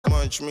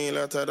punch me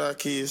like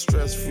Tadaki.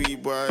 Stress-free,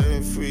 but I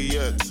ain't free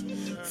yet.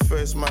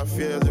 Face my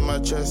fears in my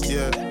chest,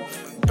 yeah.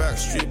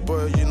 Backstreet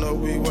boy, you know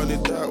we want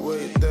it that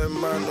way. Them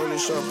man only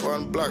shop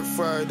on Black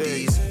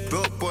Friday. These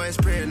broke boys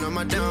praying on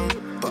my down,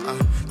 but I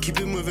keep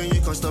it moving, you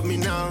can't stop me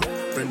now.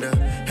 Bring the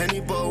Henny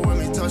bottle when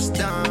we touch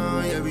down.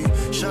 Yeah, we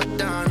shut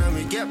down and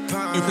we get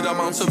pound. You could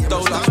amounts of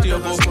dough last year,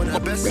 bro.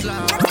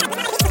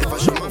 If I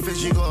show my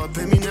face, you gotta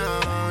pay me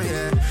now,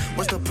 yeah.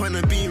 What's the point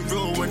of being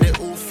real when they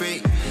all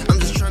fake? I'm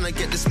just trying to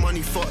get this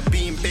money, fuck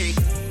being big.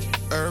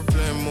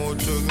 Airplane mode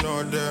to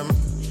ignore them.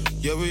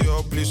 Yeah, we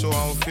all please, so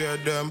I don't fear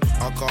them.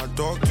 I can't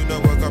talk to the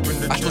work up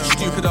in the gym. I took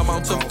stupid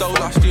amounts of dough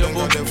last year,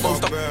 bro.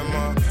 Most of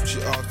them, she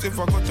asked if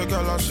I got a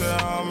girl, I say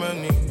how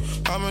many?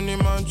 How many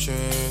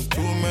mansions?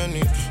 Too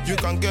many. You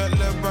can get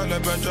left by the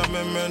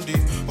Benjamin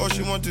Mendy. All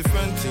she wants is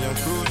Fenty and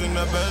cruising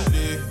the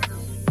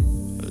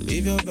Bentley.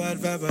 Leave your bad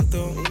vibe at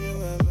home.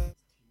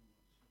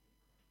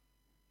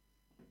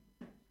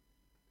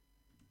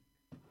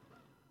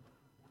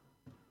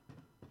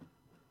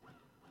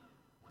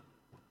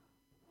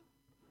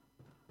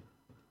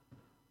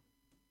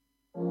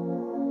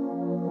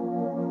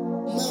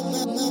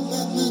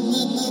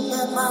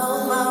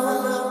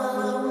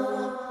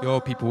 Yo,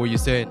 people, what you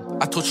saying?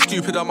 I touched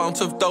stupid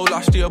amounts of dough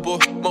last year,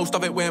 but most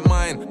of it weren't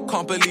mine.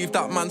 Can't believe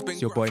that man's been.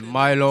 It's your boy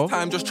Milo.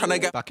 I'm just trying to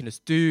get back in the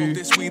stew.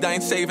 This weed I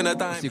ain't saving a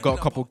dime. So you got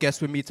a couple guests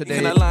with me today.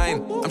 In a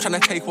line, I'm trying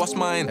to take what's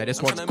mine. Yeah,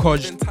 this one's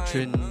Koj,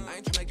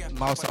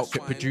 Mouse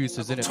Outfit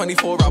producers, innit?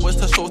 24 hours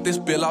to sort this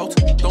bill out.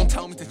 Don't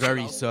tell me to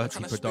very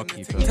searchy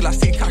productive. Until I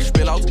see cash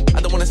bill out. I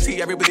don't wanna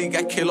see everybody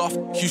get kill off.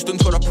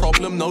 Houston's got a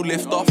problem, no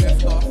lift off.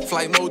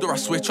 Flight mode or I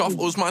switch off.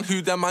 Usman,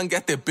 who them man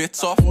get their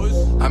bits off.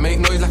 I make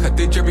noise like a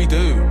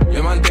didgeridoo.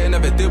 Your man there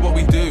never did what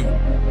we do.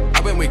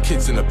 I went with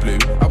kids in the blue.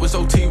 I was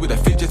OT with a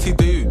fidgety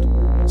dude.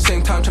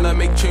 Same time trying to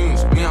make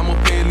tunes. Me, I'm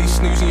up here,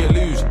 snoozing you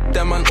lose.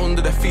 Them man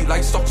under their feet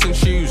like socks and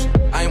shoes.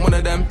 I ain't one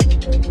of them.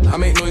 I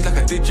make noise like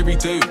a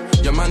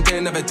didgeridoo. Your man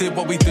there never did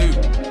what we do.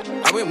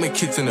 I went with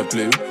kids in the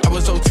blue. I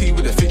was OT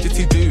with a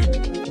fidgety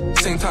dude.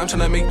 Same time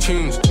trying to make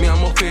tunes. Me,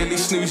 I'm up here,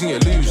 snoozing you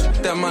lose.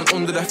 Them man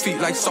under their feet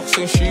like socks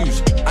and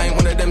shoes. I ain't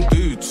one of them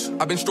dudes.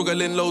 I've been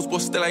struggling loads, but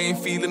still I ain't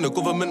feeling the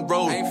government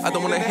road. I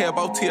don't wanna hear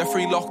about tier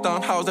 3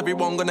 lockdown. How's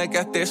everyone gonna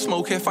get their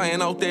smoke if I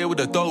ain't out there with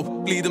a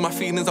dope? Bleeding my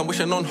feelings, I'm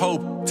wishing on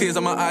hope. Tears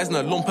in my eyes and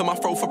a lump in my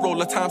throat for all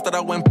the times that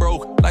I went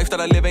broke. Life that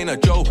I live ain't a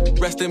joke.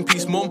 Rest in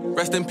peace, mum.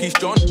 Rest in peace,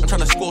 John. I'm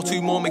trying to score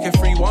 2 more, make it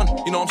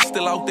 3-1. You know I'm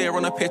still out there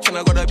on a pitch and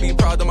I gotta be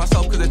proud of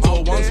myself cause it's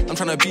all ones. I'm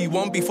trying to be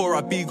one before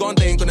I be gone.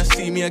 They ain't gonna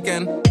see me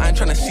again. I ain't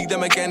trying to see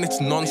them again, it's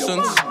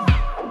nonsense.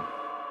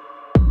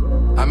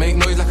 I make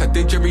noise like a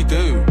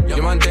didgeridoo.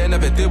 Your man there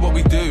never did what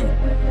we do.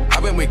 I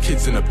went with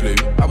kids in the blue.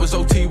 I was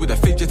OT with a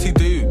fidgety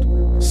dude.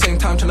 Same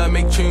time trying to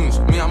make tunes.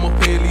 Me, I'm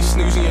up here,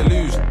 snoozing you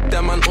lose.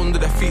 Them man under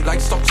their feet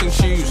like socks and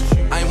shoes.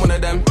 I ain't one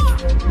of them.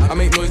 I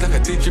make noise like a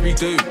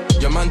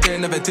didgeridoo. Your man there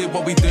never did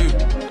what we do.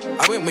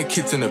 I went with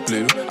kids in the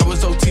blue. I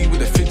was OT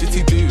with a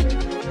fidgety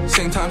dude.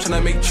 Same time trying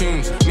to make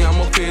tunes. Me, I'm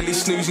up here,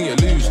 snoozing you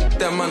lose.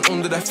 Them man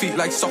under their feet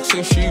like socks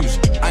and shoes.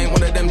 I ain't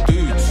one of them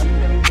dudes.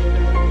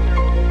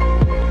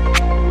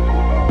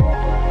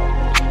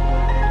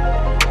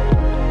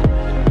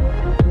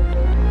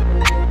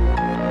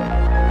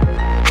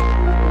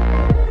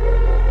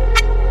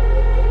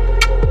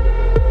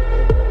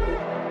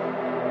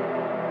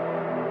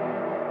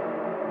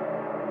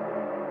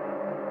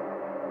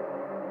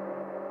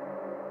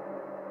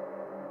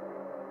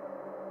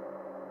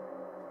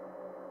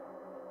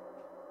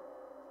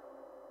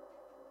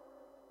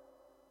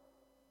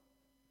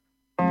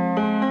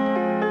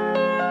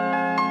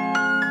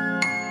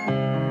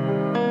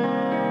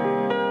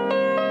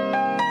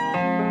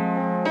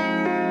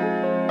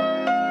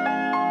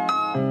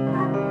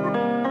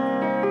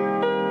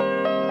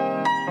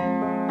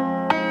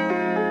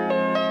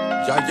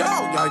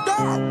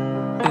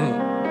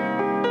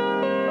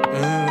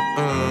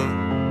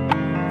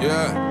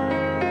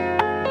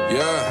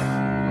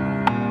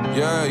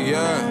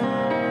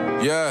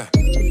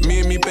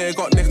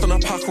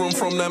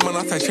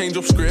 Change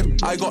up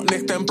script. I got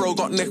nicked, then bro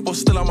got nicked, but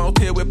still I'm out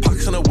here with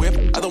packs and a whip.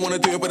 I don't wanna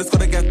do it, but it's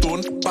gotta get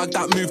done. Bag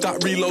that, move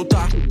that, reload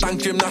that.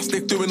 Bank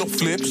gymnastic, doing up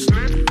flips.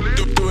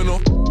 Doing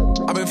up.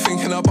 I've been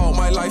thinking about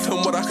my life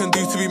and what I can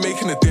do to be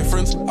making a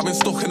difference. I've been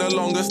stuck in the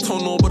longest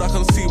tunnel, but I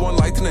can see one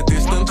light in the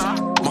distance.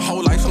 My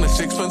whole life's on a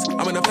sixpence.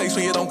 I'm in a place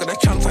where you don't get a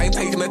chance. I ain't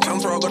taking a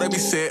chance where I gotta be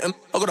certain.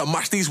 I gotta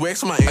mash these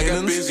works for my earnings. I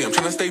get busy, I'm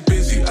trying to stay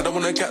busy. I don't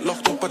wanna get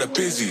locked up by the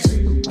busies.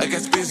 I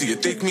get busy, you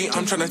dig me?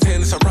 I'm trying to turn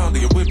this around. Are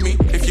you with me?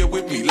 If you're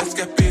with me, let's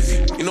get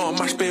busy. You know I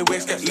mash bare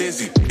works, get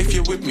lazy. If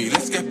you're with me,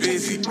 let's get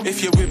busy.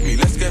 If you're with me,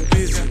 let's get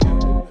busy.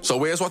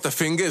 So here's what the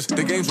thing is.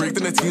 The game's rigged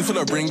and the team's full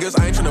of ringers.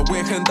 I ain't trying to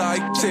work and die,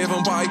 save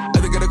and buy. I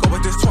think gonna go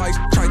with this twice.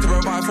 Try to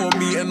provide for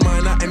me and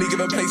mine at any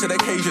given place and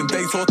occasion,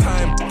 date or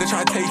time. They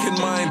try taking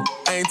mine,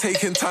 I ain't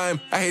taking time.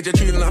 I hear your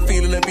tune and I'm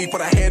feeling the beat,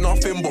 but I hear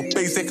nothing but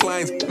basic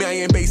lines. Me, I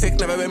ain't basic,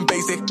 never been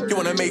basic. You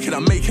wanna make it,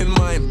 I'm making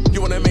mine.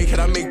 You wanna make it,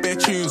 I make bare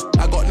tunes.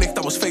 I got nicked,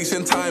 I was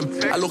facing time.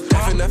 I looked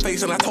death in their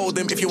face and I told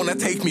them, if you wanna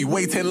take me,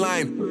 wait in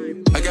line.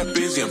 I get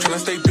busy, I'm tryna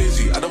stay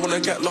busy. I don't wanna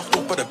get locked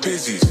up by the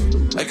busies.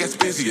 I get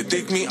busy, you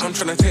dig me? I'm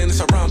tryna turn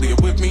this around. Are you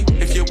with me?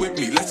 If you're with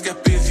me, let's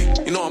get busy.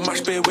 You know I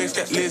mash bare ways,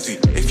 get lazy.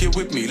 If you're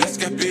with me, let's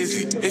get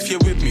busy. If you're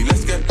with me,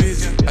 let's get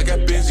busy. I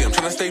get busy, I'm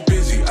tryna stay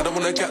busy. I don't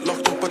wanna get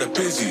locked up by the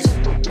busies.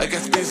 I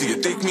get busy,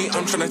 you dig me?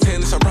 I'm tryna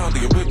turn this around.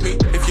 Are you with me?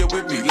 If you're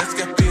with me, let's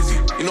get busy.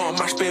 You know I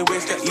mash bare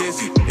ways, get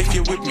lazy. If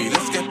you're with me,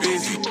 let's get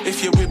busy.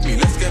 If you're with me,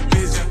 let's get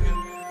busy.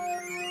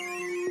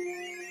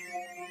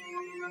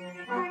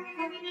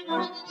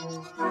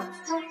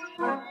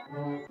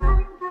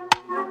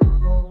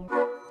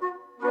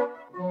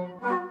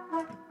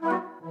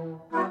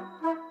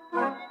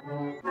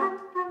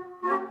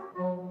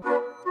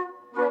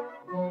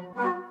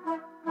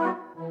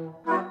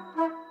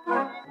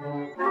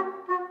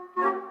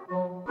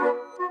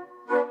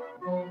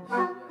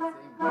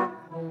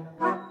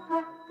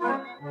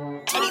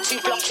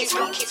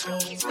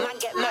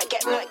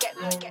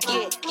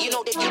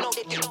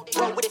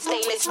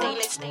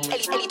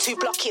 Two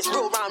block it's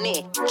real round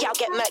here. Y'all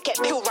get murk, get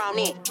pill round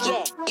here.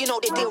 Yeah, you know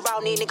the deal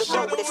round here. Niggas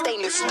roll with the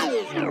stainless.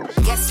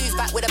 Guess who's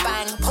back with a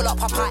bang? Pull up,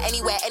 pop out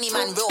anywhere, any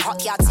man. Real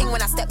hot, yeah, ting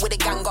when I step with a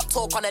gang. Got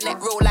talk on the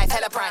net, real life,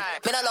 hella prime.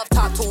 Men I love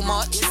talk too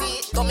much. You see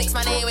it? Don't mix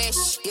my name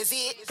wish. You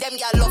see it? Them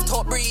y'all love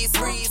talk breeze.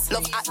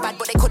 Love act bad,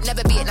 but they could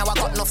never be it. Now I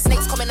got enough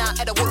snakes coming out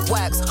of the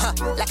woodworks.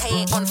 Like I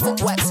ain't on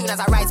footwork. Soon as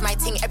I rise my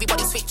ting,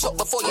 everybody switch up.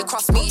 Before you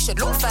cross me, you should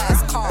look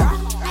first.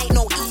 I ain't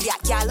no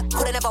idiot, gal.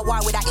 Coulda never war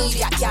with that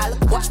idiot, gal.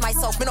 Watch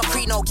myself, me not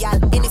free no gal.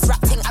 In this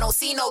rap ting, I don't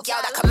see no gal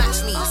that can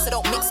match me. So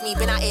don't mix me,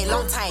 been out here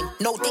long time.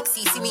 No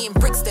Dixie, see me in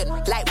Brixton,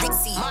 like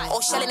Rixie.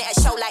 Or shelling it a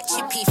show like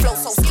Chippy. Flow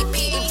so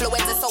skippy,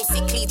 influenza so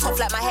sickly. Tough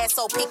like my hair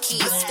so picky.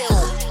 Still,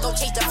 don't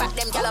change the fact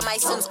them gal are my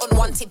sons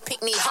unwanted.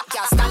 Pick me, hot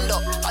gal, stand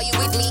up. Are you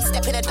with me?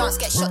 Step in a dance,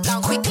 get shut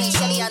down quickly.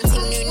 Shelly and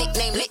Ting, new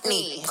nickname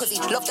Litney. Cause he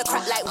love the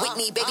crap like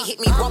Whitney. Baby hit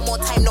me one more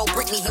time, no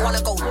Britney. He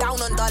wanna go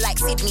down under like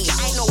Sydney.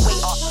 I ain't no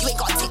waiter, you ain't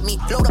gotta tip me.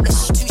 Load up the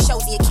shit, 2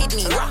 shells in your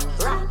kidney.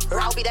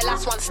 I'll be the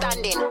last one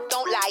standing.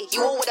 Don't lie,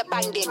 you all would've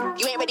banged in.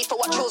 You ain't ready for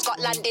what trolls got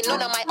landing.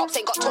 None of my ops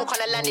ain't got talk on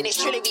the landing. It's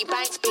Trillery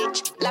Banks,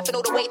 bitch. Laughing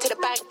all the way to the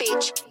bank,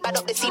 bitch. Bad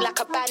up the scene like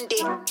a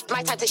bandit.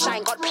 My time to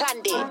shine, God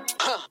planned it.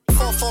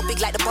 4-4 big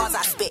like the bars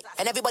I spit.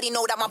 And everybody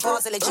know that my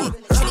bars are legit.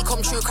 Truly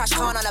come true, crash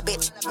can on a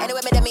bitch.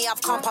 Anyway, me than me,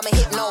 I've comp on my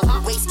hip, no.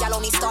 Waste gal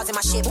only stars in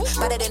my ship.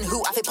 Better than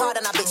who, I feel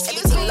pardon a bitch.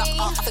 Everything locked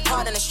up, I feel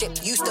card on a strip.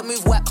 Used to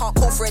move work, can't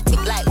call for a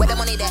tick like where the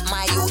money that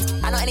my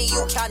youth. I know any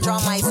you can't draw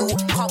my zoo.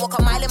 Can't walk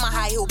a mile in my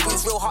high heel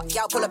boots. Real hot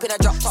gal pull up in a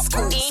drop top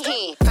school.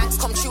 Max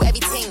come true,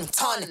 everything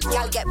ton.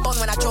 Gal get bun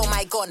when I draw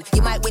my gun.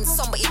 You might win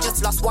some, but you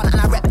just lost one.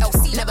 And I rep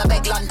LC, never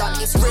beg London.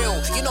 It's real,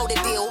 you know the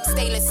deal.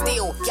 Stainless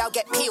steel, gal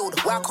get peeled.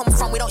 Where I come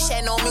from, we don't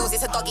share no meals.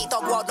 It's a dog eat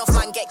dog world, enough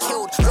man get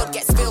killed. Blood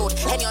get spilled.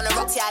 Henny on the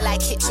rocks, yeah, I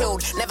like it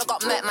chilled. Never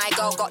got met, my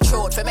girl got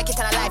chilled. For make it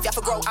in a life, you have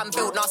to grow and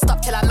build. Now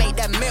stop till I make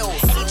them meals.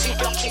 Any 2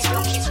 blockies.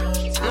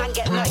 Man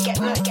get murk.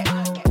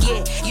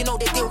 Yeah, you know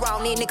the deal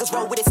round here. Niggas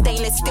roll with a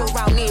stainless steel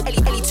round here.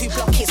 Ellie 2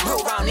 blockies,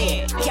 real round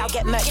here. Y'all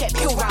get murk, get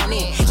pill round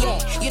here.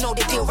 Yeah, you know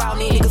the deal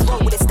round here. Niggas roll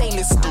with a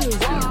stainless steel.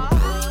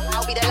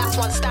 I'll be the last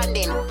one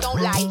standing.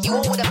 Don't lie, you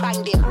all would've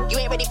banged him. You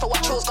ain't ready for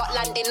what trolls got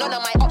landing. None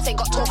of my ops ain't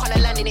got talk on the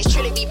landing. It's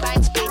Trillery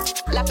Banks,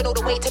 bitch. Laughing all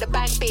the way to the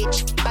bank,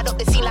 bitch. Bad up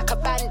the scene like a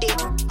bandit.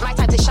 My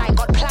time to shine,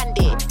 God planned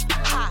it.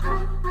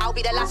 I'll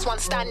be the last one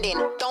standing.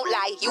 Don't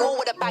lie, you all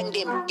would've banged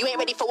him. You ain't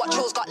ready for what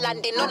trolls got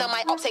landing. None of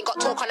my ops ain't got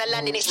talk on the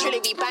landing. It's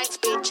Trillery Banks,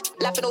 bitch.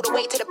 Laughing all the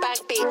way to the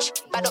bank, bitch.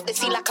 Bad up the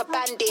scene like a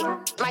bandit.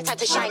 My time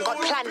to shine, God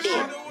planned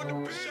it.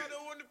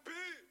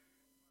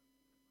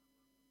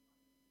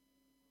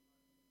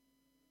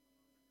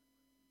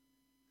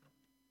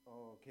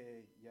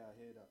 Okay, yeah, I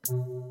hear that.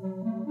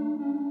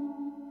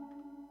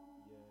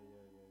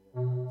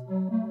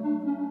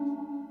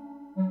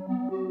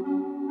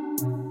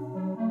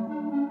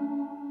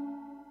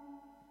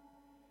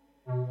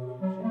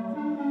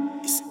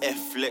 It's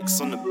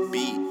F-Flex on the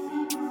beat.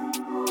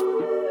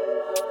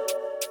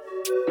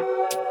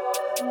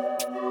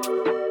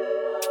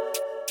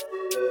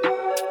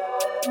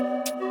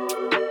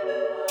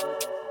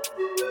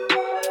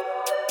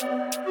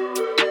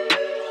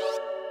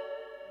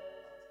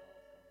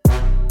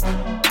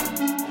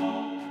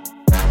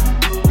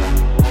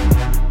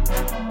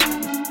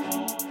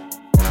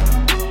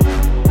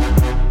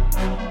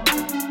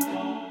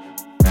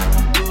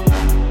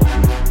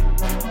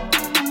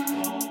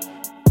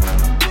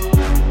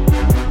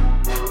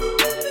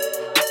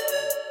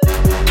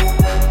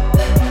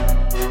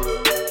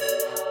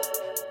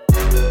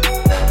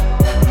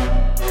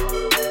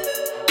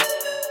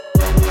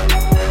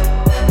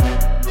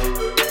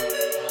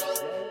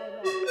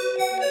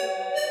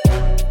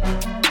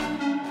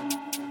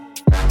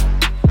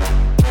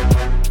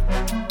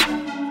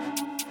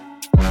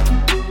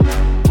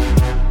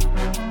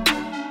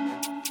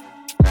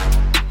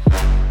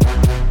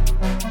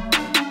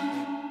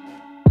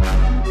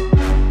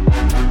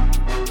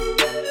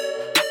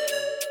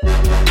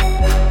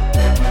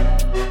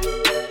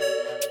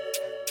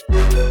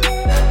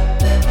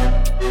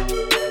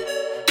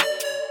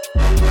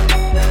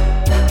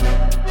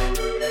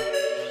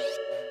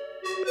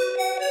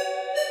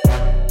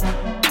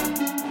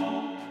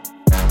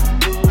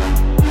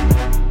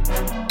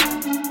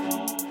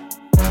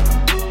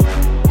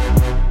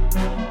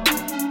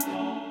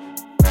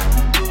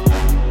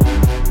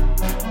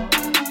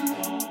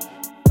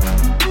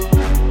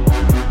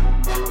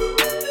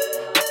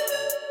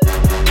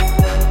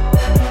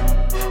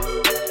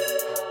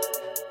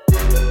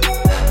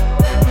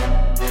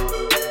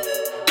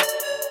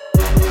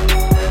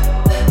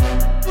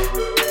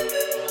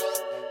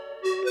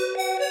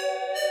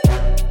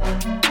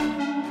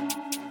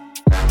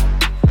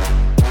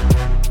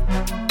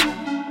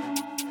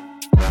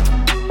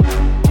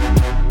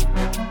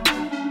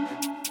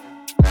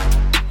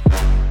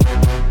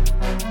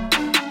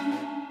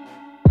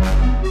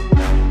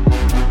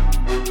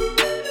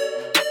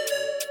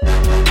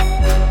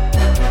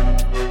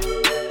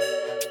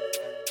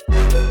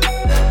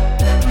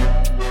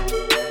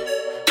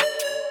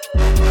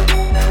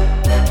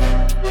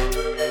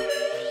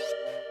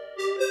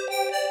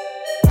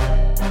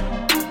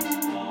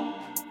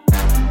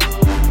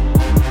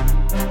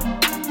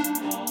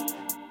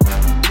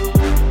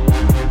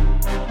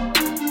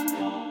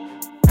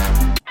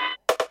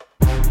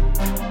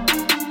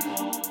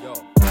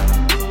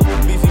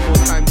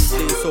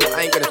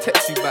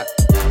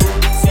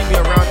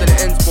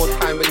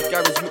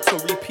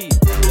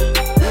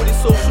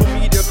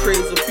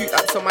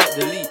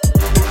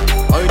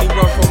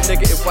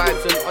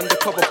 vibes and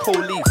undercover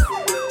police.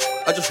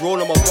 I just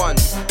roll on my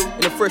ones,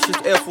 in the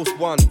freshest Air Force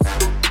Ones.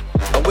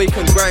 I wake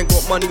and grind,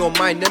 got money on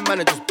mine, them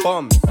man are just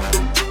bums.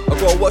 I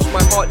gotta watch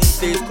my heart these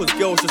days, cause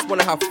girls just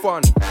wanna have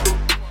fun.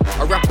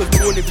 I rappers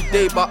born every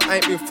day, but I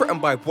ain't been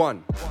threatened by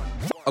one.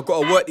 I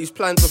gotta work these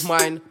plans of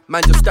mine,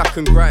 man just stack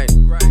and grind.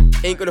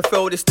 Ain't gonna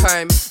fail this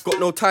time, got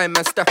no time,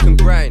 man stack and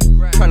grind.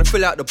 Tryna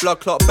fill out the blood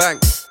clot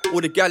bank,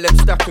 all the gal them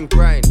stack and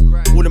grind.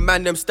 All the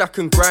man them stack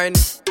and grind.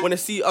 Wanna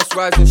see us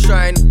rise and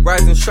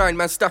shine,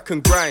 man stack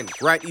and grind.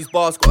 Write these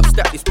bars, gotta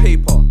stack this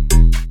paper.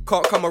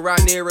 Can't come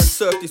around here and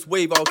surf this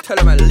wave, I'll tell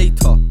a man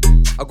later.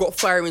 I got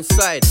fire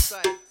inside,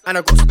 and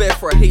I got spare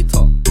for a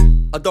hater.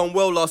 I done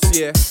well last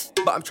year,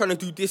 but I'm tryna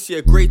do this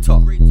year greater.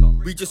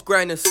 We just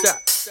grind and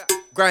stack,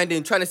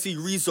 grinding, tryna see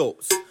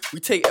results. We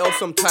take L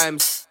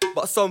sometimes,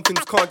 but some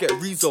things can't get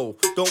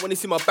resolved. Don't wanna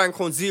see my bank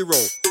on zero.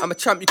 I'm a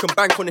champ, you can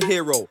bank on a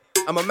hero.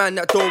 I'm a man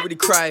that don't really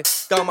cry,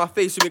 down my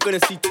face and we're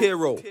gonna see tear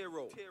roll.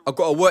 I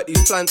gotta work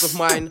these plans of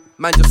mine,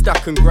 man just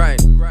stack and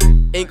grind.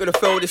 Ain't gonna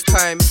fail this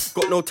time,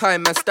 got no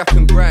time, man stack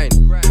and grind.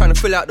 Tryna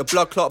fill out the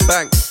blood clot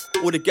bank,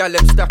 all the gal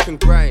them stack and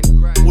grind.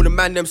 All the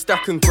man them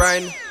stack and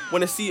grind.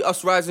 Wanna see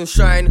us rise and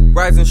shine,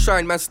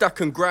 man stack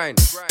and grind.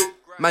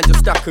 Man just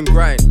stack and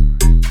grind.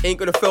 Ain't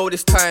gonna fail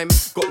this time,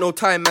 got no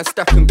time, man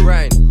stack and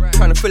grind.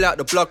 Tryna fill out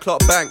the blood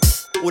clot bank,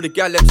 all the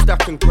gal them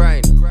stack and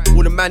grind.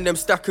 All the man them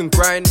stack and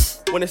grind.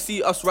 Wanna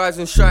see us rise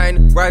and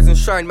shine,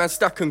 man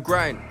stack and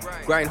grind.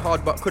 Grind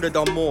hard but could've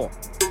done more.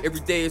 Every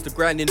day is the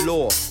grinding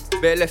law.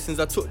 Bare lessons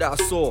I took that I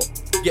saw.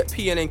 Get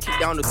P and then kick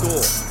down the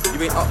door.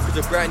 You ain't up cause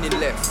you're grinding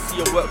less. See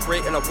your work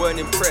great and I weren't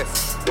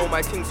impressed. Know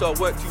my thing so I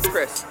weren't too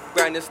pressed.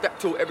 Grind and stack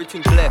till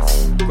everything's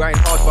blessed. Grind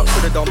hard but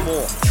could've done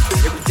more.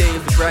 Every day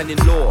is the grinding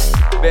law.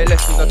 Bare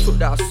lessons I took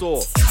that I saw.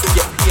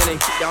 Get P and then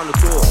kick down the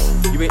door.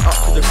 You ain't up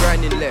cause you're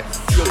grinding less.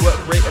 See your work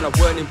great and I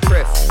weren't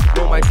impressed.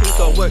 Know my thing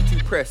so I weren't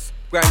too pressed.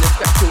 Grind and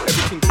stack till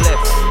everything's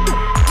blessed.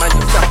 Man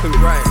just stack and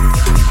grind.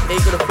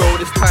 Ain't gonna fail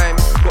this time.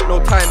 Got no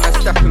time, man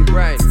stack and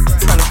grind.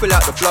 Tryna fill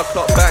out the blood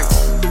clot bank.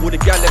 All the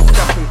gal them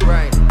stack and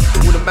grind.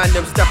 All the man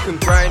them stack and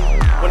grind.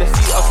 Wanna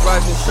see us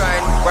rise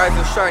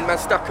and shine, man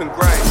stack and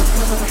grind.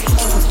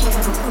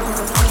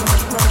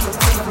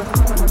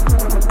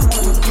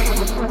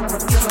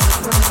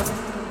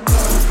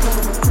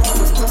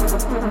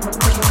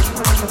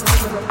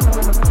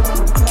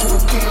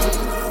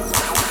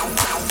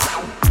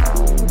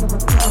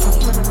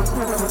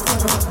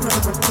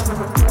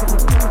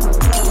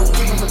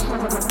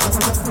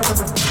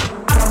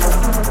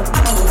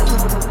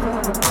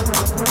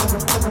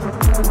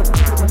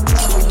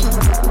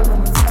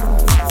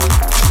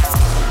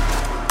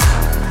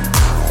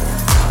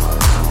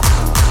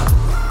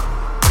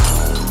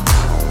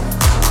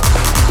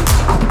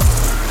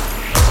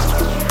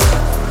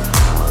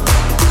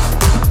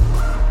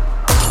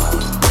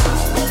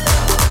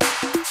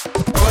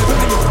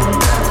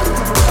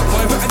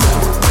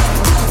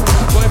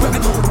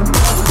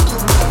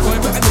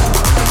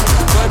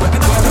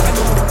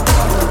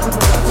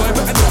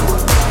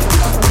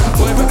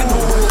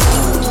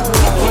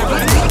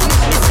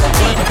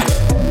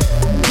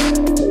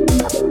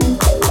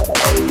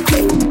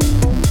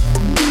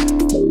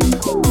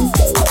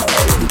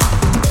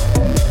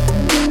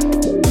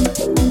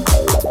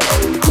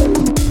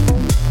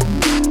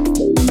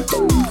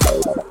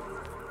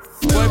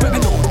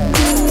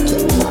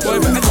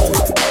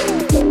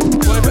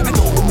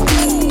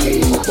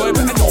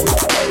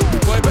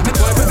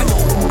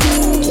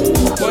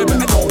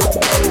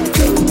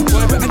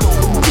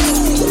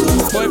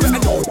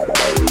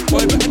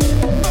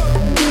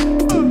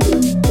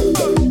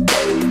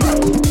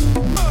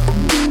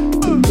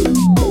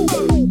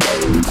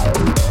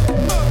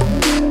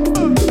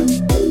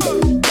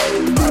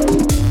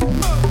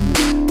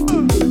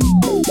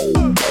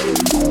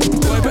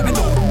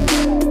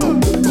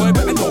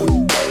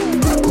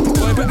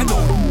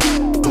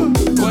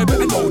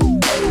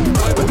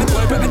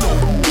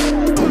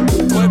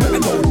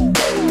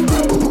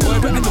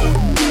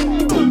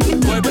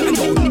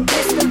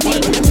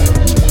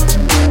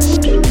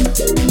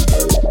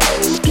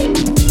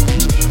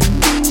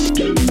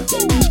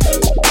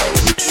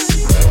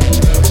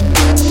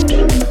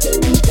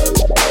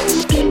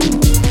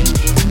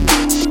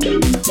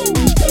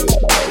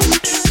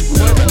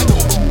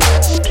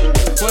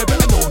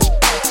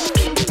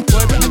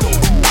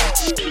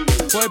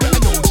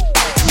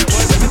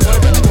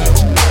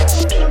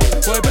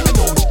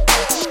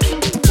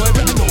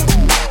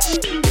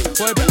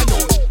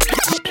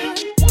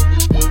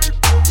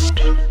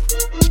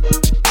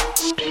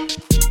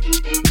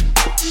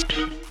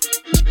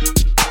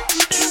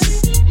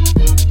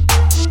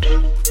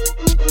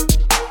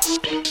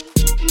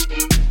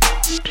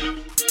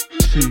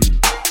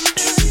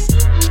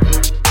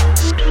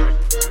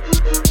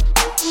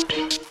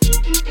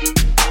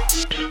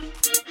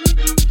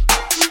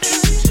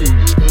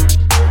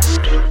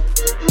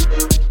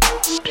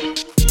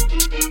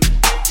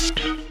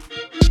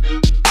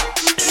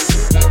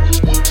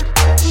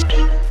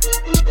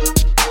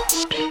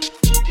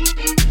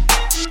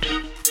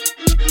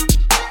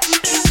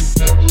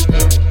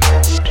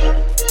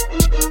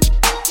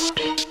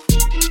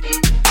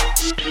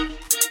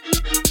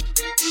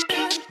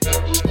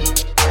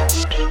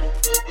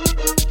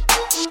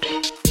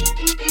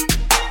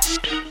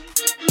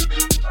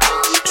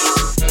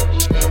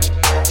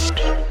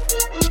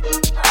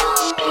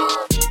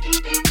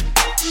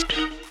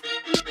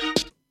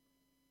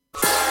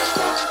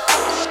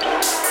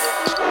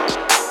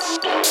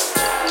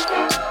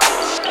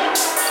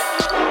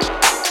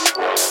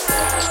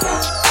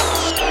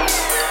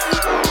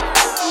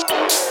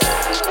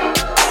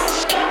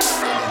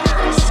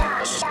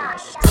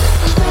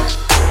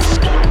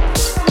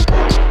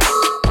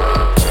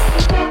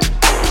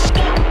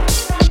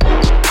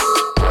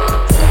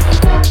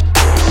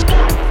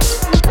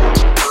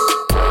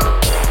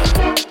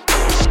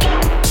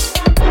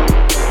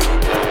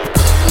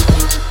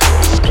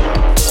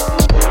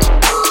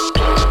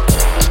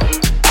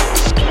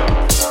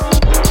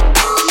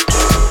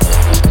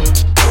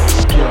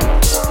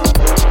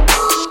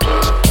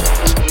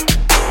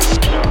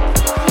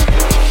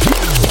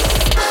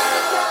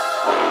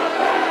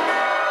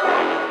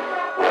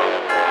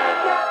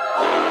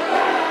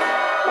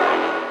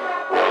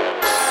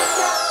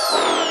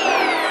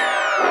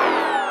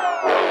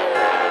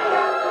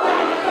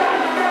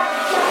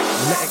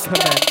 Let it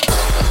commence.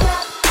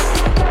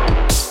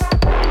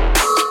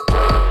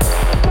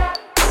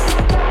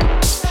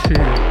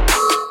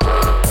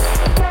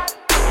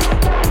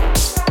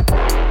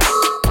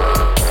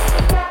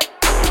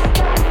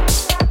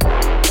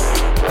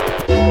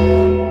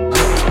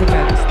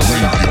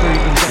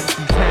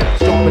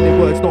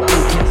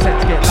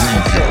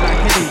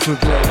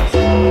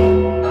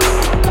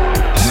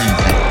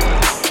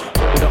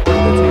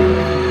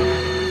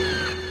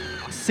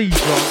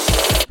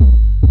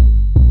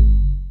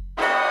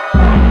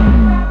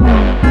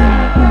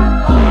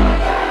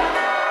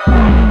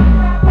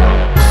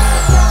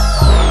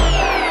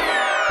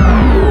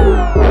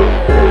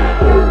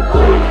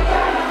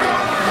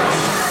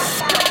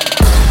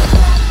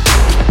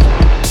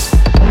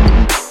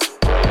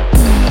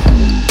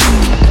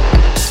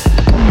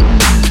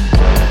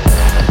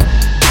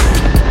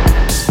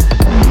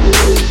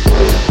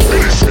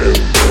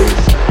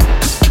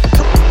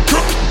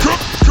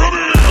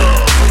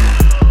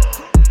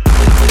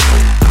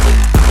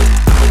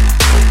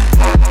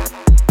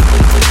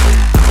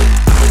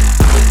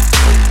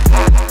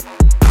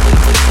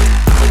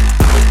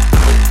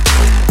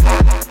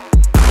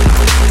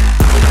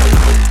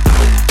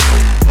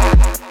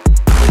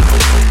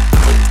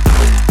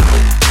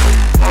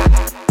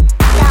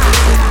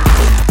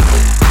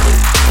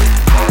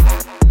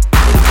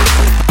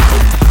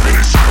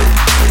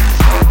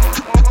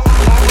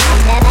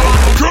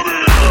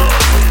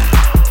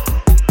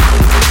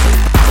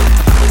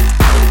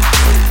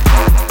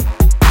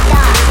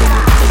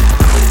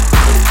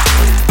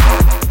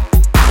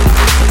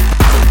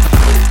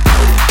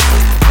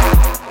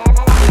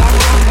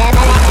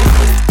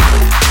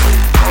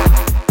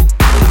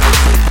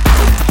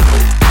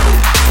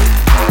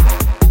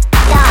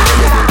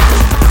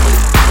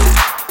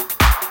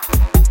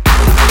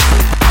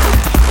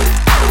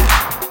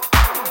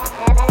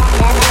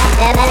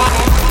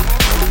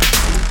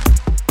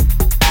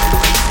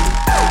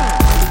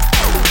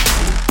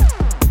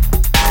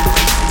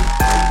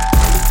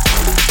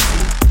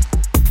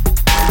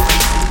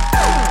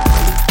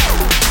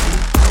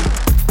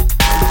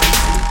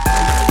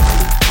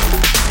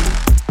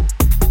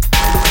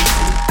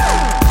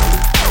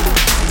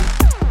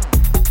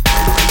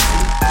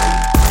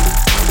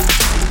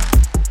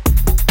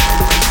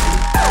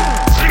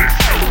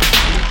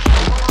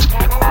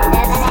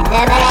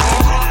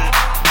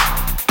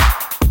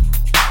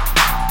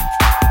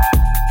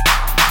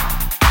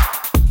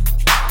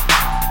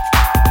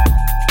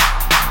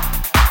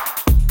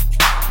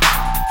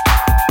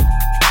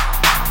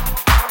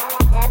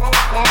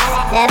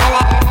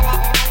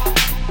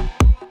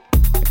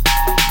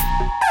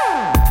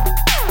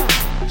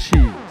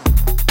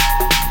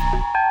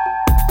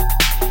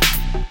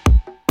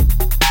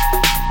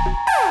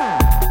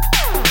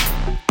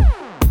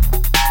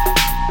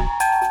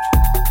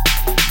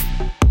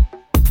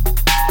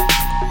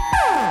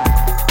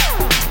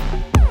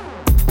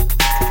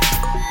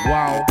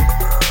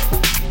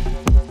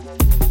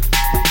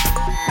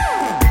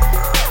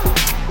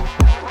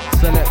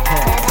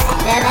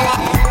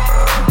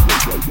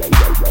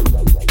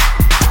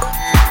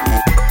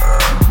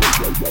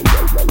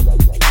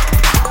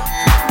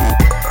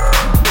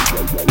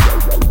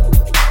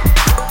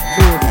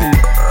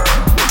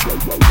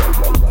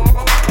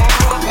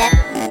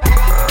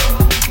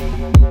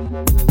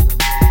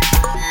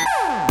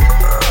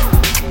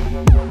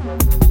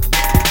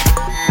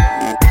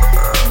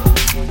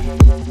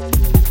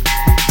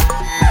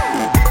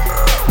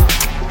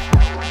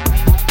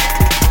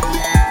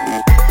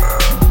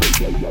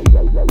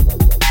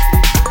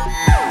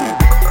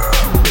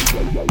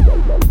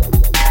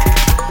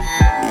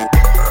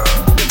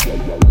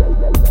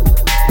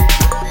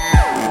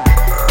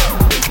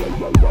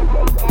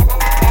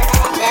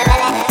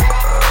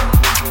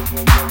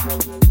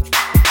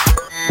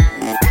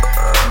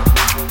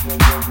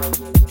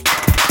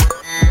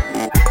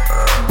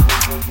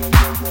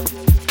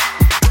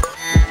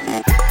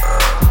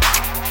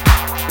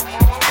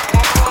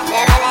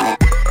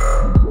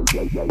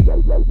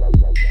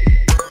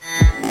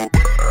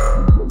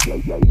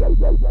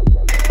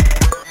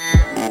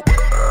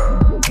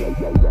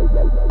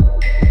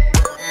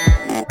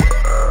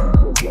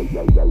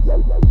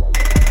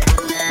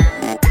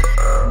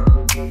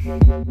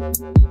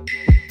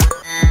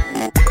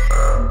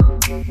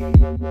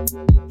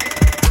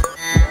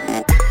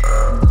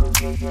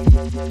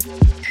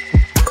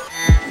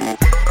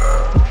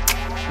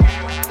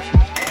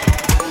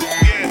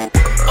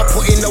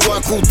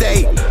 all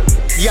day.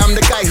 Yeah, I'm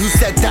the guy who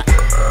said that.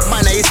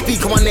 Man, I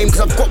speak on my name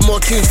cause I've got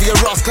more tunes for your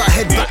rascal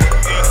head back.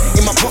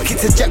 In my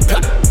pocket's a jet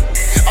black.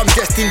 I'm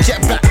dressed in jet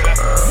black.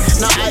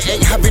 Now I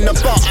ain't having a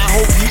bar, I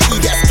hope you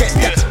idiots get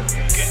that.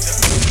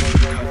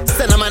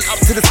 Send a man up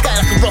to the sky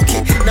like a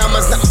rocket. Now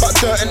man's nothing but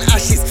dirt and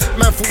ashes.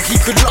 Man thought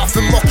he could laugh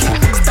and mock it.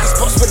 Stash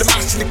spots where the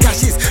mash and the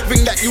cash is.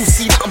 Ring that you'll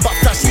see nothing but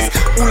flashes.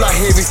 All I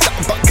hear is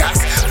nothing but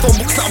gas. Phone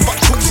books nothing but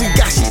crooks and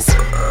gashes.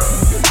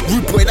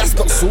 Rude boy, that's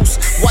not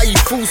sauce. Why you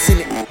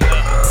forcing it?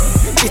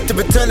 It's the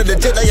return of the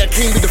Jedi, I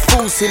came with the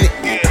force in it.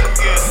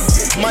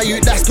 My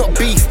youth, that's not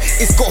beef,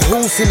 it's got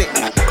holes in it.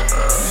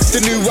 The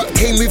new rap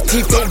came with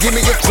teeth, don't give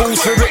me your calls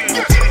for it.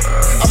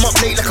 I'm up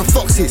late like a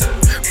foxes,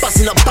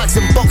 busting up bags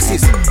and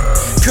boxes.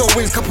 Pure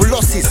wins, couple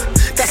losses.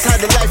 That's how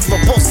the life of a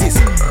boss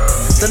is.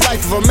 The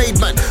life of a made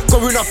man,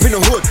 growing up in the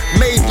hood,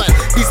 made man.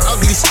 These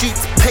ugly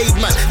streets, paid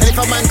man. And if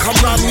a man come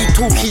round me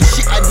talking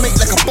shit, I'd make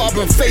like a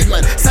barber and fade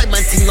man. Side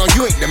man ting, now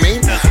you ain't the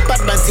main.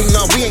 Bad man ting,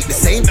 now we ain't the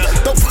same.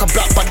 Don't fuck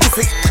about blood, this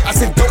ain't. I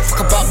said don't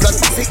fuck about blood,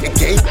 this ain't the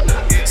game.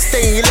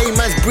 Stay in your lane,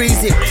 man's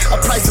breathing.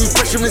 Apply some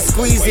pressure and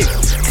squeeze it.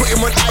 Put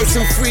him on ice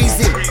and freeze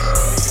it.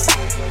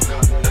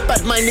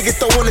 Bad mind niggas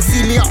don't wanna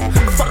see me up.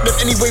 Fuck them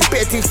anyway,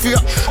 better things free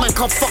up. Man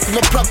can't fuck with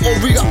my plug or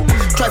re-up.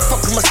 Try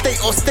fuck with my state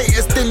or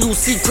status, then you'll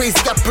see crazy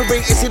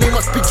apparatus. And they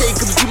must be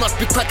Jacobs, you must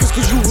be crackers,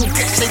 cause you will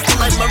get shaken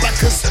like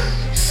maracas.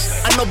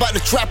 I know about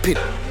the trapping,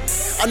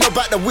 I know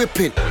about the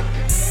whipping,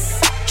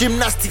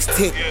 gymnastics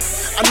thing,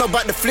 I know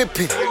about the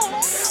flipping,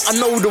 I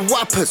know the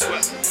whoppers,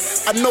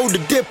 I know the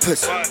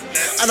dippers,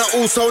 and I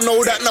also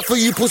know that enough of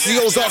you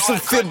pussios are some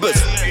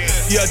fibbers.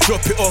 Yeah,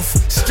 drop it off,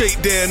 straight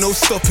there, no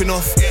stopping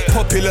off.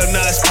 Popular,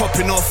 now it's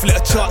popping off.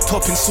 Let a chart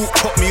topping, suit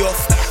pop me off.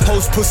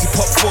 Hoes pussy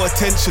pop for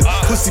attention.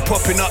 Pussy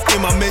popping up in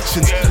my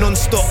mentions.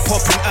 Non-stop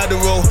popping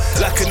Adderall,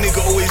 like a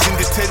nigga always in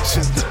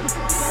detention.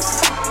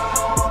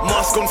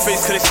 Mask on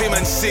face, cause they say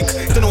man's sick.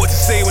 Don't know what to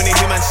say when they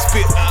hear man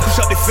spit.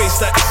 Push up their face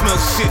like they smell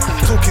shit.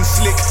 Talking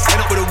slick, end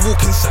up with a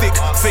walking stick.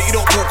 Fake, you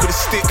don't walk with a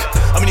stick.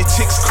 I'm in your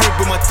chick's crib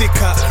with my dick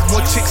out.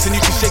 More chicks than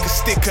you can shake a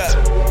stick at.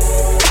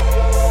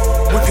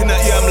 Whipping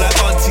that yam like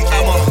Auntie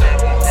Amma.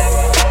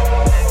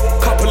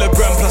 Couple of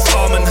grand plus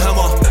arm and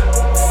hammer.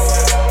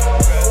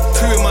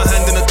 Two in my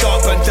hand and a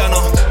dark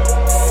bandana.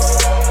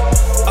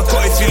 I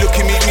got if you look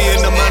at me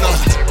in the manner.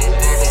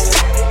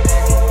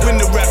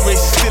 Win the rat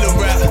race, still a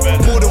rat.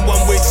 More than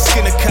one way to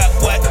skin a cat.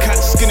 White cat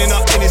skinning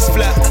up in his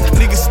flat.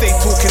 Niggas stay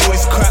talking all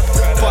this crap,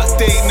 but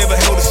they ain't never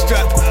held a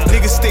strap.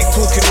 Niggas stay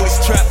talking all this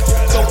trap.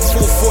 Don't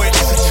fall for it,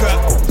 it's a trap.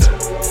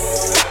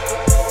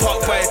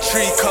 Parked by a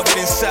tree covered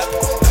in sap.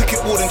 Ticket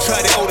warden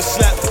tried it, all the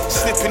slap.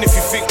 Slipping if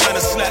you think man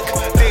a slack.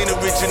 They ain't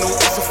original,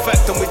 it's a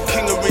fact. I'm with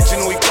King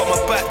Original, he got my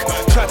back.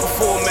 Try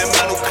perform, man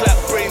will clap.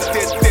 Brains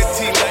dead, dead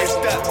team, that is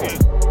that.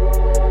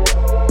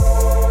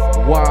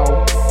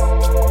 Wow.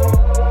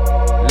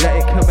 Let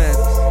it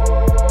commence.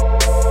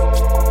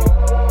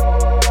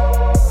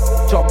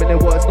 Jumping in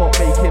words, not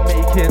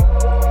making.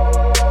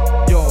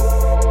 Yo.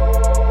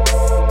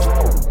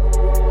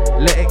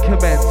 Let it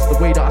commence. The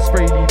way that I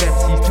spray leave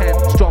MC's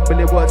tense.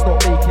 Jumbling words,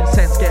 not making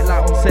sense. Get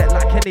light on set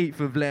like an eighth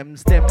of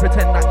lems. Then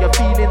pretend that you're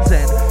feeling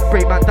zen.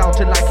 Break man down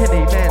to like an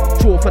amen.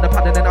 Draw for the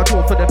pad and then I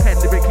draw for the pen.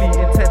 Lyrically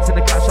intense in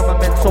the clash of my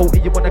men. So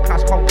if you wanna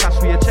clash, can't clash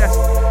with your chest.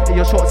 In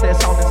your shots, they're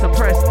sounding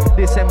suppressed.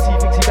 This MC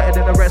thinks he better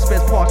than the rest.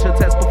 Best pass your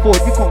test before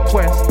you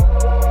conquest.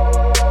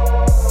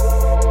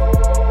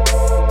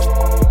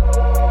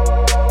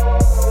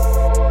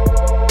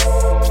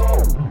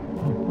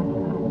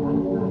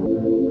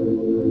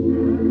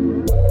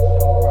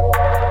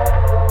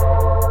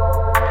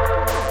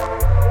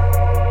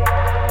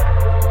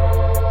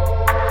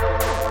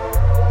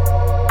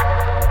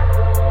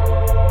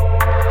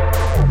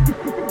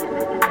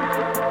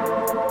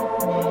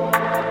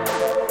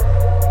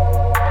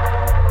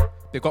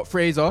 Got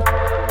Fraser.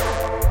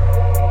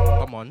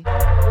 Come on.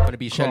 Gonna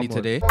be Shelly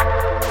today.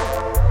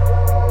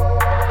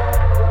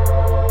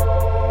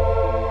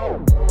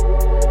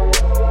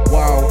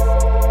 Wow.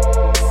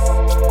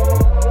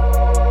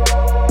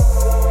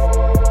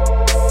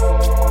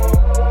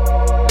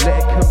 Let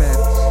it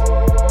commence.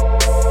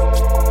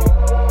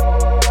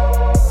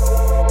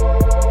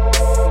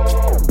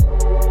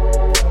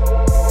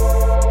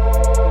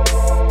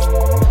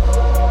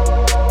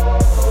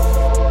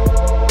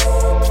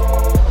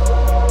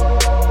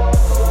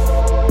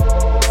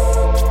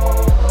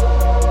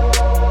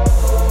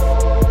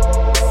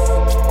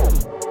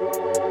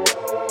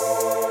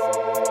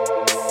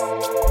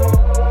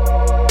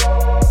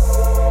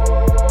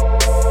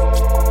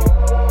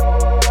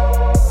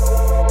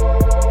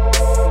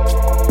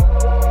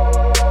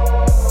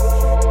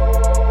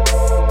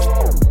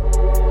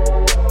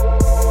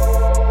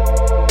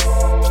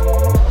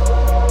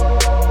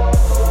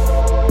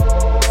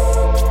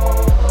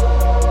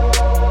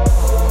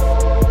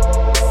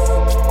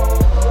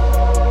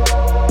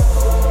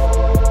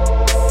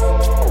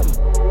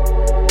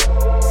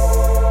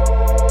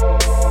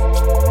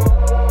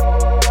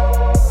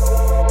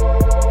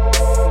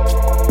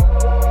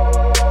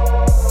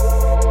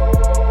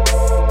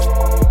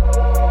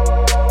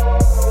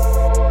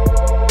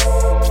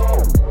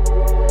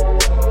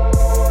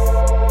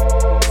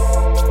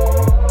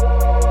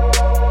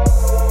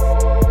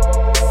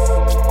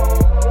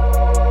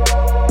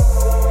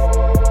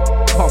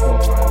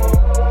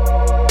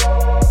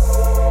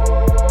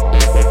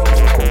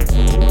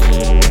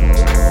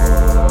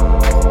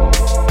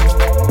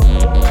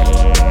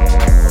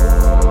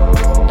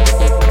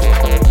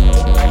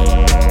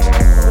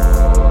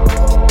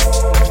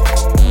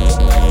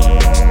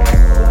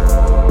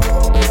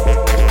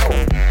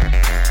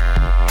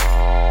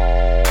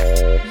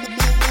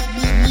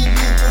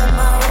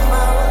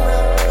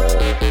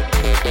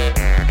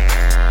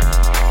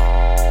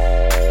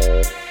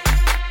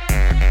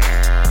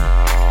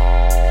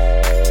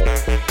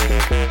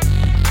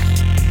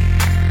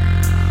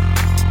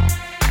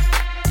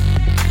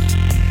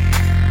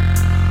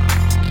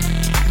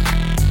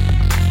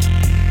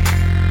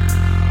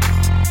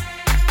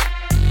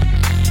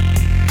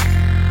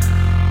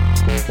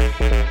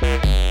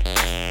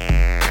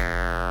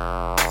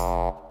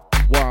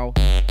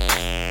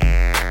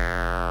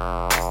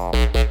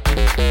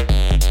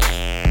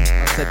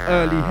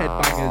 Fully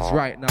headbangers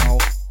right now.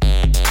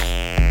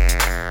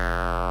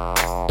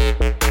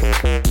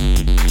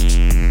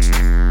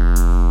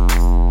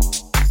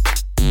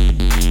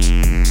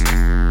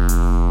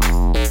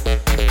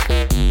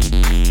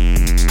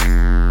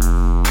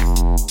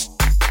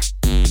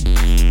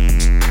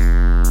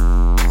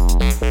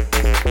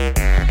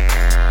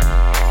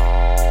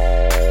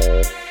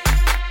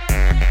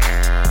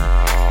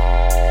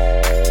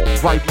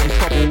 Vibe no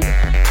trouble.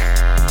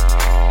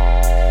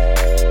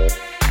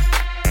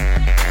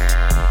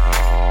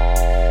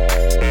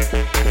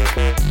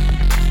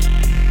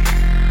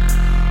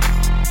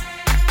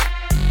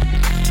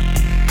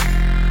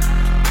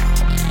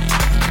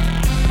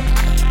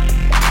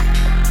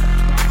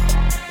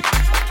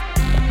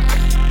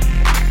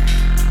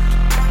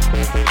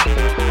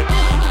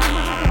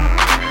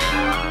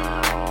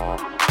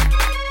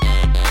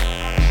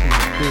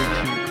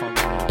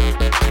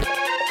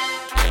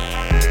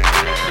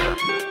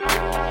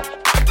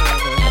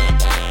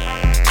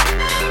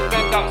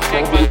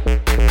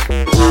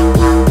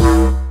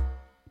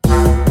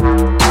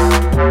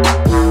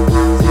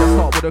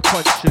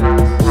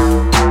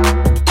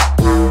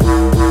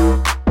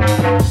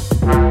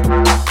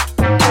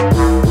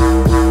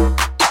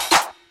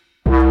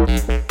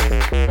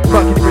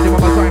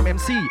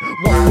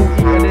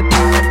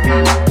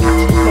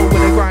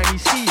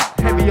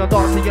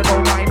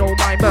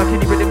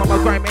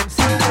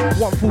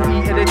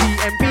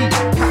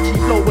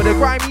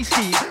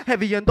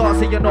 Heavy and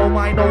dancing, you know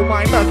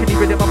mine, Mercury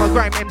rhythm, I'm a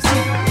grime MC.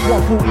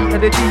 140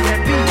 and the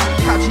DMB,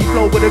 catchy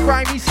flow with a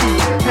grimy C.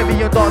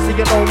 Heavy and dancing,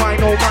 you know mine,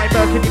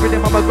 Mercury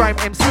rhythm, I'm a grime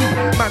MC.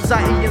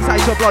 Manxiety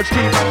inside your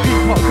bloodstream, man,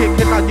 keep hot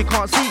kicking, now you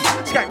can't see.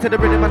 Skank to the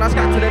rhythm and I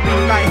skank to the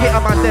beat, like hit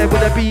a man there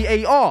with a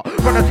BAR.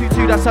 Run a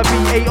 2-2, that's a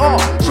BAR.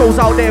 Shows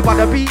out there by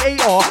the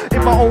BAR.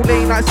 In my own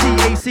lane like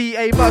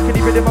CACA,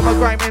 Mercury rhythm, I'm a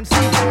grime MC.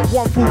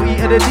 140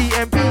 and the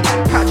DMB,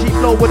 catchy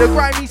flow with a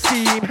grimy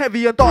scheme.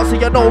 Heavy and dancing,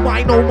 you know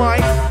mine,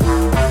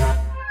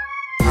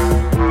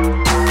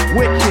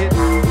 Wicked.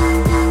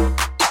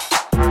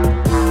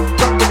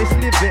 Don't really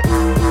live it.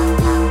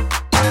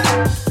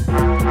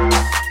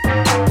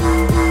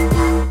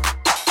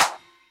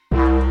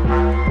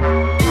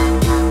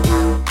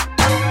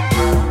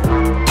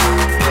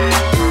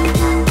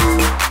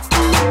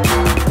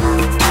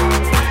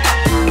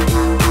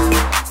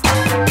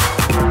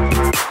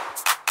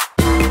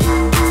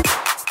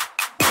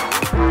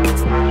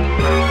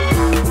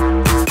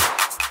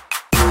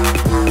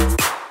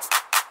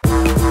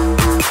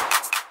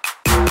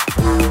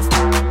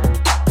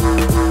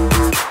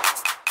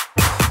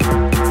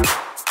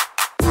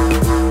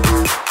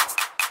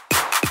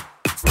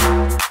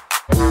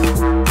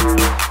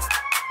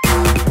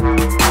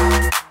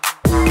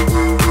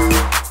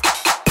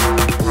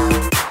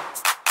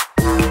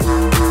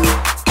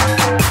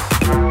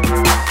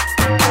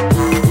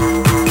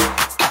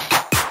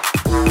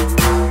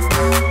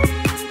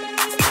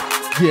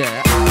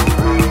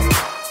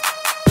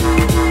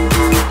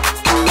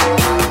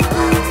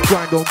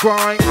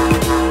 Grind.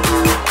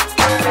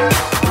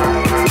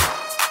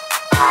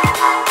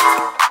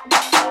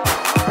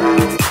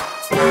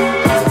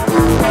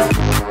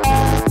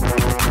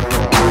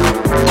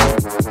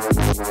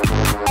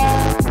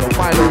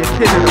 Milo, you're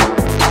kidding me.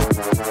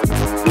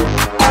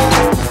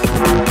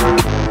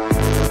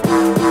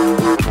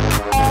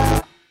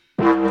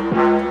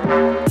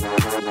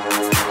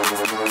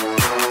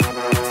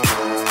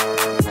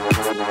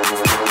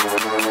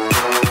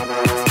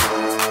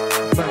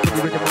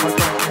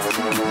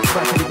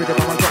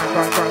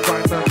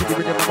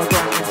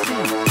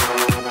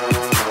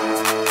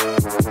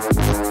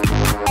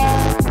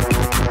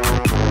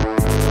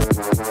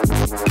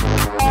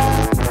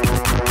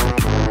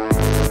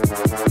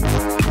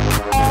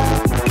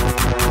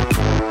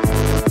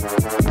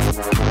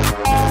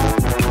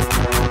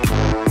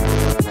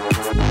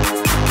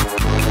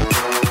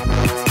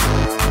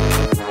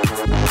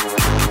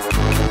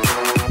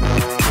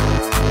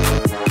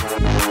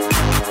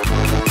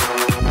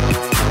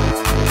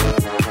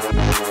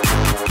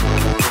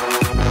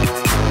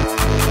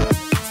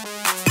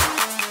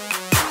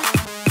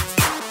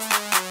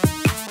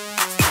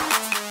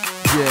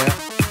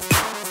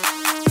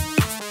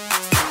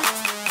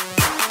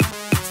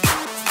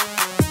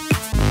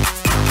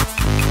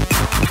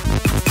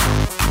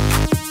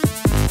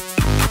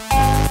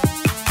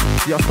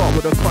 I start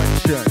with a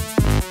question.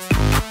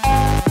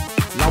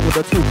 Now with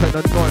the talk and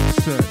the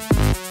nonsense.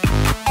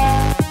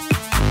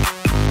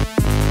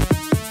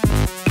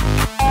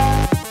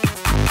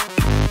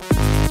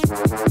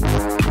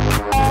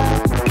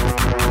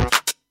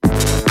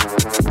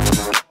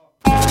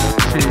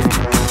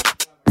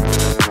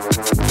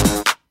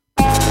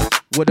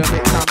 With a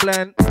mix and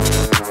blend.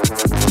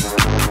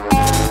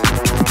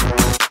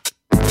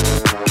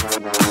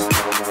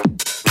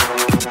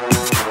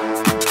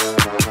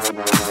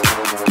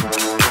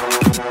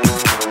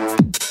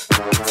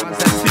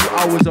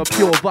 Hours of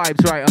pure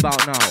vibes right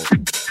about now.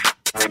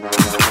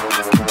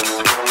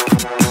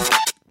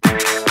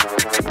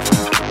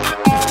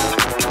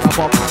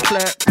 About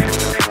pamphlet.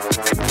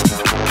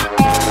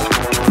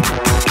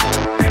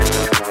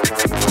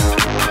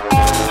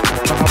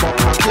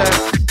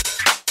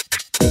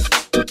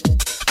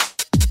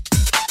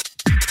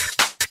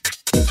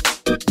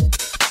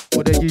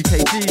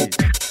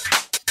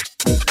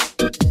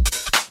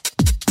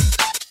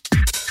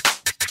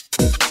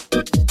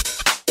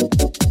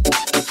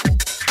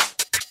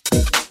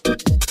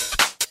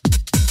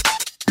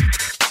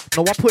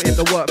 No, I put in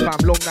the work, fam.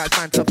 Long nights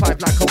 9 to 5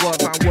 like a work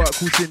man. Work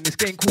who's in this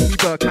game, call me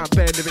Burkamp.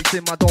 Bare lyrics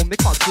in my dome, they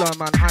can't slur,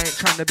 man. I ain't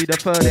trying to be the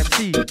third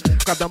MC.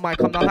 Grab the mic,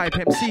 I'm the hype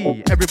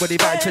MC. Everybody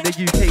back to the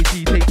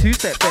UKG. Take 2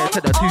 step there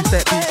to the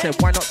 2-step beat. Said,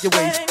 wind up your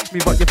waist,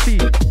 move up your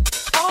feet.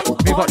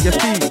 Move up your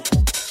feet.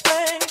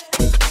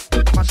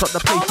 Mash up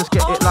the place, just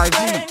get it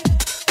lively.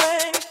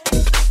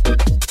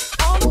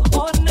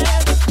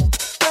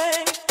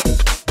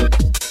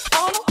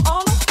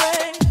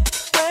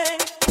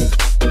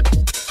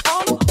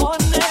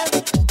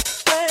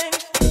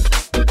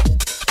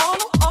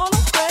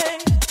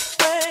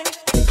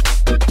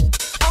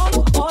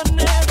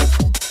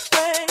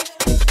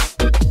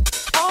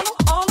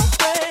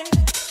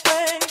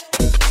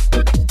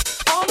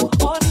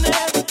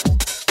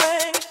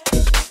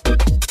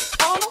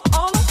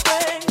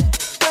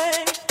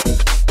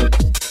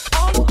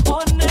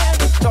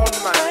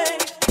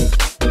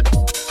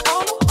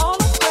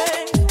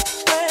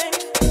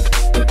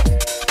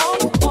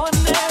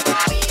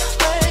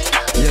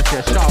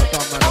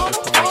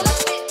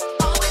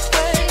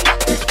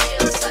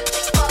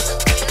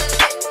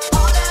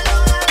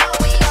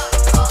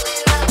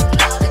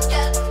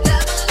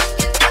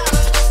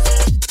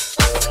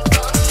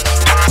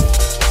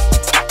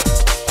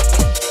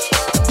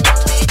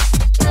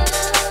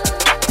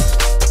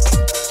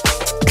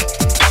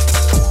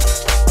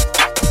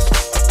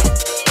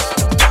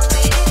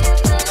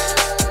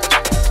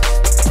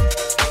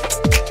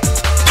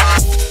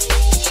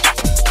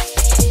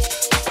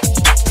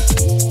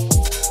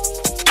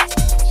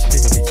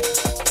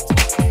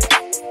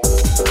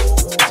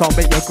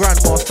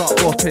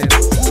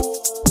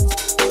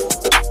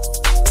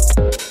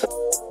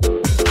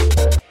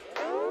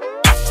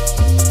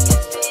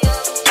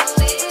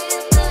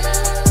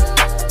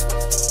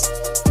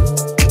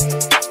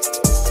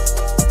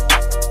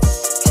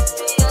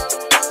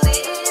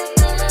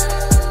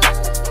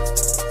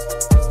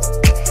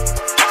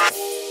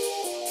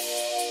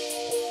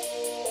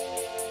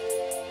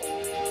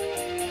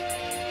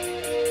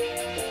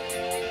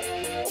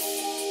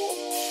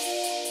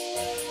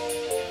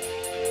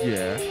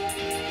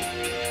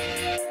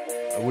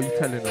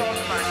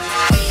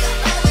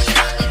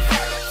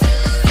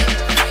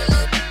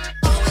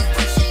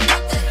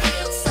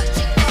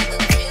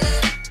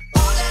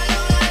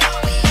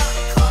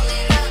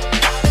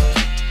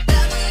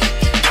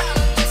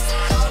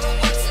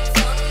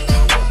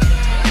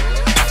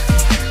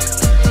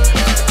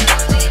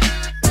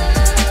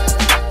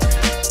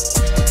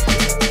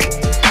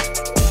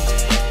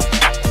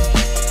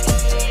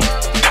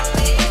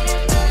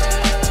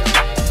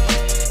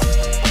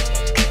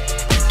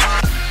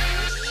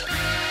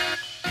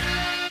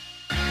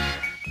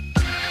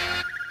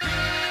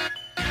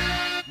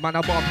 Man,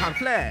 I bought a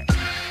pamphlet.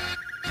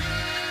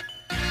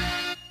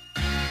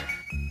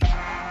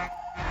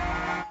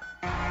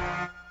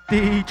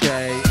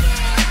 DJ.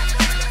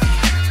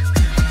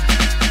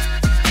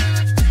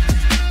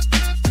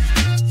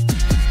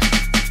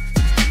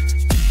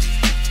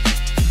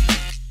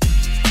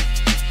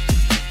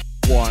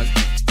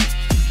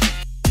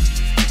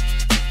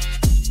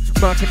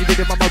 Mercury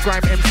rhythm, I'm a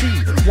grime MC.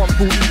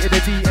 140 in the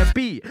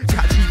DMB.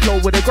 Catchy flow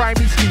with a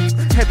grimy scheme.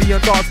 Heavy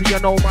and dancing, you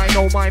know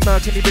my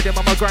Mercury rhythm,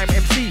 I'm a grime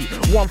MC.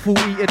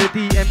 140 in the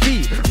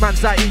DMB.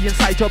 Man's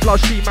inside your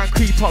bloodstream, man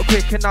creep up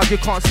quick and now you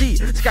can't see.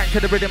 Skank to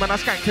the rhythm and I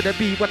skank to the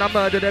beat. When I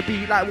murder the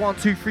beat like 1,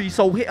 2, 3.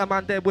 So hit a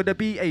man there with a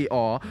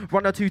BAR.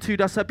 Run a 2-2,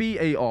 that's a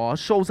BAR.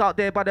 Shows out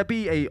there by the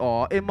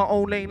BAR. In my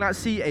own lane like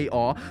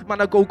CAR.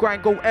 Man, I go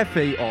grind, go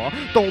FAR.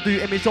 Don't do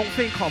image, don't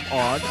think I'm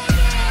odd.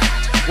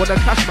 Wanna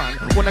clash man,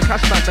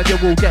 then you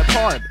will get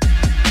pardoned.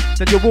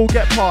 Then you will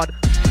get pardoned.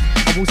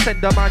 I will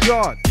send a man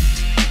yard.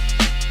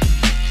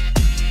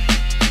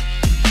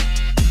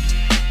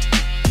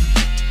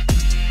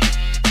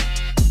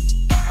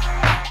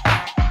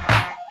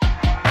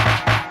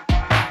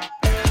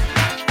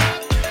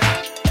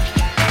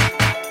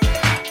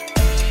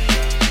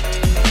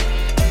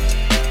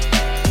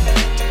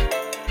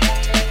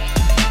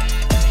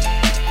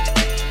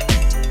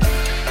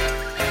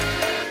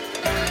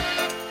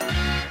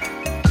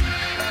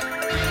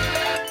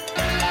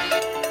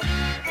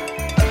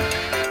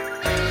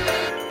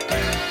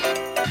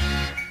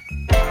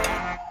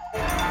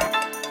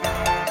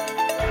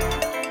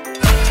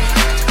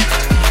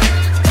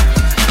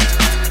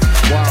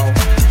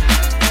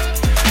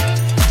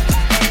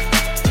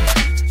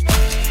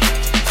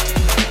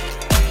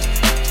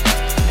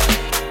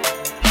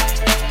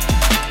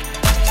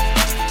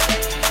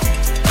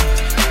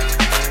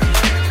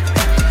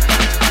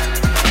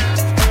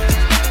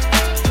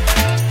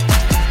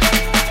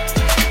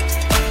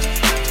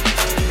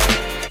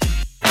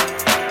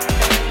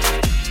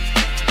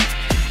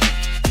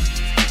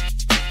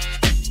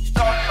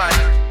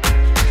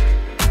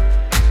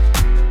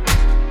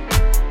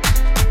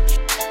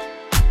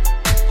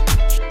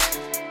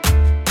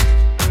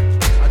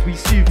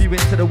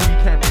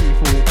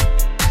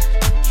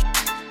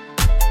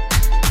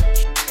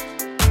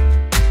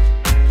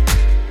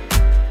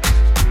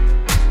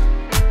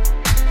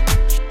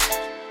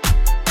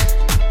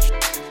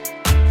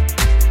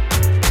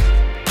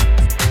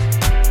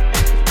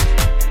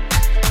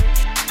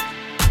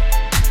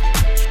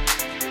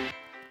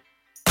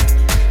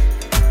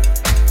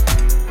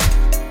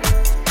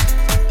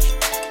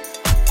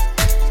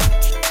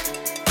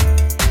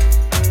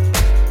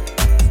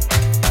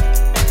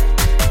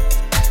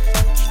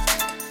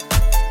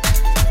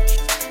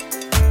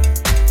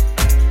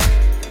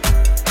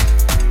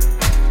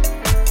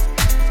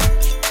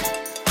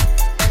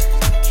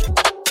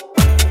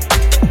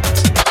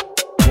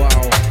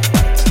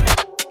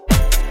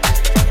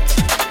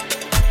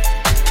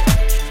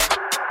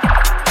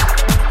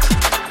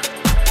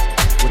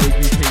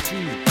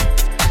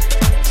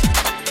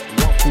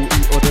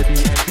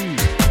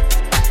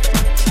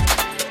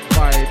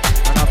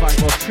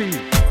 3.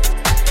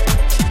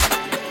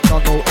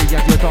 Don't know A and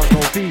you don't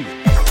know B.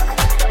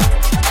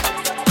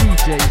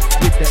 DJ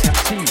with the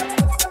MC.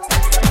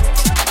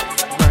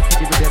 Working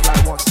with them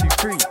like 1, 2,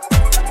 3.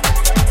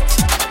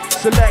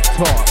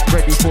 Selector,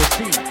 ready for C.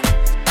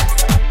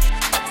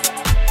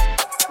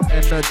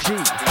 Energy.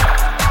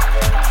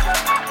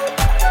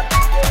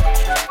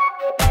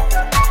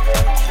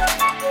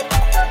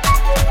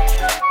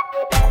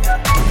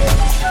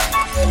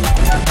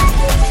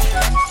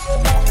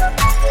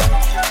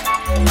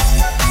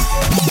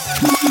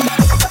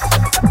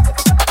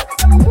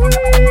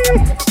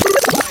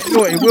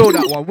 No, it will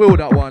that one, will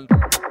that one.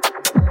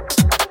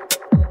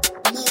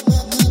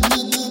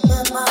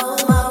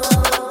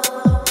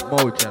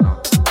 Mojana.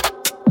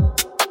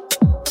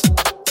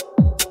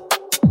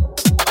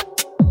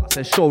 I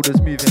said shoulders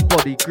moving,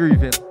 body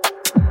grooving.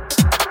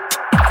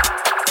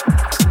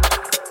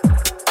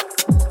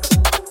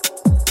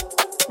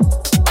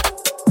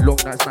 Long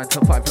nights 9 to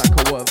 5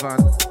 like a work van.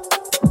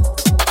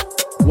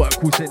 Work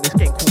who's in this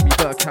game, call me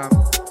Burkham.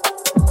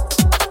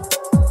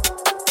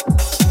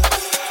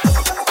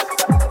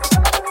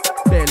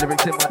 Bare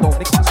lyrics in my dome,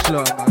 they can't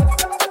slur, man.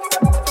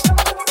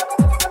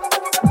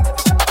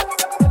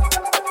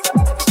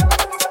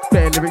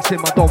 Bare lyrics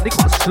in my dome, they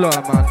can't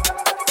slur, man.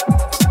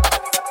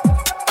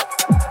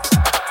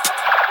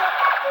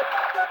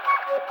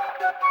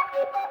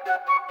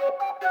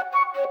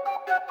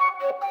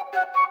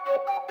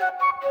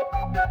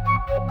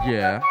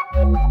 Yeah.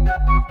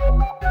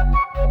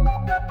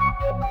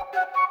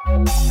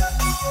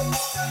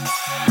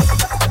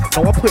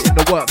 No, I put in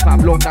the work, fam.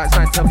 Long nights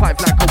 9 to 5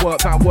 like a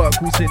work van. Work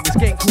who's in this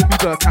game, call me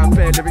Burkham.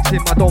 Bare lyrics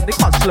in my dome, they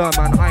can't slur,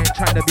 man. I ain't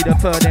trying to be the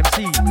third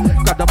MC.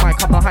 Grab the mic,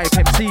 I'm the hype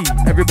MC.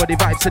 Everybody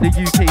vibes to the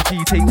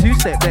UKG. Take 2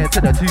 step there to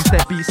the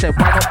 2-step B. Said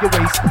wind up your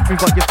waist, move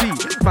up your feet.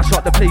 Mash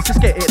up the place,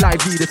 just get it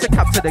lively. There's a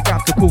cap to the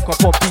gap to cook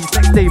up on beats.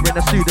 Next day we're in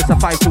the studio, it's a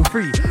 5 till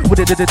 3. With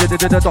the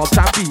dogs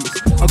and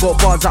beats. I got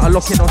bars that are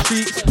locking on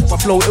streets. My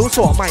flow ill,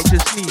 so I might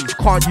just sneeze.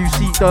 Can't you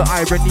see the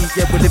irony?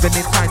 Yeah, we're living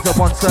in times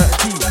of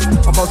uncertainty.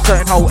 I'm not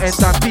certain how it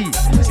ends and be.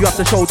 You have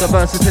to show the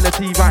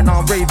versatility. Right now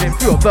I'm raving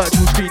through a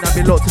virtual screen. I've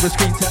been locked to the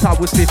screen since I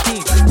was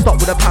 15. Stop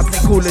with a pad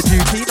playing Call of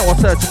Duty. Now I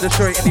search and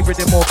destroy any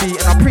rhythm or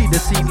beat. And I pre the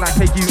scene like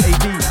a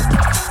UAV.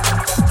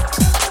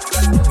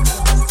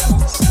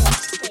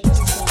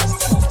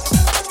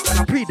 And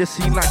I pre the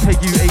scene like a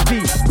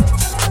UAV.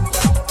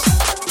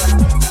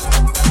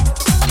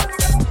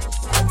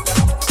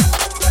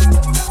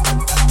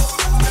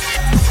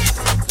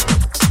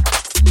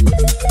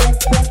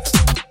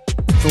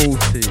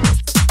 Naughty.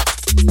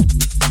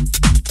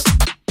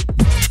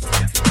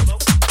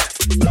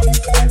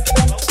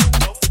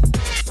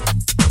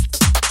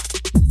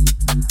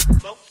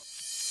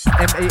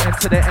 M-A-N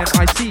to the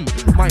M-I-C.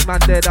 Mic man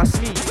there, that's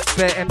me.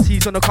 Bare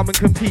MCs wanna come and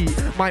compete.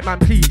 Mic man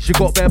please, you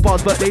got bare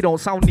bars but they don't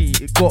sound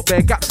neat. Got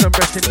bare gaps and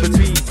rests in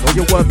between. Or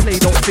your wordplay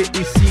don't fit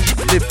this scene.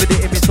 Live for the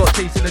image, not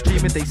chasing a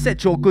dream. And they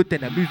said you're good,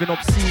 then they're moving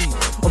obscene.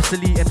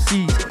 Obsolete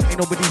MCs, ain't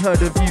nobody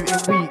heard of you in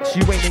weeks.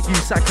 You ain't a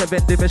use like a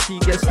vending machine.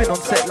 Get spin on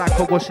set like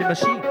a washing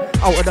machine.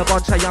 Out of the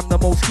bunch I am the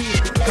most keen.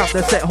 Cap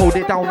the set, hold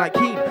it down like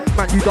keen.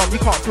 Man you dumb, you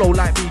can't flow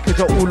like me. Cause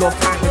you're all off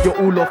time and you're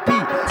all off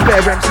beat.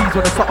 Bare MCs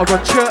wanna start a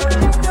run chirp.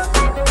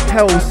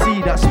 Hell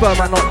see that spur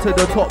man up to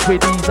the top with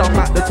these. I'm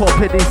at the top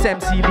of this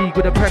MC league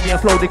with a premier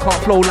flow, they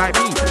can't flow like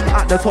me.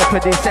 At the top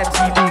of this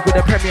MC league with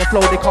a premier flow,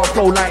 they can't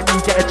flow like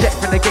me. Get a jet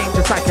from the game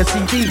just like a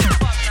CD.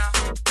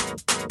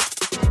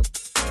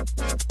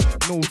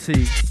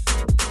 Naughty.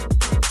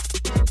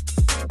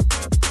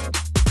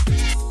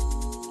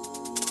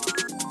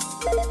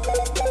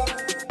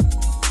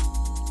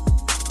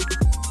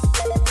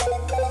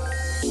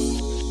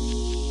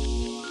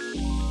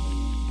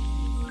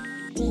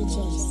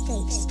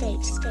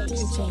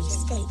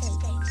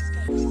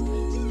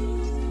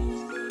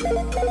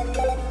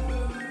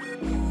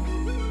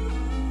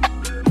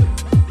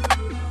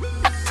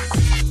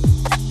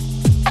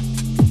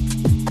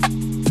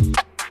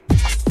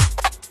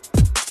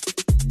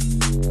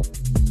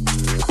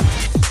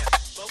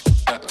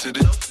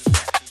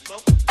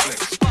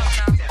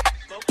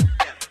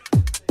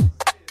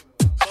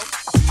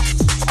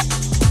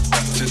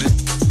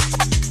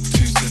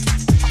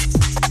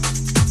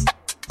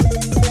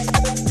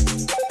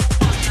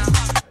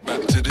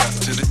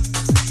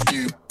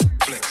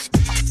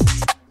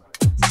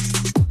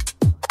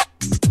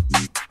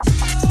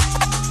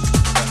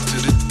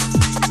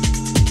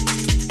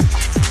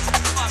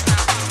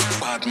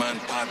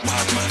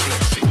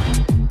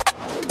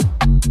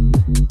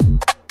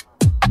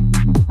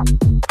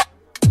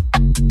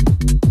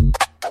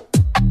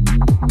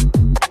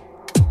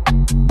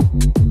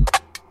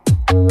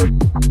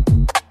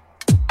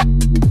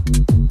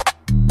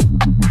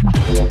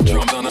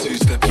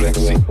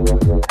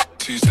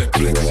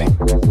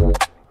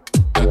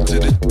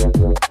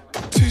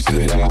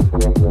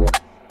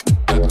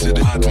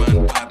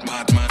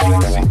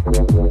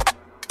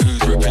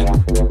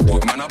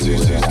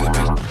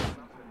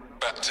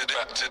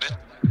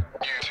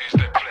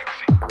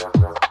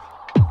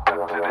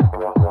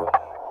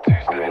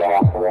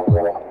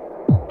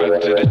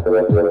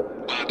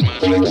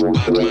 Flexi.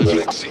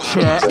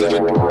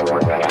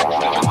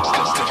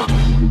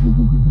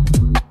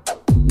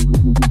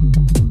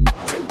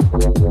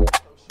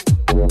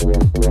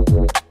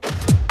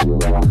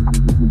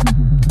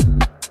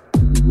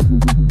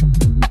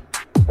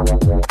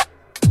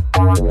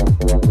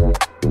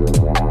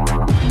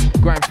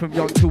 Grind from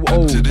young to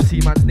old.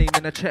 See man's name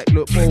in a check,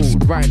 look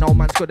bold. Right now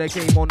man's got their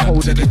game on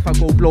hold, and if I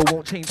go blow,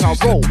 won't change how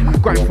I roll.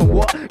 Grind from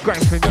what?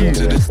 Grind from you.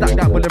 Stack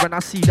that buller and I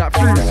see that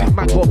through.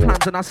 Man got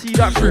plans and I see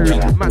that through.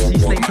 Man see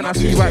snakes and I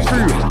see right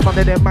through. None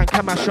of them man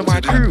can mash on my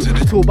crew.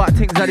 Talk about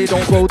things that they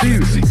don't go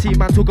do. See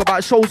man talk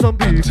about shows on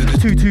boo.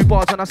 2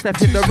 bars when I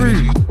step in the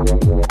room.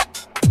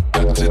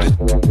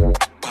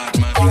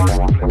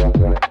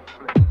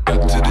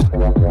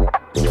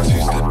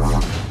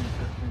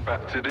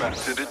 Back to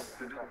the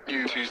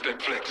new two-step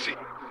flexi.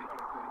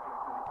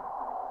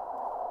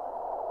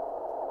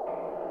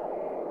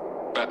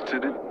 Back to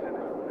the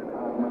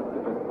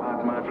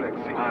hard my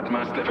flexi. Hard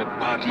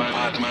my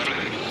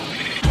flexi.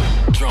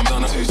 Drums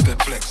on a two-step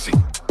flexi.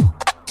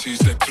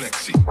 Two-step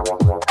flexi.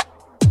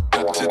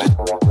 Back to the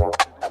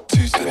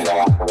two-step.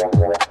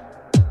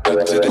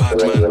 Back to the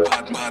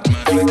hard my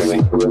flexi.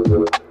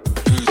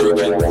 Who's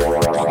rockin'?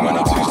 Rock man a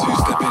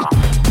two-step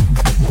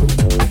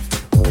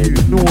in. You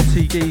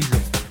naughty geezer.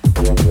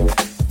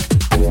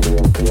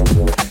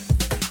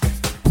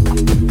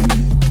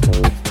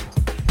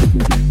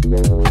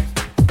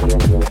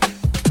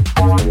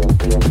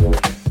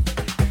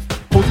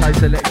 Multi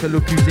selector,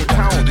 look who's in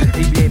town.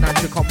 ABA 9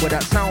 to come with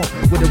that sound.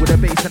 With a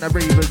bass and a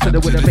ravers, to the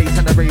with a bass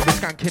and a ravers,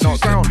 skanking out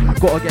ground.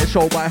 Gotta get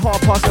show by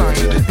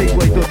 9:30. Big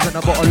boy dubs and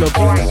a bottle of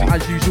wine.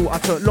 As usual, I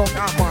took long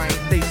at mine.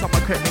 Lace on my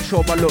credit, make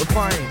sure I look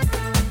fine.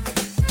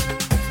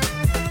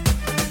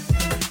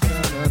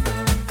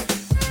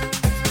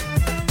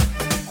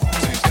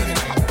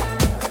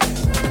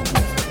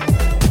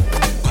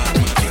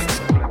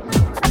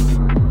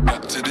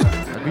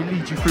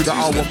 Through the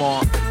hour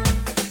mark.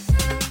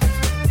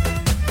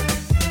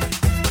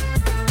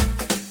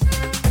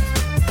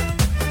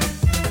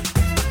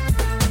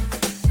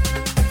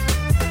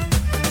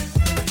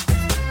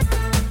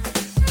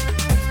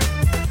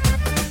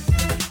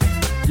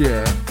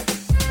 Yeah.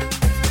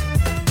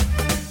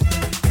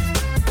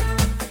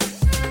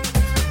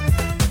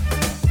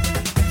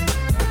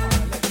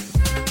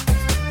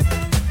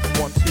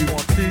 One, two.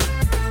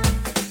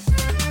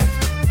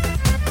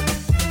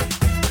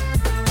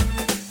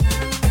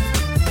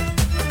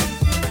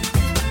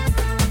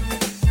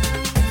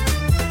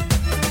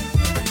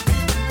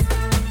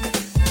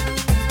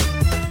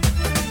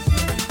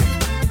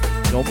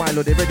 Yo,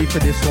 Milo, they ready for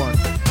this one.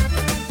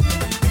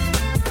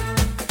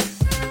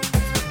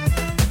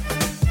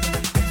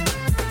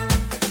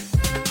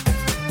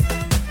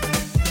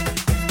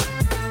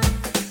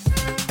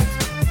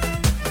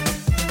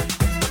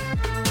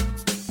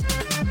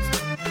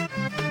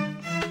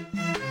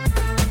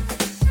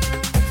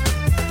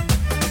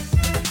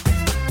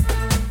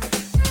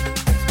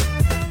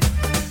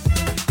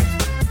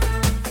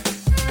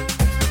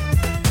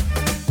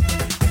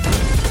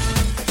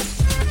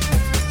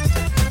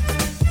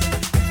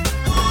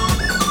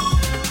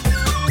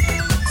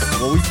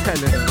 What we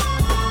telling her?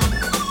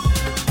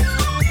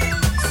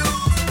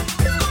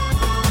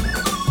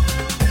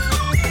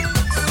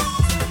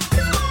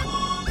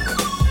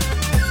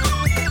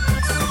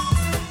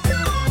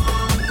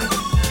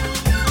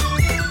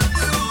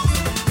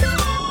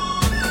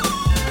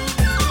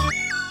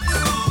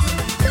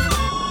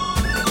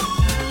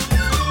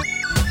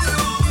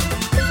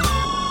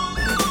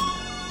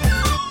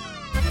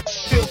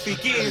 Filthy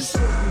gears.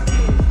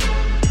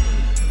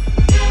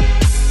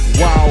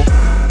 Wow.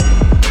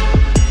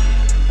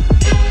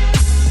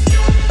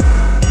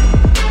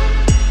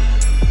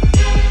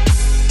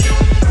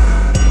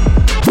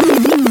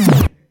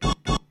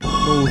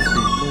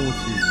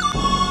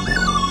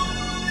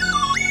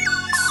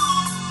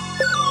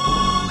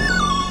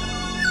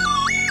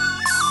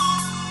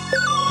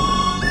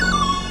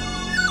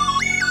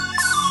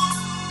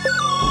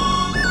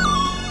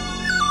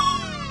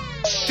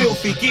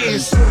 Filthy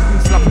gears.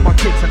 Slapping my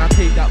kicks and I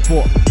take that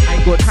bot. I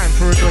ain't got time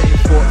for annoying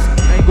thoughts.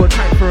 I ain't got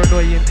time for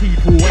annoying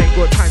people. I ain't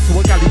got time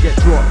to a galley get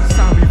dropped.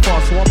 Sound me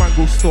fast so a man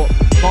go stop.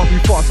 Can't be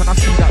fast and I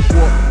see that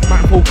walk. Man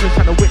focus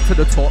trying to whip to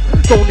the top.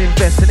 Don't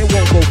invest and it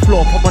won't go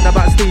flop. I'm on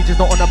about stages,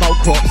 not on about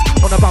crops.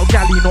 On about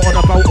galley, not on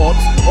about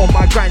ops. On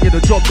my grind, yeah,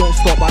 the job don't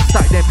stop. I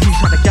stack them peas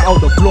trying to get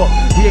out the block.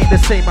 We ain't the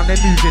same, man,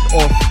 they're moving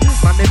off.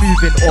 Man, they're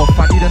moving off.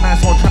 I need a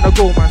nice one trying to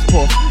go, man's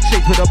prof.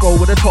 Shake with a bow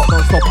with a top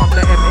non-stop. I'm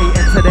the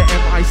M-A-N to the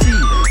M-I-C.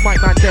 My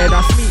man there,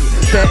 that's me.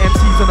 Bare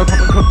MCs gonna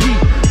come and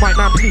compete. My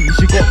man, please,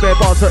 you got bare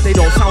bars that they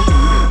don't sound me.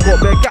 Got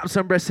bare gaps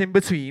and breasts in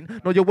between.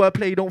 No, your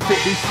wordplay don't fit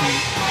this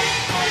scene.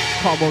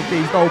 Come on,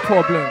 G's, no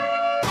problem.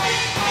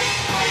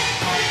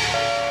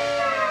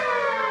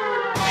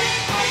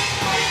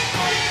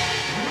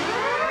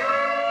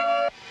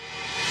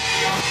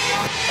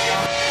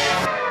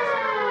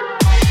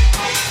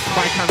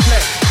 Mic and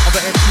flex, other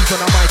MCs on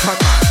a mic and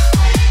man.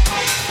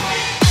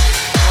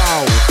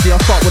 Wow, see I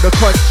start with a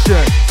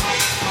question.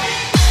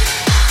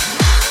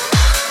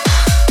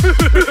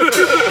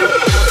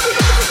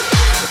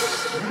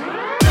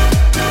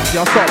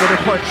 I'll start with a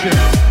punching,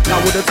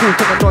 now with a talk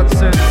and a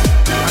nonsense.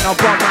 And I'll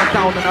run man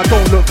down and I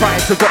don't look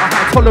frightened, so got a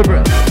high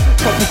tolerance.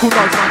 Tropical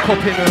nugs man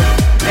copping them,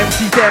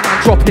 MC's there man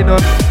dropping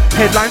them,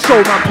 headline show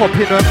man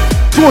popping them.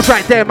 Jaws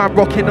right there man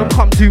rocking them,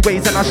 come two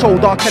ways and I show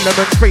dark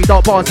elements. Spray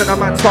dark bars and a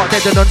man start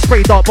deading them.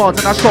 Spray dark bars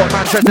and I shot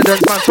man's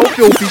residence, man so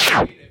filthy.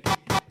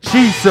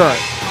 Jesus.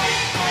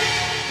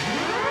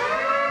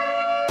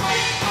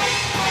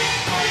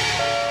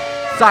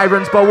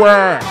 Sirens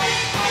beware.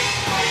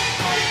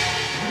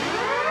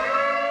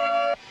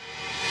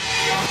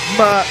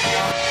 Merc.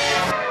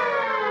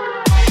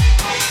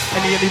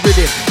 Any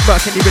rhythm,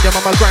 Merc any rhythm,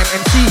 I'm a grime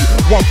MC.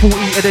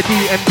 140 at the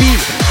DMB.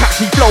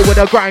 Catchy flow with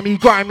a grimy.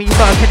 Merc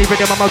any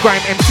rhythm, I'm a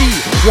grime MC.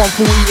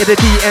 140 at the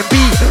DMB.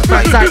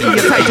 Man's like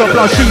inside your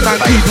blood, she man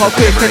keep her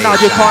quick and now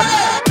you can't.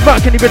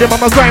 Merc any rhythm,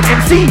 I'm a grime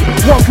MC.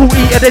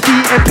 140 at the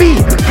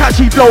DMB.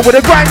 Catchy flow with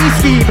a grimy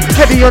scheme.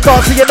 Heavy on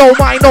dance, so you know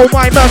mine.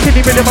 Merc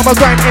any rhythm, I'm a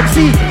grime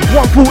MC.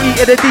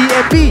 140 at the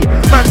DMB.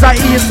 Man's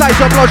like inside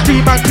your blood,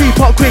 she man creep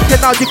up quick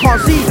and now you can't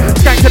see.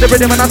 Skank to the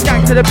rhythm and I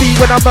skank to the beat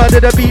when I murder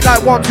the beat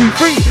like 1,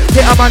 2, 3.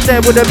 Hit a man there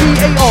with a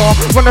BAR.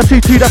 Run a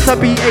 2-2, that's a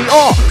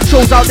BAR.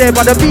 Shows out there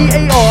by the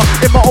BAR.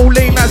 In my own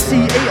lane, that's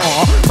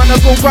CAR. Man, I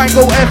go grind,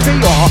 go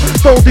FAR.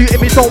 Don't do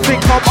image, don't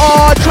think I'm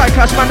Try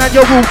clash, man, and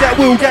you will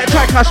get.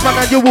 Try clash, man,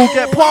 and you will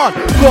get part.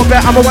 Got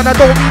bet ammo when I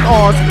don't need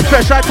ours.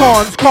 Fresh like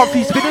tons,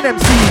 comfy spinning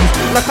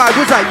MCs. Like I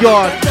was at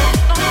Yarn.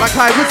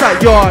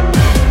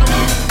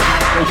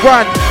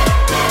 Run.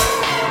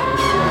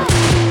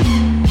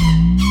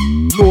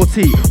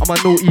 Naughty, I'm a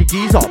naughty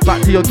geezer.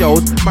 Back to your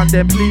girls, man,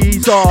 then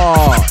please.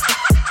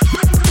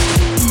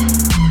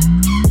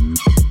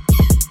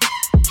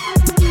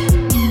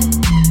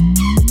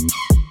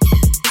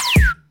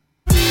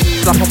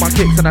 Slap on my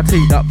kicks and I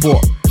take that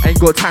bot. Ain't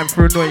got time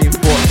for annoying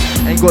thoughts.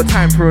 Ain't got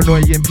time for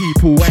annoying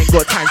people. Ain't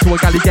got time to a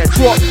galley get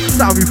dropped.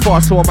 Sound move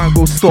fast so a man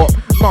go stop.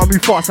 Man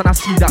move fast and I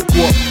see that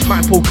guap.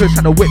 Man focus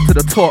and a whip to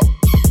the top.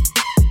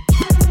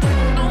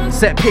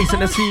 Set pace in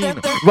the scene,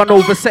 run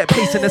over set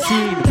pace in the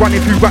scene.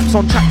 Running through raps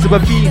on tracks of a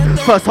fiend.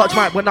 First touch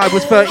mic when I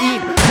was 13.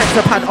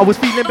 Tense pad, I was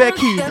feeling bare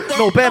keen.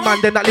 No bear man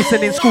then that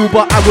listen in school,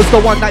 but I was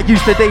the one that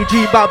used to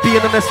daydream about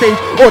being on the stage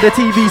or the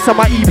TV. So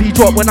my EP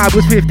dropped when I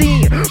was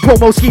 15.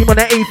 Promo scheme on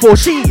the A4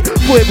 sheet.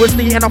 Thought it was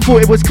neat and I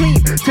thought it was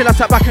clean. Till I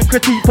sat back and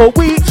critique for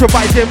weeks.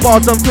 Revising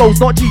bars and flows,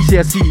 not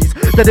GCSEs.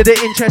 That didn't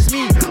interest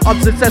me.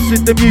 I'm obsessed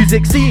with the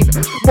music scene.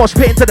 Mosh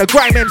pit into the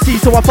grime MC,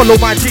 so I follow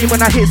my dream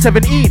when I hit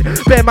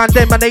 17. Bear man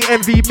then man they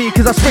envied me,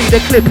 cause I sprayed the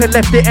clip and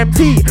left it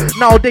empty.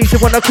 Nowadays they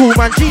wanna call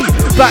man G.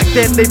 Back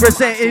then they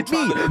resented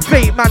me.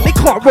 Fake man, they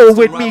can't roll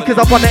with me, cause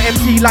I'm on the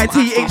MC like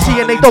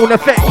THC and they don't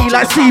affect me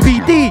like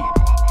CBD.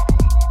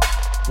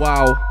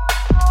 Wow.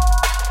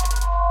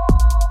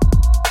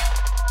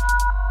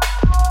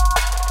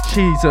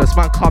 Jesus,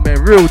 man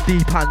coming real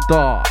deep and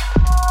dark.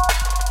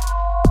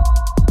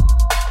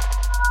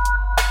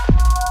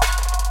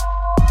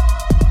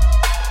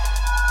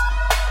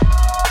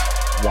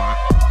 Wow.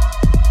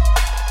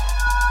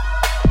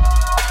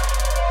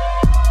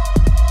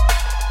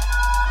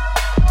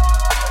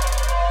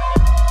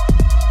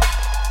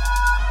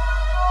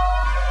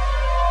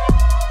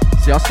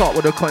 See, I start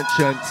with a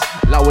conscience,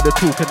 loud with the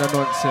talk and the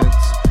nonsense.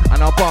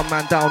 And I bum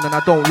man down and I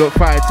don't look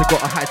fried to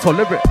got a high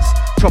tolerance.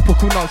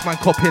 Tropical nugs man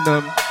copping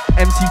them.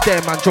 MC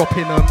there man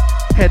dropping them.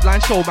 Headline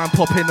show man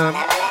popping them.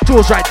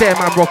 Jaws right there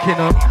man rocking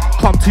them.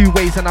 Come two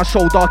ways and I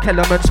show dark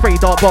elements. Spray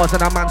dark bars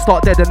and a man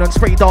start dead and then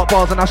spray dark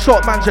bars and I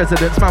shot man's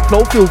residence. Man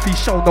flow filthy,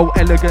 show no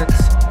elegance.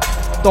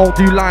 Don't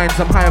do lines,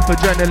 I'm high off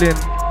adrenaline.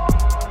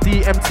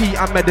 DMT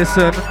and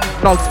medicine.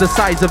 Nugs the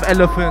size of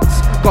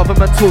elephants.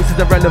 Government talks is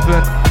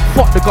irrelevant.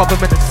 Fuck the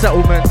government and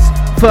settlements.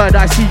 Third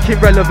eye seeking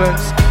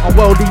relevance. On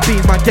worldly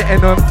beams man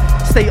getting them.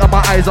 State of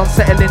my eyes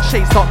unsettling.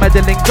 Shade start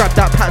meddling. Grab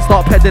that pat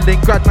start peddling.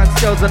 Grab man's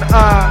skills and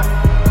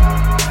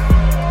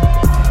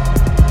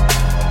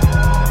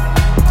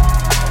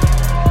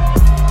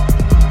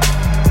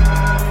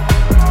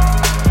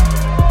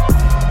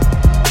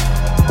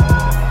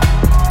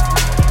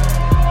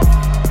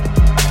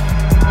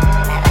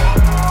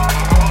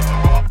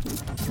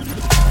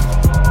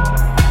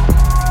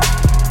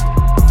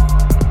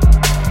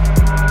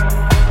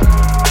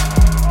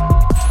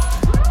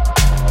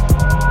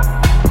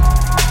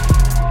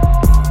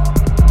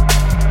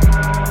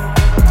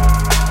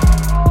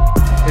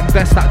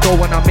invest that dough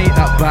when I make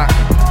that back.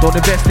 Don't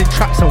invest in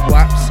traps and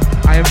waps.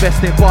 I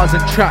invest in bars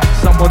and tracks.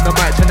 I'm on the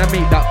mic trying to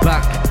make that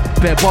back.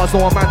 Bare bars,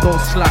 no a man don't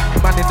slack.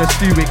 Man in the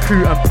stew with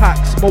crew and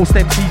packs. Most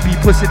MCs be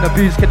pussing the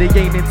boots, cause they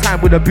ain't in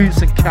time with the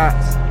boots and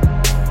cats.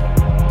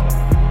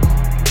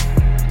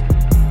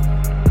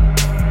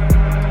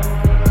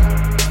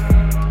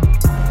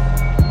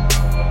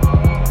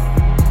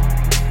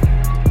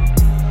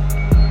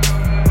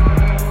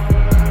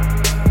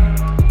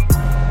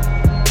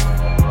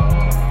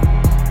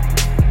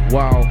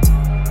 Wow.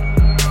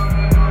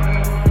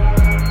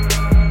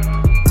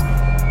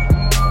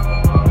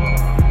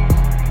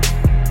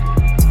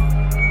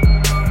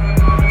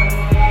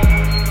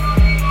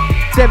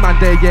 Them man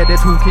there, yeah, they're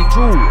talking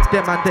true.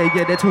 Them man there,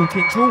 yeah, they're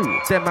talking true.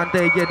 Them man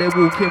there, yeah, they're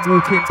walking.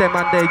 Them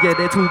man there, yeah,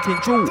 they're talking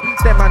true.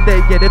 Them man there,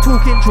 yeah, they're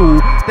talking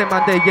true. Them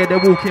man there, yeah, they're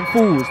walking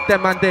fools.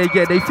 Them man there,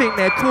 yeah, they think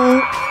they're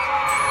cool.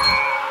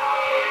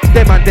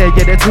 Them man there,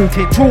 yeah, they're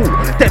talking true.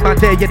 Them man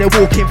there, yeah, they're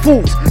walking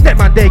fools. Them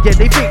man there, yeah,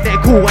 they think they're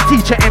cool. I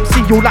teach a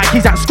MC you like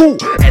he's at school.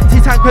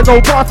 Empty tank with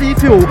no party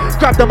fuel.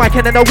 Grab the mic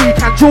and then a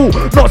weekend jewel.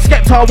 Not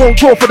Skepta, won't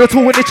draw for the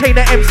tool in the chain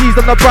of MCs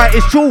on the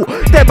brightest jewel.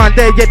 Them man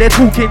there, yeah, they're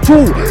talking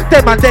true.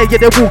 Them man there, yeah,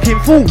 they're walking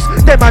fools.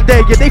 Them man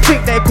there, yeah, they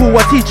think they're cool.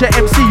 I teach a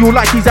MC you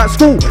like he's at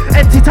school.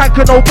 Empty tank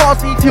with no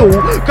party fuel.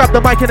 Grab the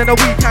mic and then a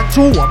weekend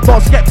jewel. I'm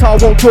not Skepta,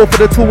 won't draw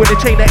for the tool in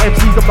the chain of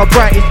MCs on the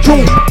brightest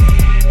jewel.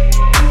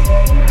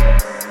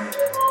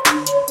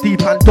 Deep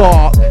and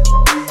dark.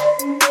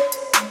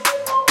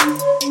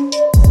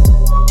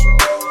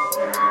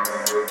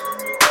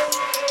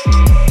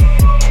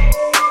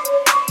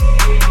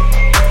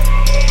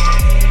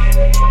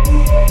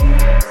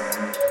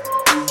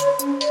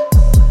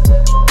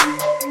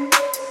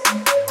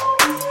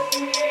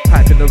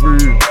 Hype in the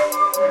room.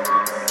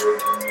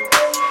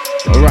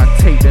 Go around,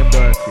 take them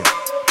birds, yeah.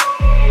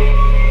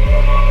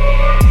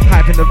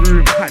 Hype in the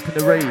room, hype in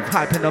the rave,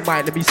 hype in the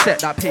mic, let me set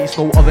that pace.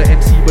 No other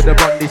MC would have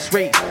run this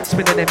race.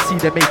 Spin an MC,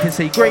 they're making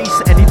say grace.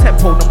 Any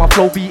tempo, now my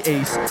flow be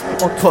ace.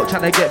 On top,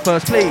 trying to get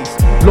first place.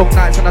 Long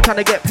nights and I'm trying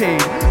to get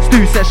paid.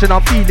 Stew session,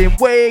 I'm feeling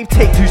wave.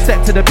 Take 2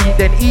 steps to the beat,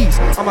 then ease.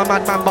 I'm a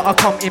madman, but I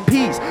come in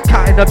peace.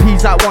 Counting the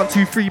P's like 1,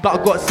 2, 3, but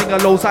I got singer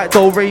lows like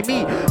do, re,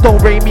 mi.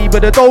 Don't rate me,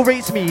 but the do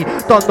rates me.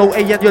 Done no A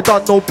and you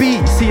done no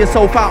B. See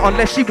yourself out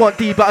unless she want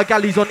D, but a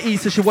galley's on E,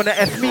 so she wanna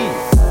F me.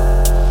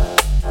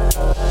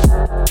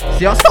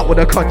 See, I start with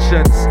a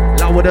conscience,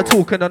 loud with a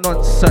talk and a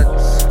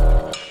nonsense.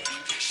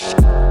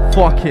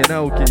 Fucking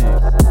hell, geez.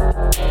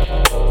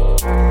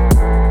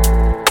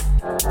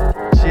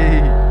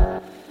 Gee.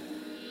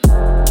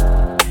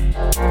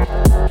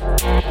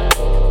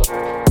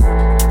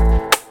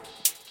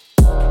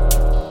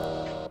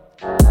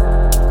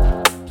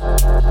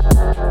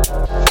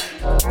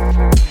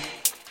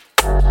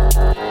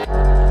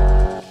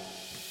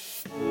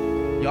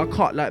 Yeah, I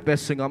can't like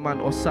best singer man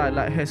or side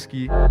like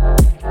Heskey.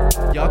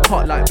 Yeah, I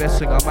can't like best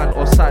singer man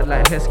or side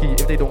like Heskey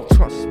if they don't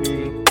trust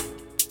me.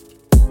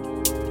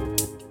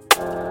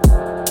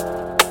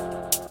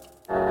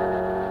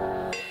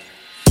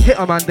 Hit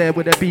a man there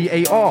with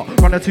a BAR.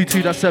 Run a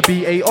 2-2, that's a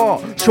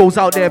BAR. Shows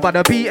out there by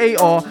the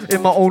BAR.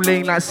 In my own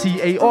lane like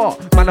CAR.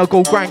 Man, I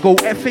go grind, go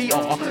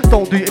FAR.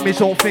 Don't do image,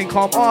 don't think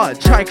I'm hard.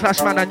 Try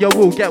clash man and you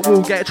will get.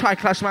 Try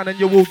clash man and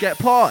you will get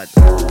parred.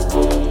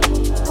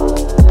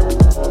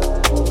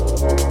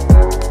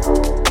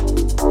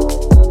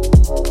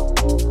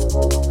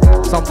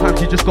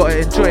 Sometimes you just gotta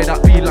enjoy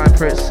that beeline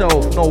for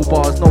itself. No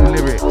bars, no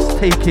lyrics.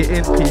 Take it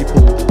in,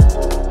 people.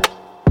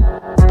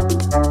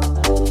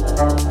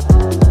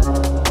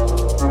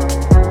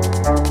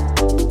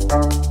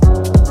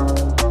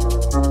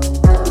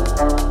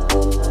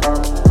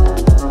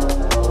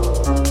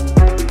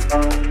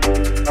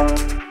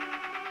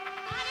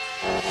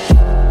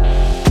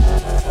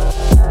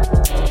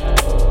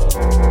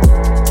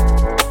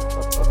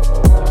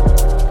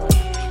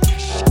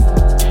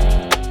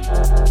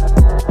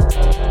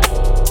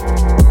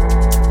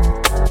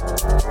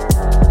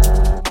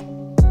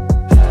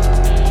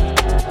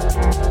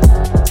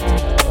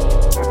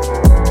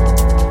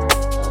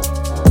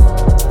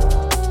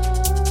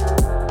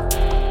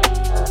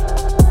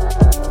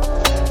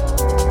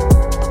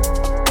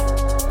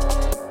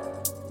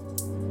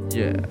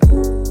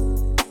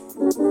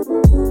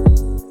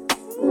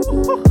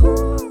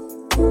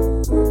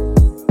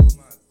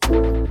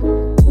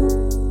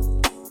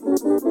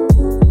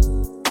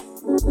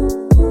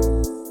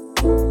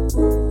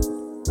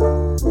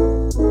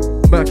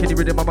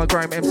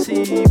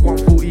 MC,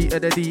 140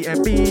 at the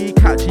DMB.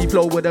 Catchy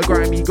flow with a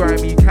grimy,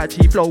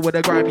 catchy flow with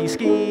a grimy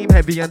scheme.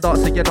 Heavy and dark,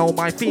 so you know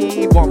my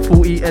theme.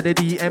 140 at the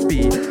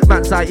DMB.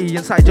 Man's IE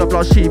inside your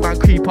bloodstream. Man,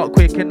 creep up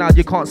quick and now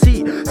you can't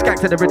see. Skank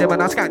to the rhythm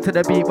and I skank to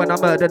the beat. When I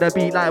murder the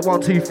beat like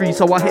 1, 2, 3.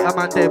 So I hit a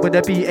man there with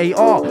a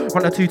BAR.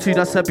 Run a 2-2,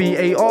 that's a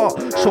BAR.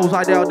 Shows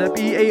right there on the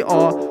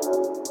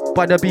BAR.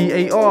 By the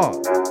BAR.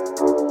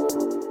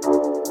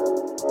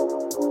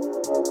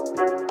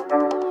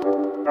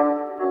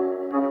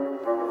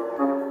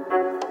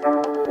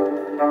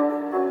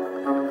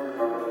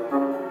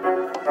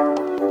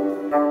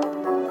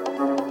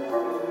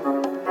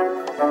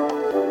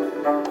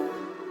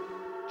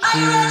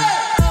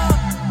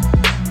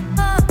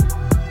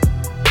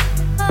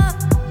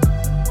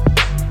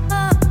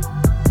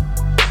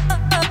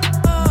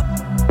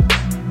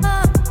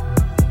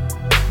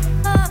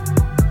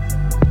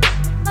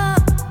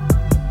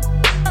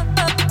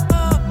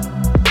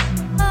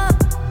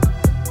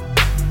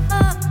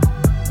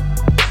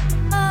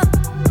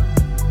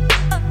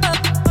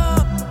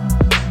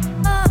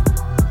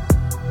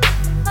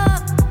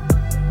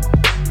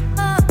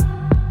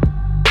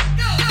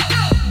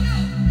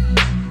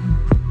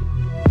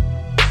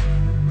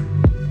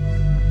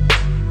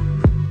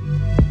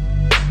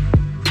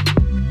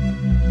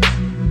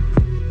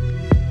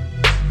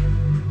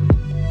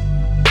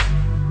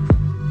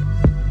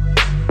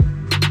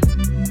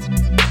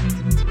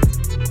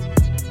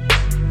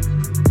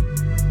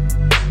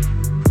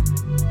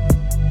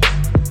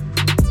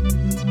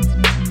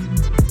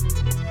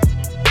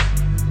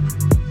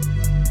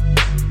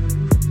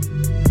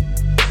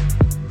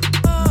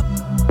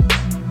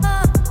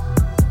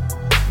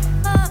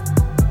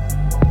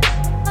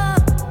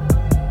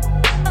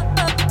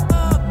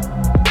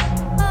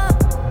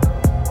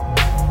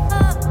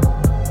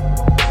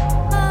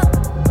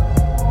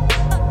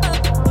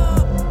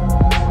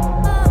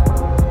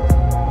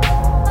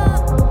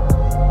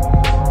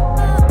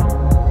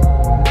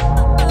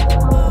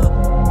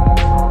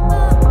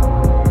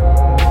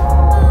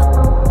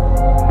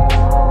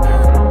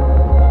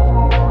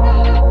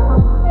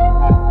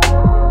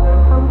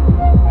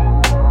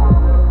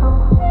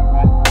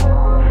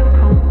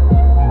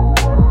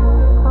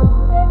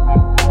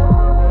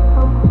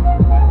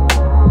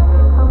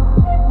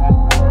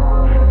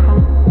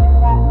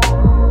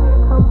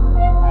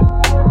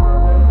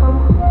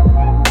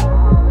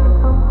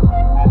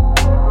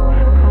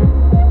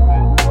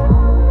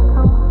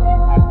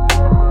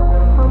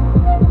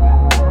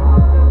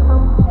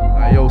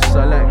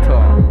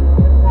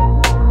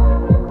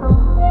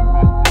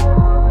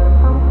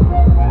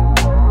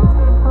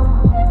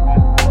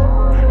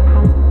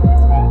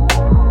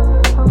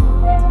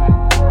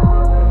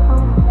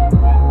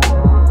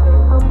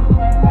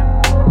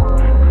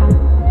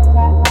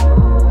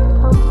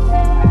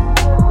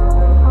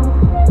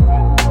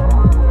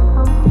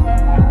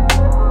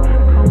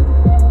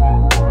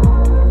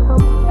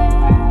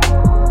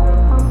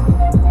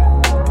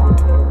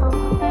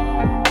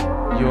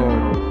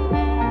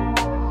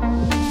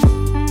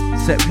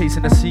 set pace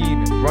in the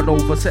scene. Run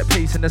over, set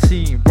pace in the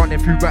scene. Running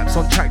through raps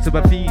on tracks of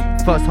a theme.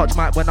 First touch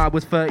mic when I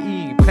was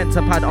 13.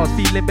 Pentapad, I was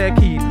feeling bare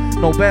keen.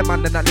 No bear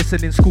man than that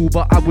listen in school,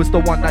 but I was the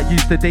one that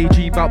used to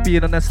daydream about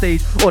being on the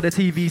stage or the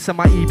TV. So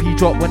my EP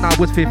dropped when I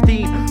was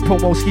 15.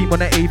 Promo scheme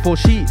on an A4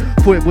 sheet.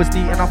 Thought it was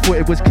neat and I thought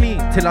it was clean.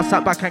 Till I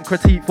sat back and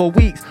critique for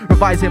weeks.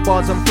 Revising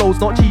bars and flows,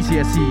 not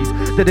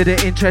GCSEs. That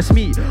didn't interest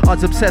me. I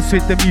was obsessed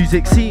with the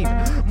music scene.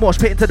 Mosh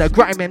pit into the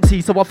grime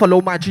MC, so I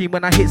followed my dream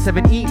when I hit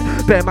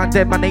 17. Bear man,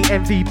 dead man, they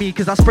envy me,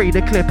 cause I sprayed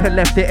the clip and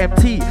left it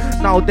empty.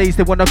 Nowadays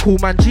they wanna call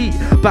man G.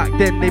 Back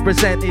then they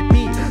presented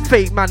me.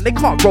 Fake man, they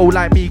can't roll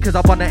like me, cause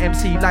I run an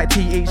MC like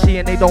THC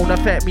and they don't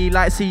affect me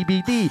like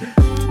CBD.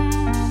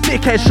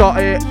 Dickhead shot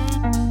it.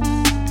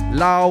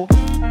 Loud.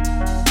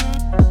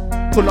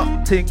 Pull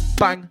up, ting,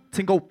 bang,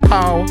 ting, go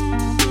pow.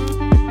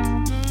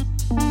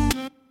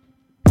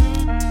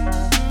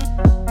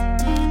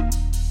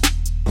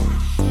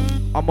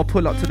 I'ma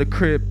pull up to the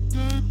crib.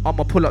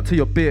 I'ma pull up to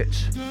your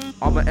bitch.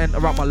 I'ma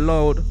enter out my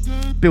load.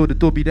 Build a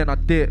doobie, then I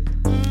dip.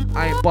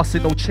 I ain't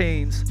busting no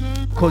chains,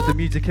 cause the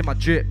music in my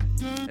drip.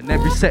 And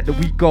every set that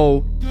we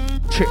go,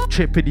 trip,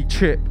 trippity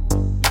trip.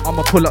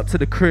 I'ma pull up to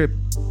the crib.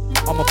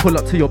 I'ma pull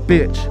up to your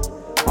bitch.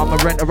 I'ma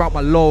rent her out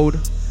my load.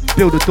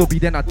 Build a doobie,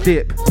 then I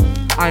dip.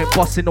 I ain't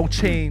busting no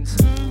chains,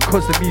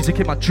 cause the music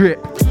in my drip.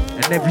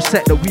 And every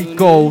set that we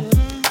go,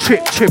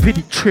 trip,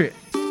 trippity trip.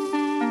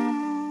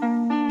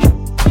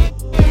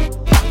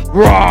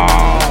 Raw.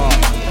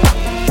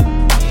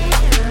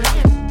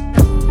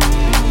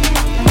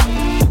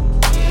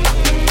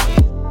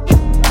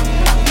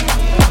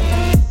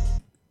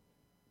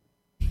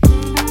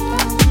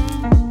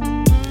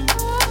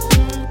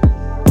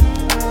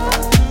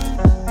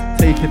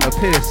 Taking a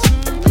piss.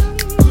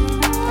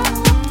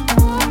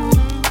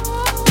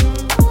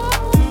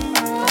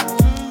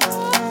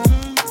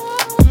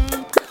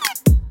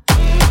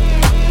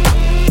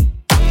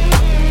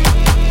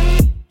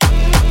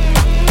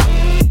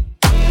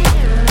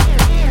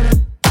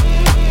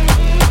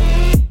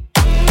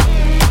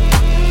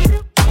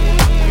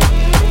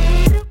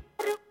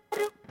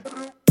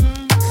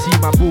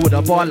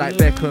 Bar like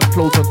Beckham,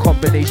 flows on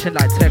combination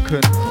like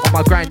Tekken. On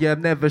my grind, yeah,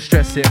 I'm never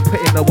stressing. Put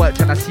in the work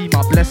and I see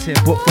my blessing.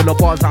 Book full of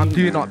bars, I'm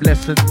doing up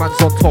lessons.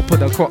 Man's on top of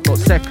the crop, not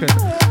second.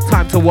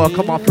 Time to work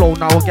on my flow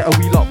now. I'll get a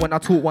wheel up when I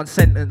talk one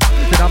sentence.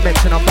 Then I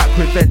mention I'm back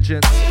with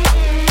vengeance.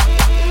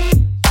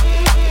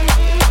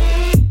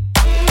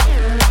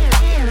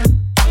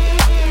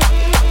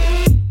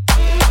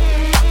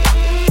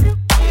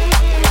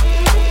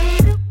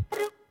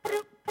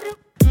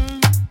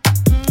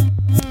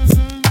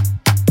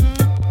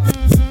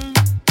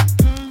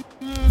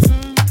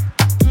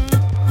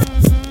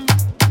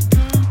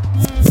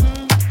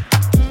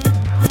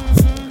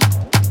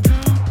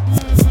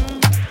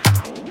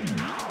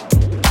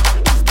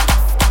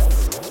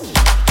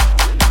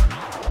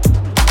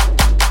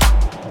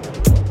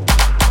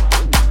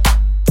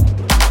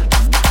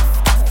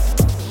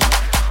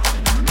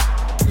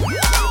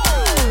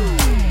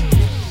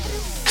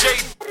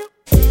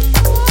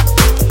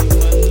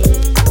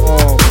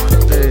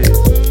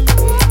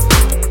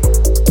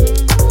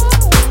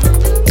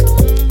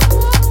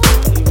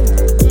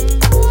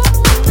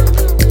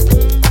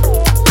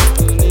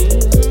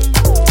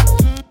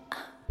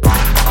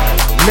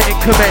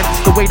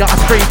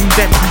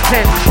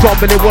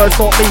 Jumbling words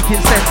not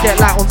making sense. Get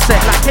light on set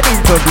like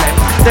an blend.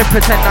 Then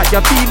pretend that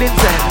you're feeling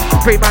zen.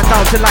 Break man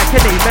down to like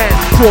an amen.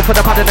 Draw for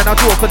the pattern and I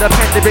draw for the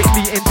pen.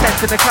 Lyrically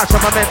intense in the clash of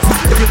moments.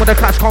 If you wanna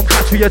clash, come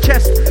catch with your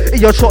chest. In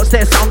your shots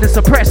they're sounding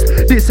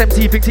suppressed. This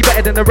MC thinks he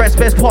better than the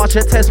rest. Best part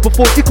your test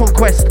before you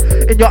conquest.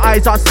 In your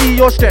eyes I see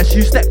your stress.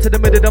 You step to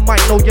the middle of the mic,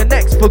 know you're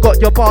next.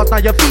 Forgot your bars,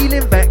 now you're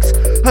feeling vexed.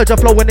 Heard your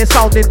flow and it's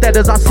sounding dead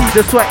as I see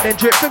the sweat then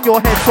drip from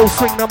your head. So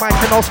swing the mic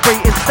and I'll spray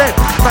instead.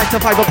 9 to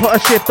 5 I put a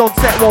shift on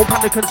set. Won't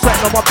panic and sweat,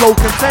 now my flow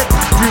consent.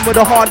 Room with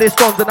the hardest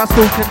ones and I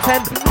still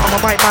contend. I'm a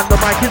mic man, the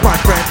mic is my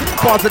friend.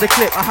 Bars of the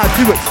clip I had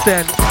to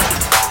extend.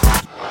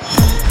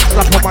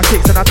 Slap on my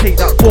kicks and I take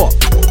that what?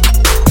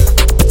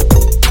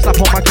 Slap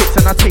on my kicks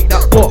and I take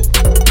that what?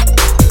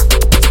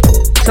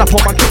 Slap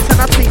on my kicks and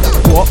I take that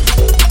what?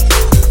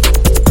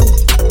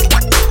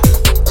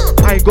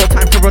 I ain't got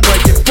time for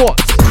annoying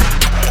thoughts.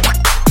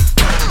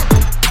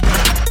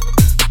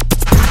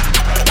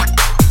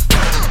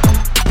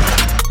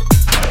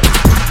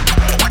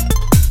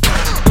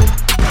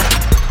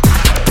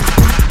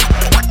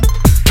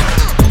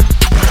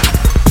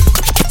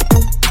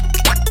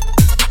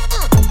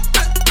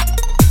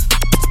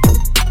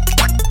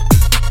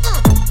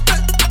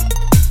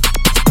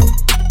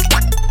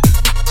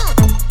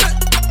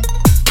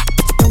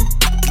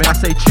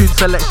 Say tune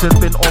selection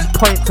been on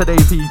point today,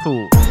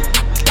 people.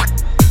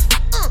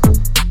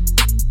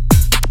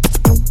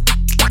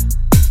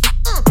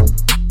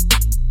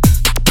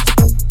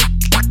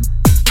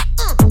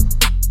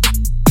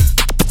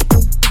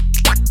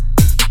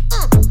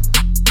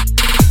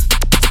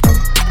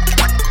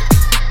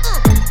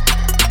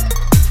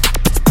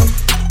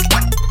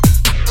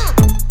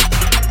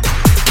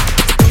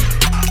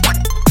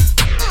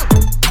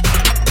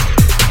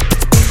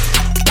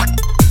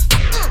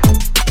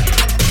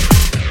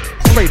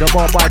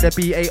 bar by the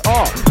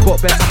BAR.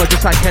 Got bent hammer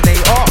just like an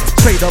AR.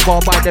 Spray the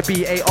bar by the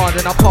BAR,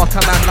 then I park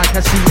a man like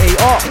a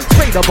CAR.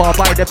 Spray the bar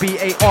by the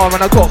BAR,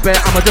 and I got bent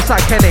hammer just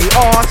like an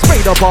AR.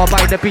 Spray the bar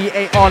by the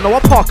BAR, now I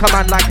park a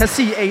man like a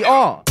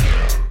CAR.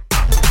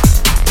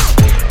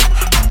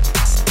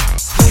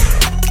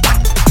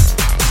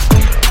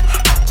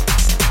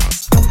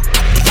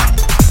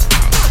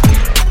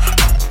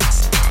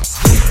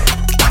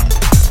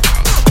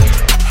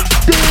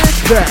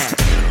 Dig that.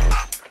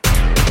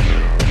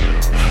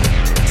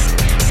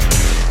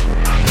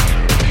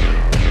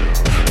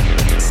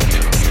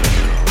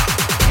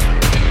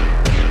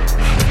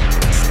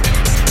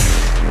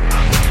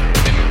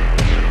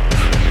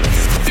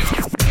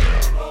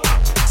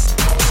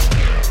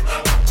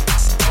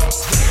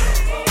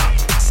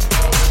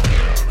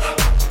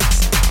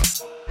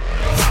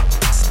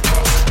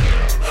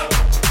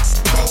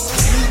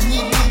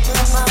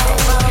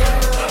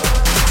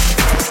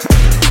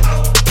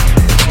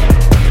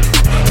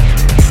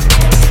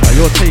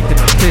 You're taking the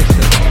piss.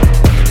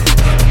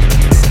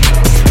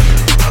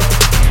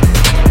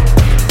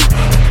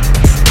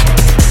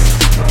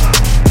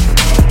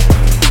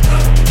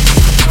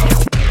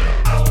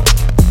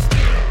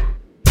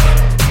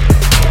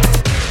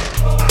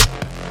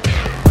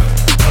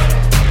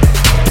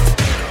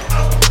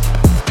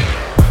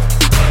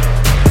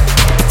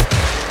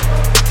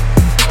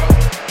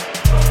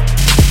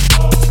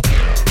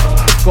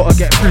 Gotta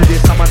get through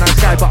this, I'm a nice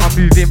guy but I'm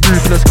moving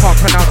ruthless. Can't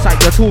pronounce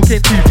like you're talking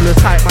toothless.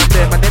 Hype man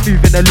there, man they're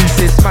moving the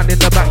loosest. Man in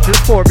the back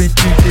just pouring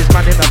juices.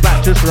 Man in the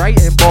back just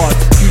writing bars.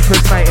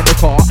 Deepest night in the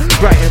car,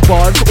 writing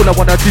bars. All I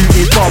wanna do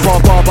is bar,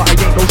 but I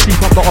ain't no sheep,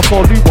 I'm not a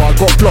follower.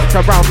 Got blocked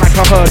around like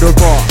I heard of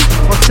raw.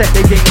 On set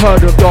they ain't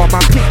heard of y'all,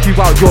 man pick you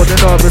out, you're the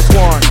nervous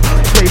one.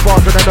 Spray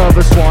bars with the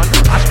nervous one.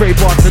 I spray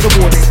bars to the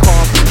morning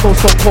calm. No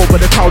stone cold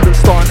but the crowd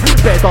looks stunned.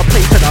 Better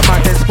play to the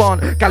man then spawn.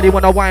 Galley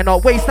wanna wind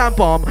up, waste and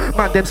bomb.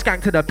 Man them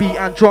skank to the beat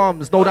and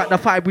drums. Know that the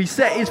vibe we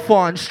set is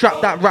fun.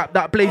 Strap that rap,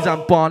 that blaze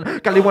and bun.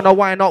 Galley wanna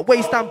wind up,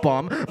 waste and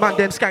bomb. Man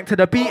them skank to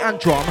the beat and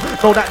drum.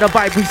 Know that the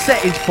vibe we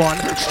set is fun.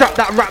 Strap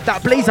that rap,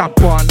 that blaze and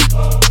bun.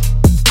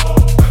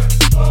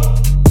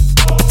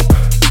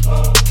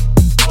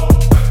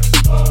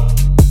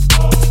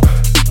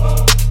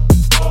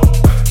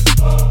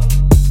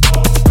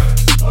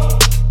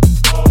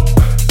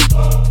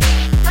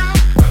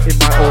 In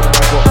my old and I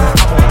got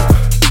no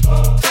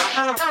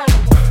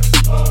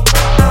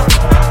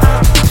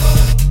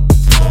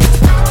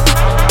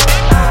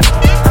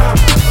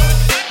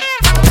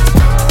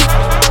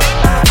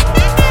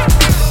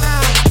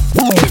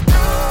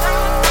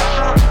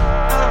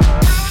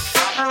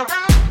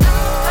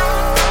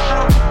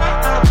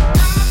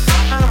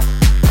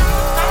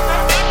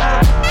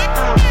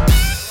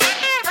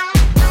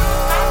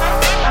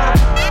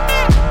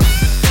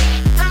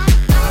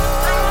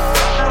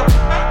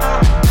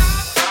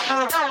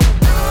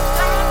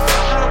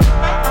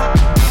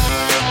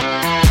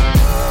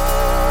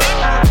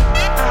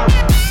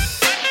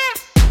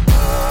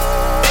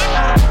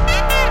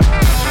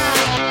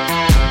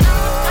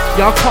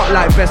Y'all cut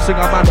like Bessing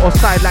a man or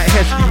side like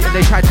Heskey. And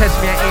they try test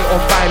me, I ain't on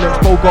violence.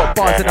 Bo got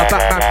bars in the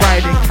back, man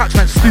riding. Catch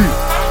man stew.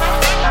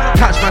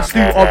 Catch man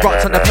stew or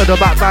ruts on the pedal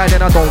back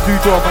riding. I don't do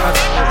draw, man.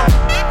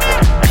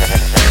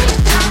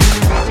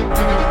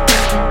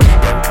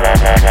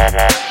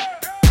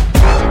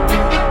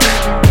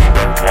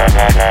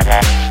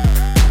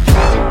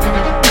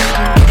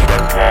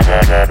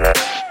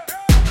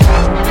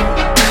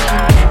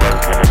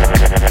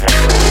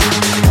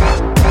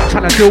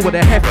 Tryna deal with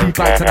the hefty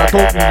bites and I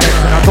don't need legs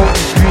and I don't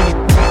need green.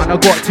 And I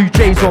got 2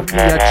 J's on me,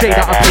 a J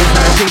that I play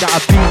and a J that I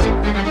beat.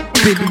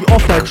 Billy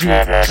off the G,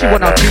 she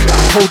wanna beat, I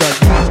hold her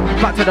knee.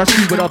 Back to the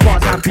street with the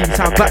bars and beats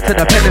and back to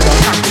the pen in the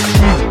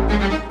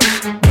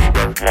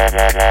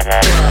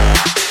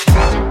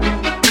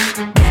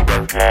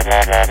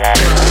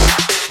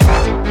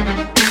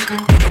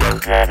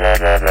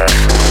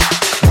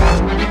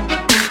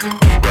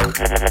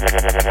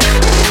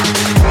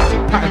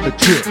pattern the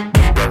drip,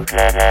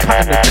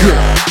 pattern the drip.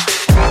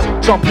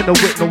 Jump in the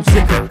whip, no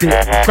zipping dip,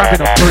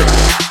 grabbing a brick.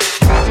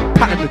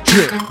 Pattern the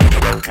drip,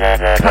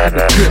 pattern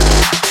the drip.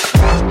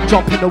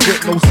 Jump in the whip,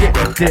 no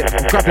zipping dip,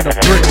 grabbing a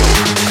brick.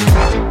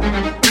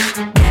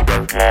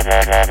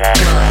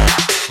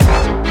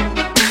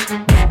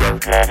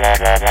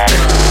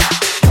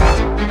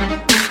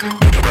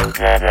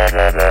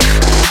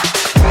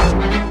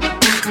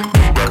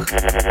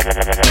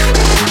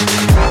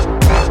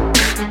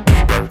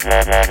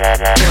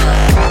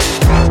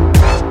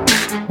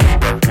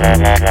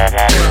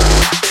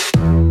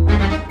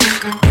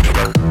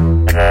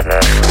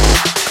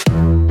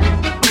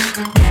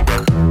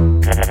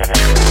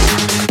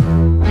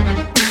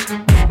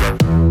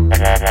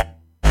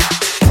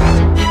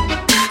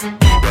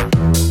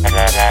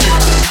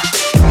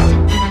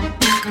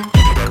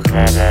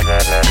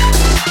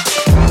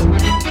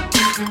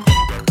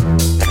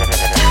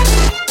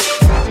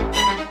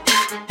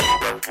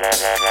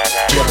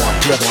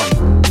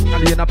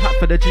 Ali in a pack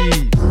for the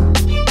G's.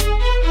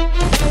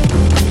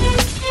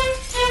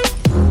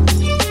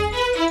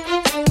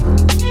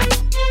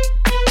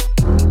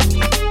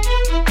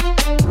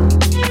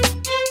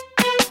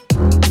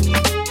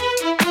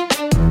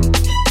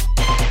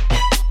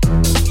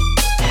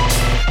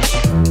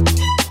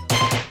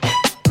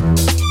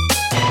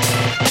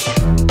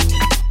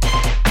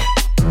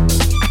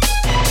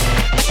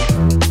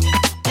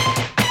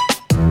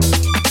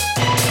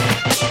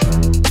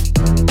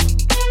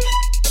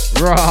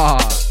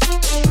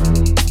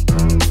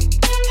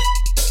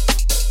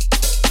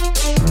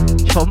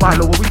 So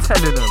Milo, what we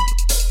telling them?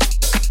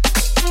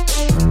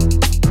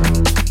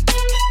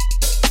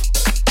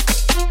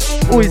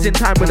 Always in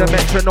time with a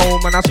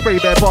metronome, and I spray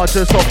bare bars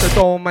just off the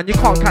dome. And you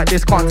can't cat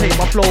this, can't take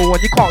my flow.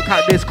 And you can't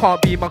cat this,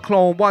 can't be my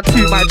clone. 1,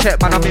 2, my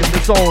check, man, I'm in the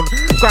zone.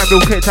 Grind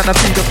real quick and I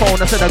see the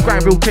phone. I said I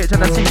grind real quick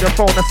and I see the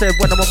phone. I said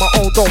when I'm on my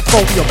own, don't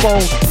throw me a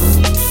bone.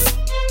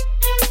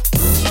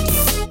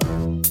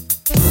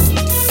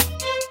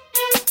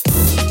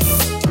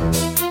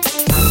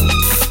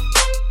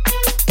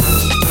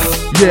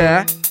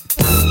 Yeah.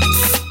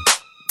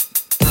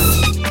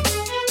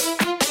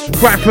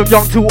 Grind from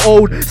young to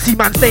old. See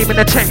man's name in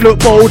the check look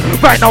bold.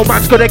 Right now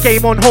man's got a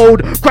game on hold.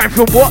 Grind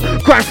from what?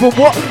 Grind from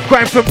what?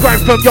 Grind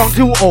from young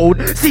to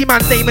old. See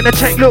man's name in the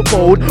check look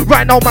bold.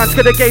 Right now man's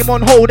got a game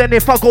on hold. And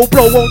if I go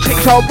blow, won't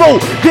change, I'll roll.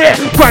 Yeah.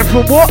 Grind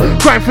from what?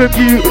 Grind from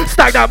you.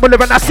 Stack that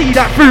muller and I see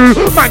that through.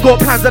 Man got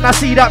plans and I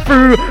see that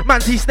through.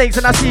 Man see snakes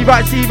and I see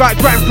right.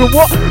 Grind from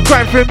what?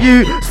 Grind from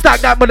you. Stack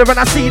that muller and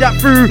I see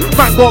that through.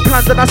 Man got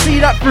plans and I see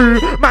that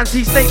through. Man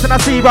see snakes and I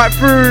see right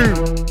through.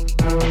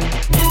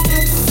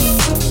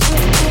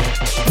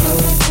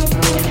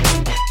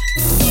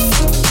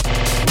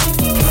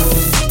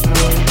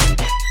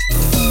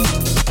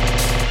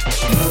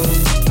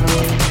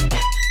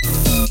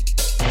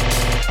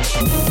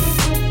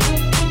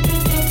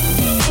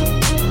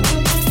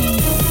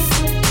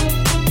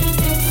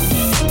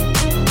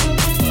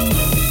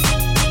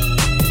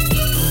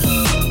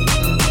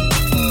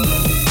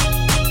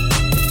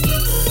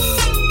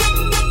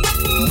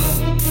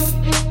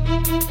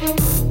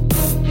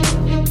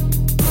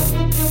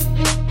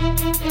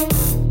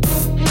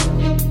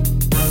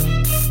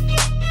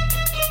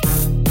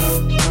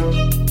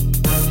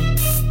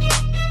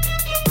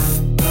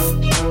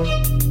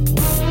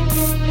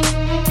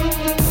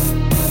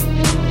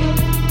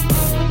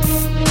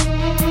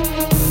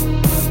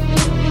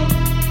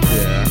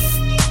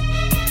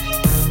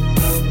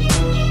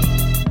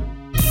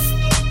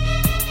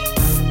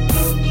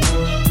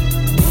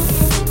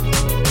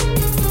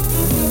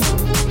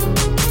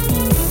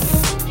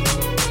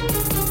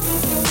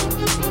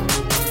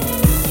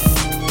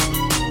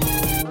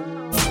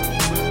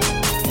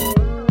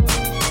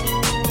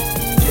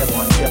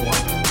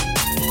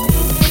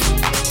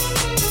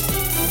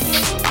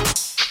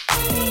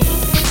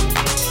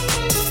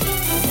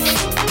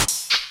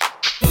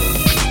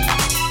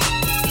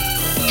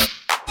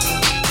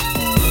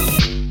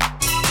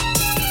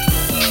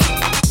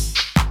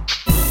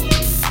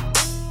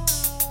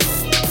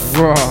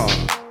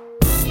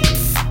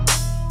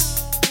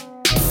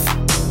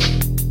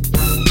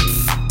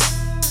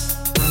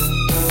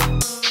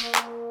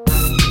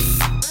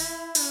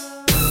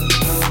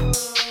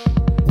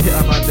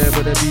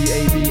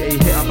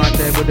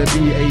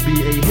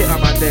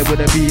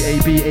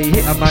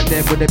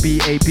 With a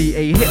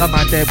B-A-B-A, hit a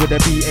man there with a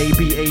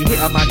B-A-B-A, hit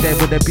a man there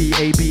with a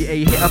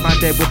B-A-B-A, hit a man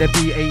there with a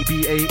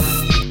B-A-B-A.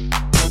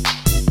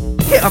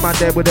 Hit a man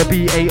there with a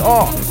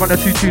B-A-R, run a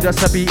 2-2,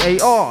 that's a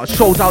B-A-R.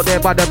 Shows out there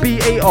by the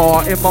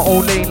B-A-R, in my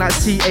own lane like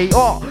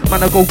C-A-R.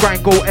 Man, I go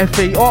grind, go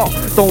F-A-R.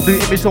 Don't do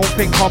image, don't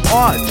think I'm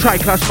art. Try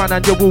clash, man,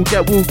 and you will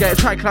get.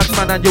 Try clash,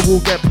 man, and you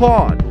will get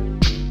part.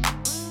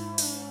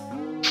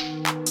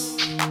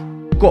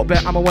 Got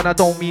better ammo when I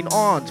don't mean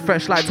aunt.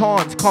 Fresh like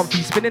taunts,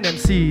 comfy spinning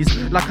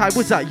MCs. Like I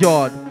was at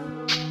yard.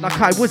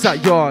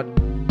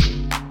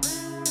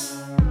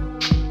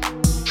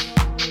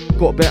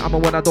 Got better ammo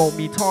when I don't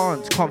mean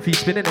taunts. Comfy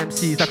spinning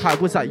MCs. Like I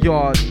was at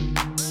yard.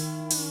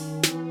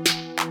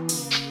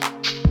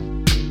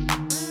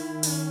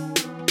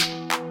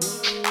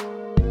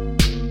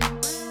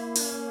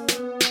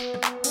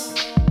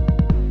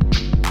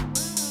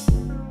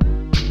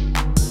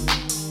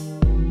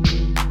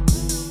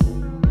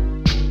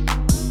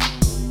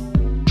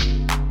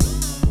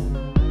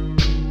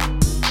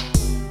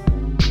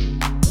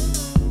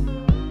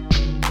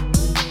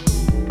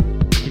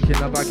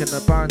 Back in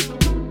the band.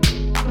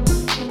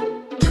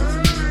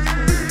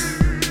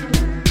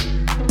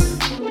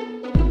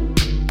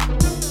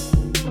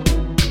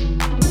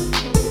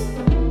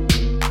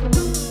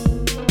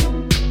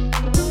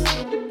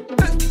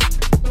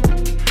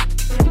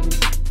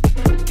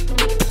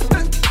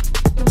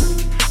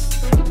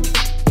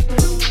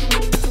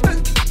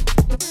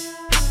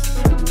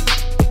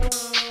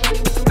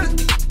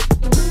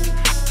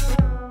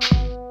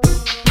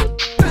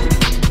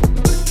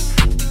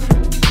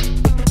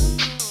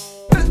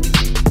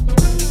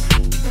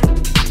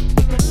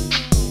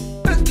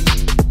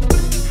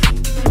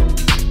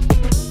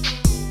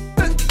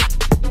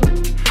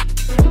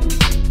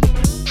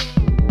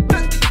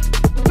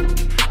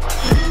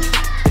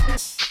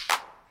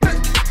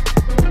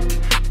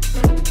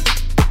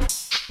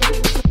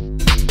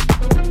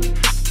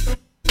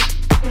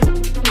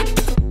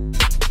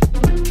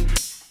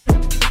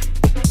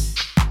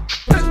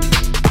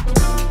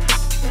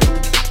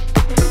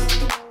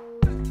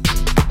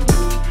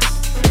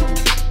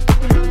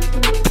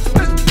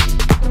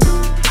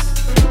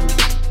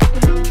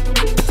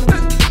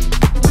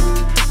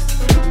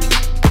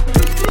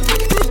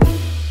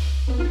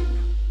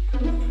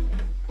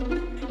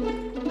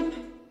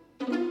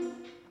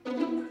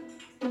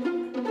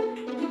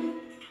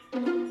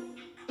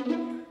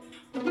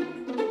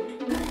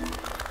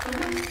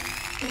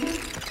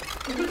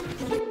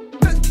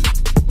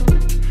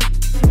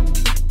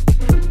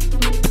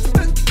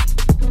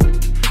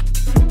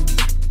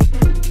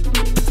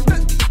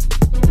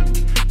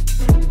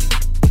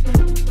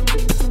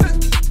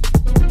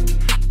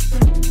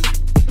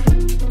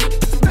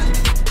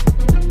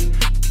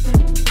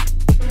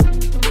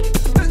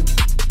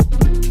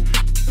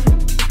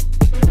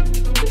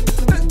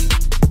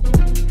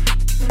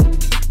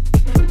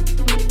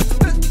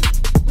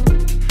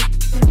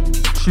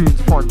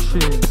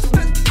 tunes.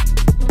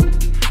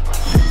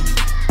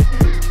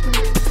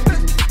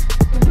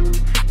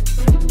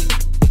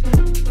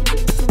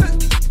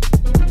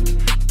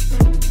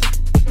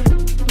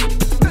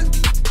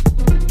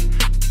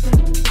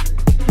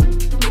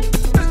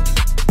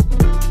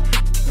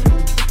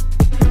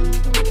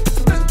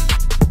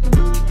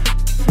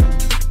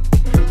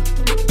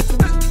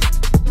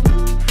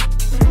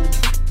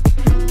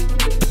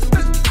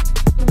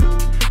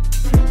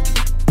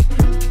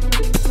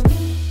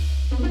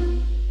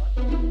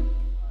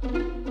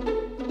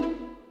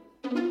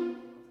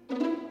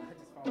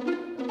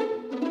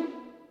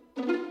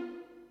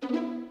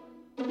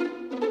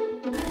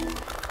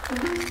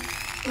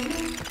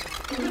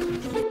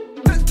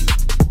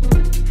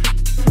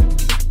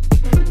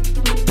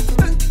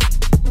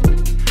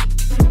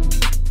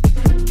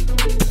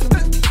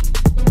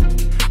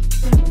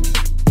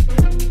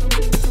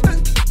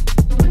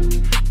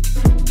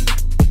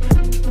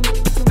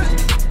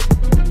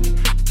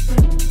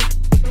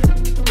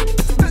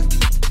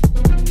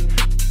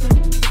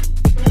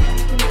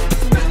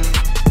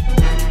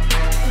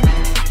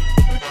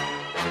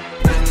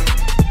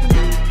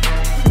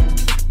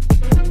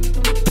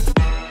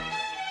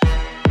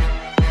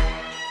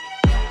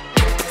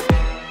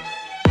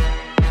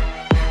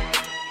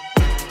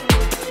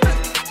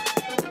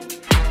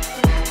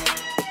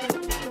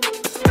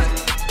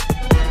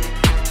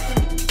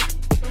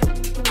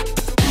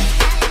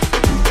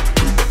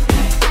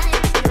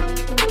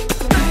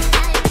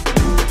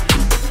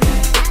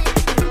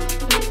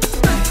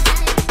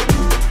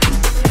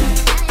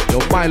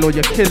 Milo,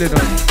 you're killing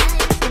them.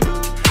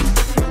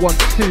 1,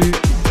 2.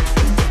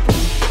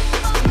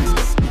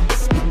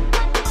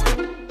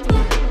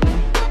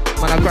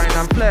 Man, I grind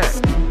and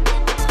flex.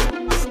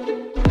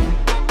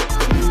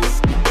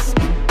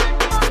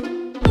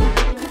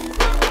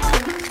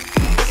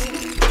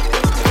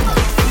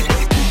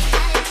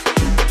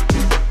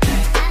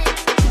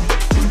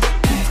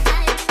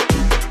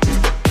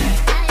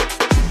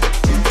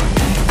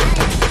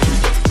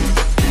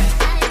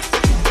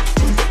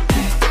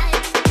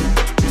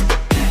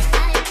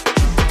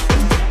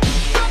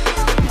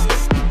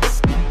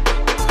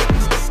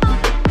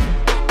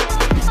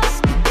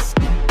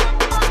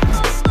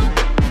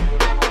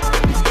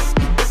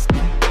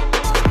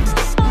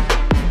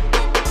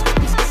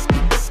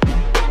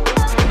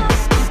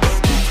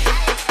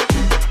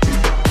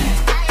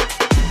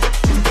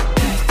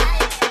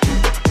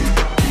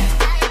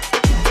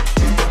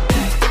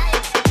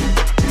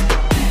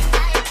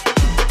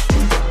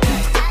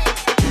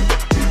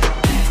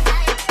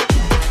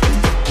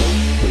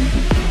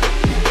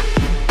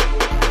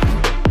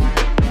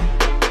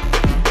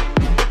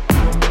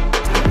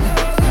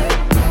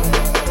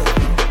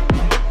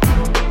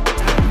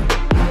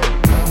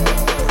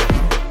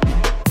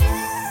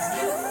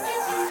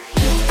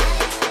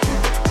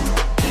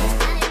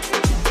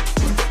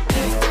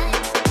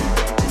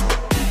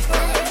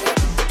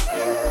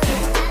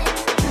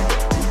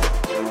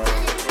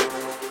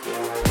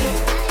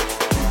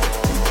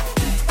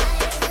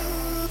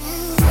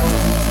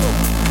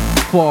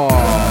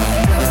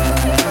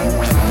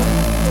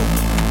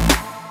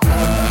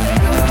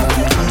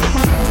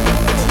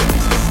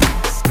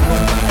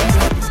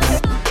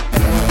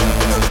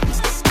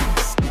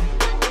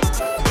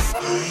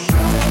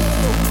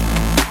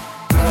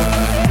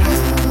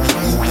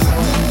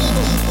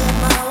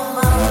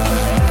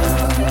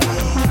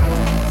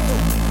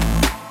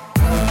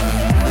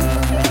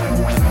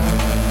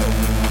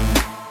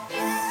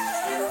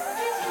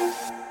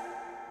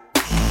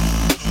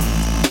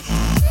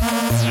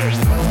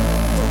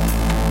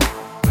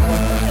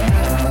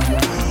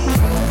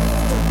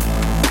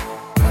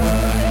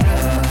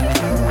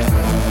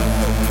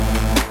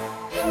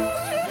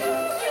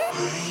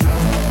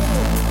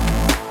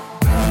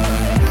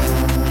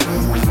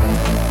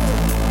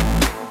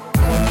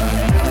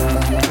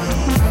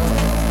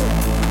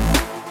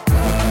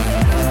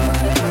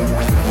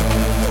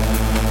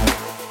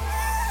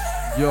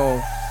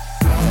 Yo.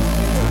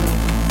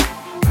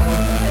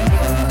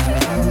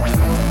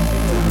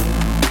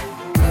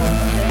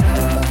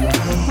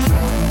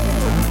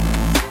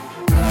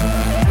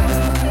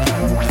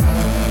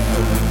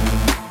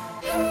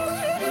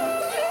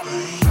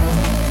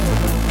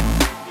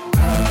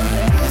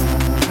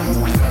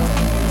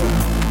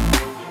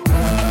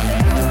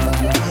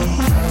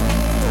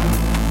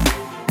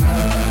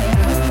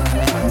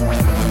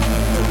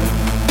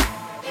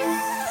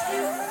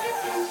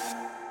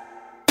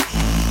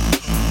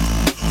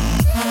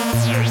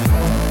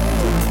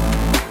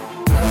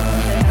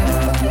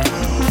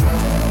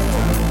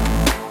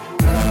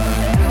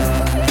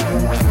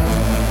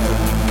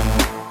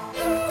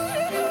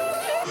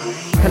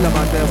 Hella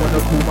man there wanna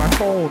call my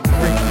phone.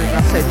 Ring ring,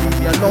 I said leave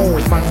me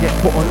alone. Man get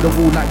put on the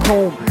wall like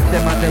home.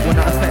 Them man there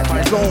wanna affect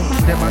my zone.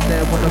 Them man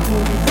there wanna call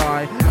me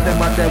guy. Them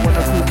man there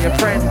wanna call me a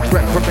friend.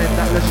 Recommend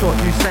that the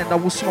shot you send. I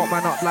will smoke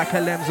man up like a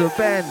Lems of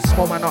Benz.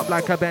 Smoke man up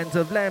like a Benz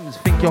of Lems.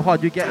 Think you're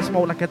hard, you get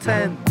smoked like a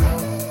 10.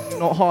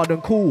 not hard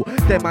and cool.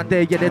 Them man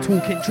there, yeah, they're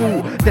talking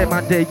true. Them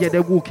man there, yeah,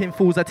 they're walking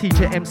fools. A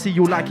teacher MC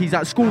you like he's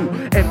at school.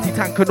 Empty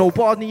tank and no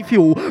bar need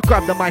fuel.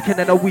 Grab the mic and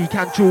then a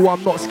weekend jewel.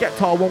 I'm not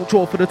Skepta, I won't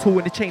draw for the tool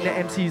in the chain of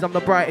MCs. I'm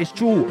the brightest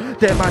jewel.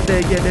 Them man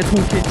there, yeah, they're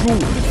talking true.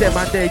 Them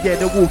man there, yeah,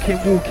 they're walking.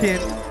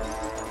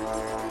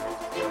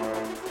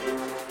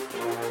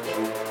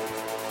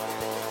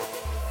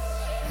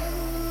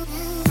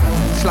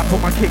 Slap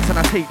on my kicks and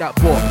I take that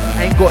bot.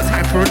 I ain't got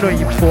time for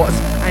annoying thoughts.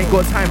 I ain't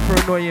got time for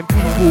annoying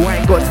people. I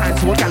ain't got time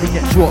so a galley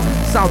get dropped.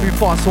 Sound move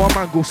fast so a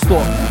man go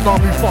stop. Now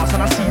move fast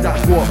and I see that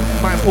drop.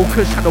 Mind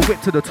focus and the whip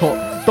to the top.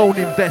 Don't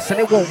invest and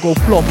it won't go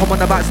flop. I'm on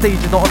about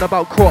staging, not on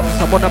about crops.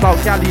 I'm on about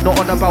galley, not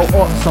on about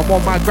ops. I'm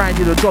on my grind,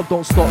 the job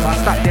don't stop. I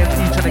stack them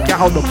teeth trying to get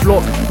out the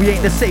block. We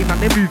ain't the same, man,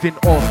 they're moving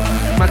off.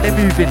 Man, they're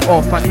moving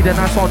off. I need a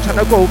nice one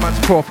trying to go, man's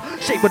croft.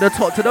 Shake with the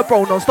top to the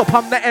bro, non-stop.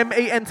 I'm the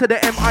M-A-N to the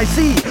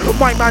M-I-C.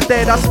 My man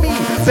there, that's me.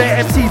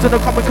 Bare MCs on the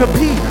come and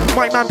compete.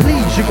 My man,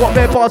 please, you got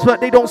bare bars, but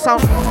they don't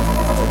sound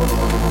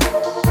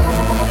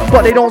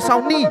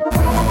neat.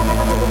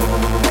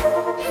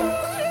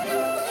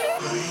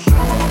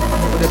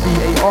 The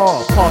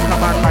B-A-R, park a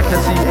man like a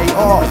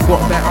C-A-R.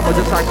 Got bare ammo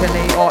just like an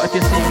A-R. If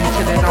you see me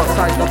chilling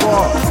outside the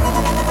bar.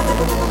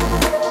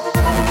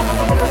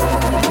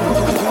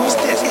 Who's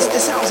this? It's the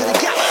sounds of the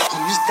gap.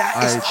 Who's that?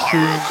 It's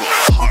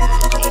hardcore.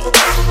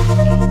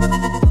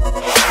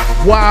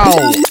 Wow,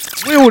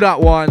 wheel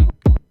that one.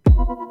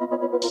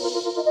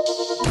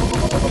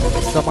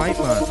 It's the mic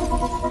man.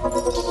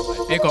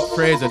 Big up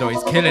Fraser though,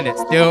 he's killing it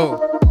still.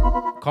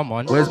 Come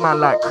on. Where's man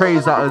like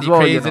Craze out as well?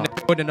 Craze in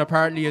the building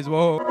apparently as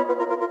well.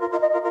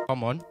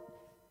 Come on.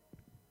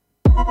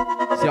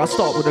 See, I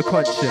start with the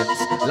conscience,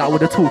 like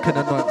with the talk and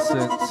the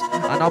nonsense.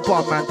 And I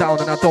bar man down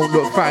and I don't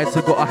look fried,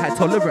 so got a high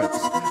tolerance.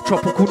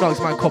 Tropical nugs,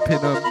 man, copping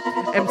them.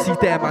 MC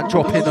there, man,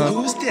 dropping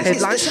them.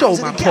 Headline show,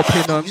 man,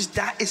 popping them.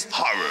 That is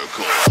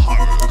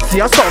hardcore. See,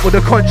 I start with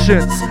the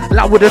conscience,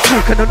 like with the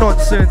talk and the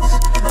nonsense.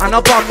 And I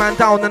bar man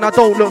down and I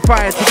don't look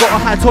fried, so got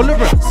a high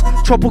tolerance.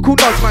 Tropical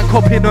nugs, man,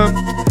 copping them.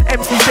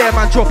 MC there,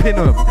 man, dropping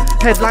them.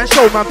 Headline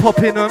show, man,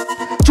 popping them.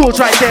 George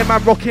right there,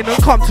 man, rocking them.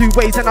 Come two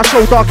ways and I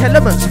show dark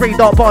elements. Spray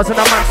dark bars and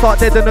a man start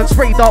deadening them.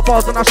 Spray dark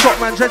bars and I shot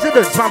man's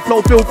residence. Man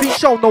flow filthy,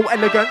 show no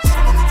elegance.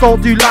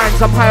 Don't do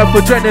lines, I'm high off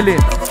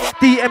adrenaline.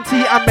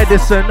 DMT and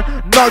medicine,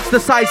 nugs the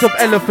size of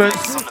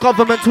elephants.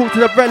 Government talk to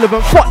the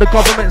relevant, fuck the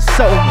government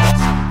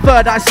settlements.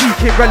 Third eye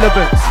seeking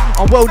relevance.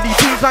 I'm worldly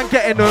things, I'm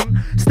getting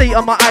them. State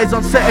of my eyes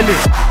unsettling.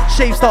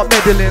 Shave start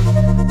meddling.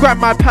 Grab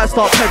my pad,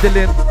 start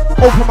peddling.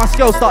 Open my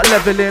scale, start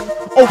leveling.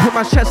 Open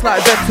my chest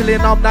like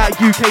Ventolin. I'm that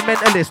UK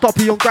mentalist. Stop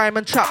on grime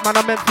and trap, man.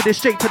 I'm meant for this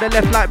straight to the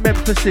left like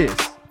Memphis.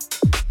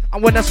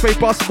 And when I spray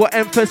bust, what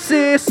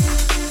emphasis?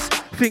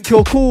 Think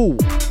you're cool.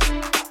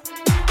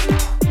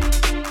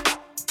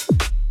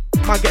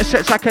 Man, get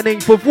stretched like an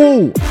ink for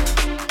wool.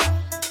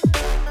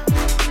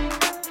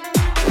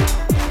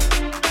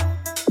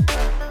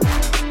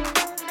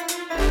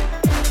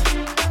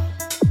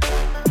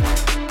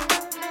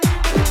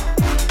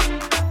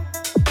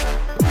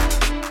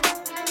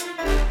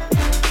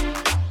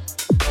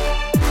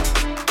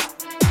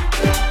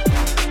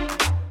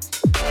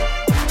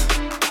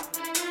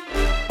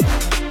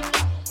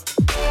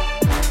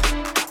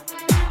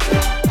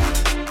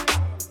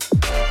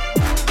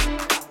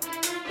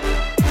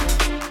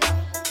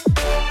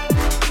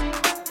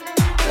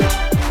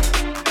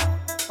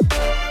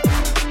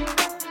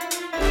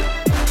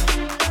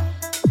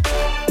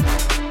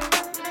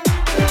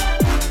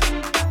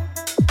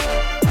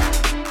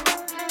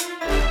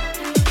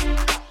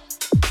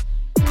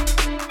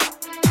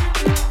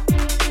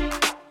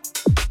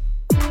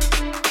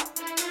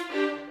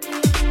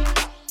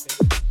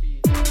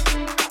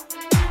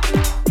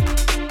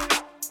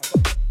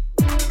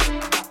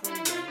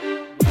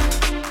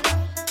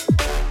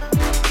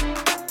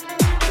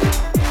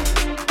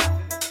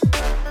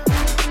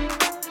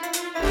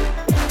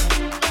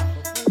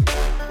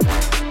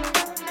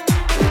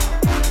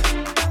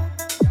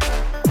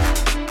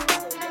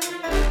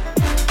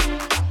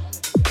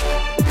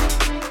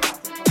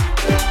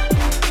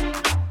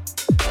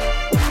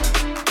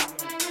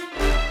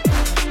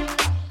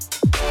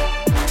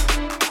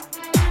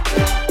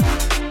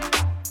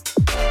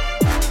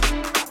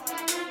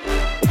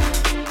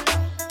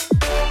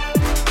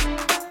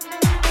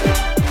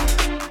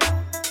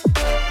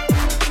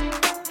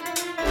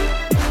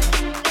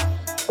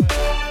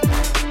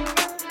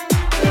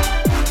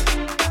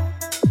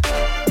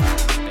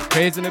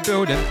 Craze in the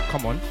building,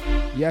 come on.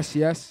 Yes,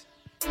 yes.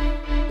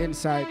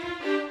 Inside.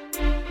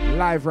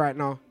 Live right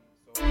now.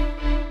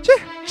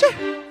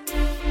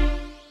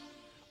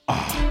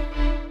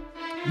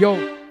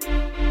 Yo.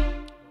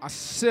 I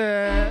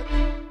said.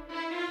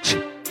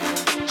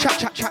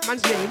 Chat,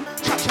 man's name.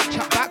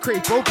 Chat, back,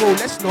 craze, bro,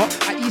 let's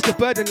not. I ease the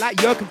burden like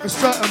Jurgen for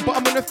certain, but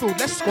I'm on the field,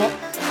 let's squat.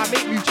 I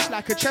make moves just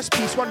like a chess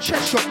piece. One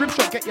chest shot, rib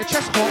shot, get your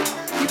chest hot.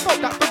 He felt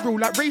that for real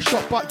like Ray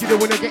shot, but you don't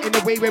wanna get in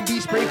the way when we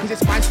spray, cause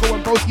it's my skull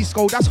and broski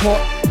skull, that's hot.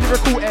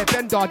 Lyrical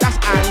airbender, that's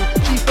ang.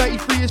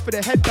 G33 is for the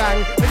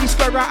headbang. When you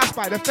square out, I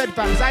spy the fed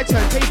vans. I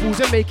turn tables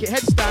and make it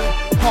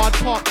headstand. Hard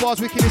part bars,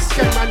 wicked as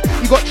skin, man.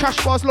 You got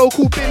trash bars,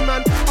 local bin,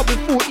 man. I'm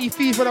with 40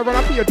 fees when I run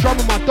up in your drum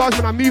with my dogs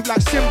when I move like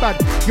Sinbad.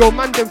 Yo,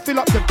 man, then fill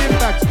up the bin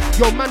bags.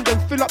 Yo, man, then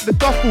fill up the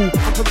duffel.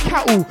 I'm from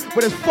cattle,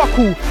 but there's fuck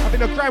all. I've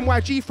been a Grime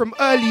YG from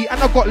early,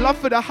 and I got love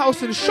for the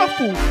house and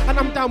shuffle. And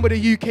I'm down with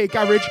the UK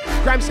garage.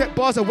 Grime set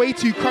bars are way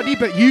too cruddy,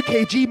 but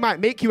UKG might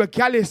make you a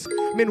gallus.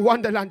 I'm in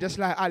Wonderland just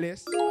like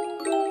Alice.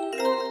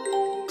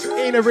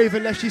 Ain't a rave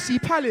unless you see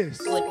Palace.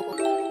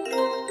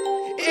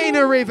 Ain't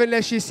a rave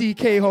unless you see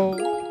K-Hole.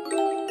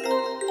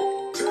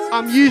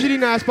 I'm usually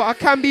nice, but I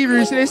can be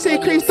rude, so they say,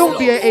 Chris, don't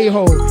be an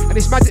a-hole. And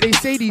it's mad that they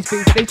say these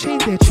things, but they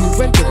change their tune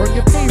when they're on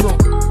your payroll.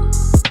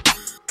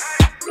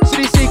 So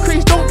they say,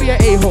 Chris, don't be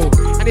an a-hole.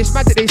 And it's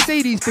mad that they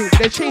say these things, but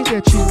they change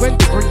their tune when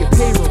they're on your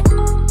payroll.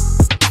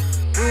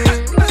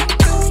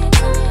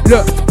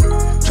 Look,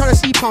 trying to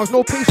see pounds,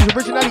 no patience,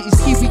 originality is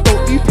key, we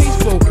don't do pace,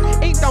 bro.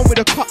 Ain't down with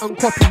a cut and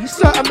copy.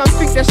 Certain man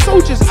think they're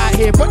soldiers out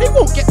here, but they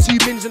won't get 2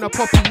 mins in a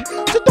poppy.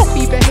 So don't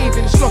be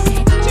behaving sloppy.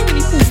 Too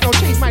many fools, now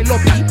change my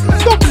lobby.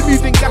 Don't be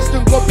moving gas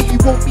and gobby. You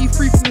won't be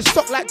free from the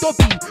stock like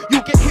Dobby.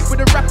 You'll get hit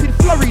with a rapid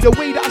flurry. The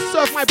way that I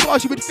serve my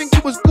bars, you would think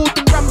it was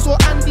Gordon Rams or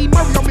Andy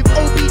Murray. I'm with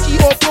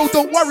OBG or bro,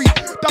 don't worry.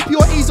 Dump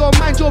your A's or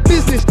mind your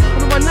business.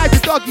 I'm with my Niger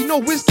dog, you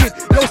know Wizkid.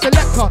 Yo,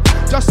 selector,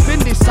 just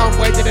spin this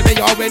soundboy.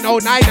 They are with no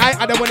night.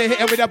 I don't wanna hit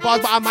him with the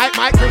bars, but I might.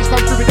 Grace come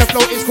through with the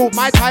flow, it's called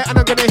my tie. And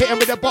I'm gonna hit him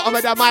with the bottom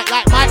of the mic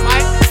like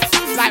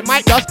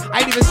Mike does. I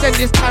ain't even send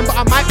this time, but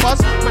I might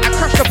buzz. When I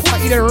crash the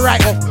party, then right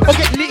off. Or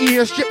get litty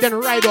and strip, then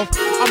ride off.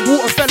 I'm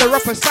water fella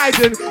up a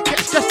Poseidon. Get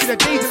stressed to the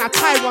days and I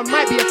tie one.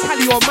 Might be a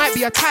Cali or might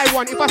be a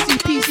Taiwan. If I see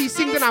PC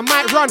sing, then I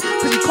might run.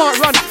 Cause he can't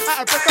run.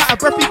 Out of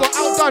breath, he got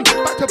outdone.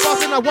 Back to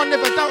Boston, I won,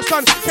 never doubt,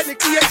 son.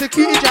 Technically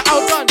executed, you're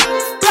outdone.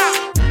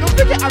 Blah. Don't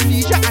forget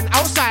amnesia and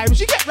Alzheimer's.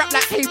 You get wrapped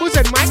like cables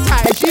and mic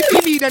ties. You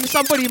be me, then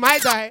somebody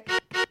might die.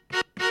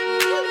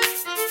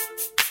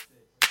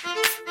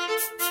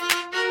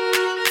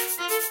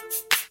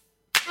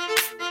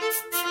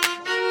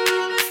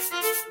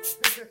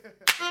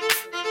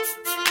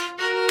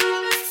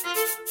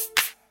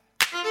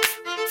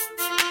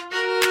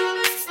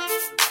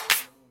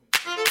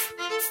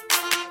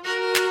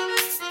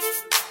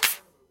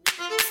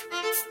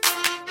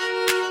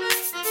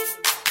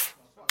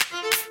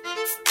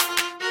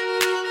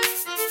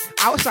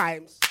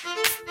 Alzheimer's.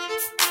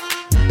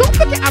 Don't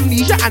forget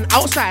amnesia and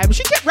Alzheimer's.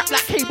 You get wrapped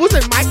like cables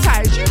and mic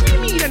ties. You be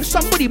me, then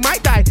somebody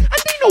might die.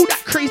 And they know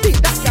that crazy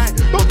that guy.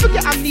 Don't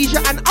forget amnesia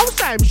and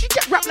Alzheimer's. You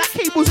get wrapped like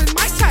cables and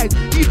mic ties.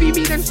 You be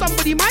me, then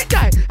somebody might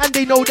die. And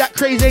they know that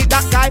crazy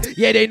that guy.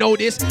 Yeah, they know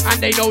this and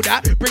they know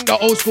that. Bring the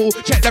old school,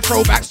 check the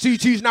throwbacks.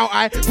 2-2s now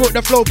I brought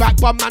the flow back.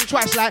 One man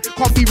twice like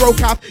can't be roll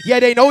calf. Yeah,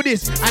 they know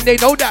this and they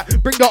know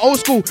that. Bring the old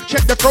school,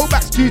 check the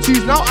throwbacks.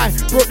 2-2s now I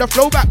brought the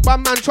flow back.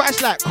 One man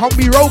twice like can't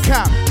be roll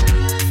calf.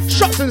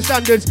 Shots and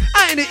standards,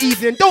 I in the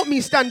evening, don't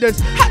mean standards.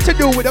 Had to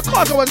deal with the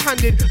cards I was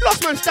handed.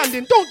 Lost man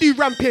standing, don't do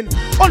ramping.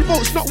 On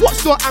votes, not what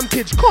sort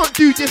ampage. Can't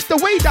do this the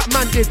way that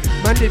man did.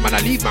 Man, I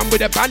leave man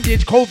with a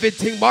bandage. COVID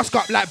thing, mask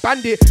up like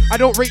bandit. I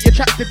don't rate your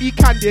tracks to be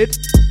candid.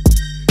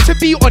 To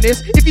be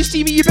honest, if you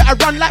see me, you better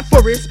run like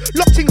Forrest.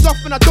 Lock things off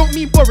and I don't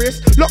mean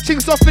Boris. Lock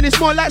things off and it's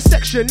more like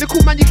section.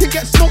 Nickel man, you can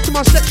get smoked in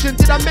my section.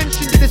 Did I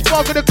mention that this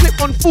bar got a clip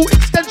on full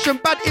extension?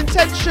 Bad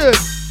intention.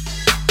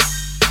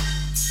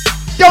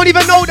 Don't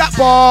even know that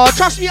bar.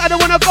 Trust me, I don't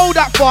wanna go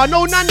that far.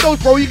 No Nando's,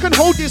 bro, you can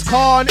hold this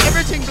con.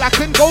 Everything black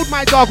and gold,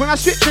 my dog. When I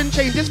switch and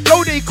change this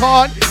flow, they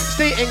can't.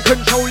 Stay in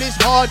control is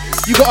hard.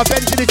 You got a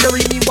Benz to the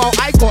Jerry, meanwhile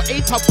I got a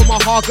tub for my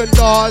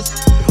Haagen-Dazs.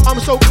 I'm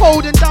so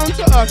cold and down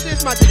to earth.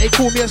 This man, they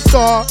call me a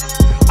star.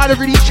 I don't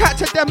really chat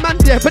to them man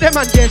there, but them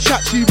man there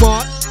chat too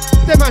much.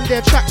 Them man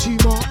there chat too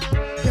much.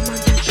 Them man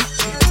there chat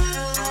too much.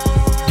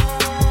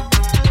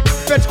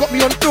 Feds got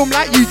me on film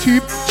like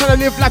YouTube. Trying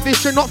to live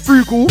lavish and not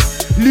frugal.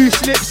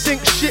 Loose lips,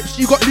 sink ships.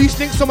 You got loose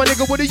links, so my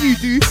nigga, what do you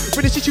do?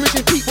 When the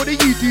situation deep, what do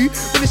you do?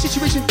 When the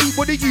situation deep,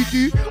 what do you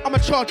do? I'm a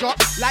charge up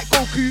like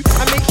Goku.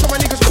 I make sure my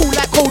niggas cool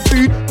like cold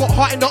food. Got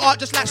heart in the art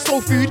just like soul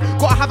food.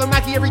 Gotta have a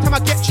Maggie every time I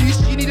get juice.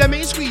 You need a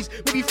main squeeze,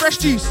 maybe fresh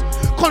juice.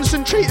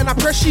 Concentrate and I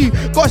press you.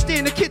 Gotta stay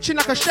in the kitchen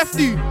like a chef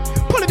do.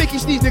 Pull a make you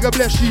sneeze, nigga,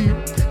 bless you.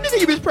 Nigga,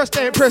 you bitch pressed,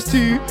 I ain't pressed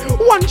too.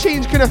 One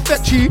change can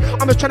affect you.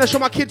 I'm just trying to show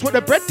my kids what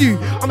the bread do.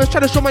 I'm just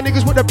trying to show my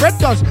niggas what the bread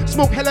does.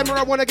 Smoke hella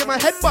marijuana, get my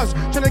head buzzed.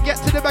 Trying to get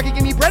to the bag and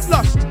give me bread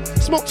lust.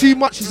 Smoke too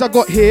much since I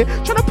got here.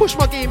 Trying to push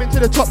my game into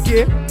the top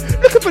gear.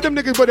 Looking for them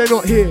niggas but they're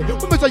not here.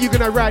 When are you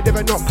gonna ride,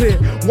 never not clear.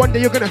 One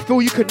day you're gonna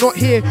feel you could not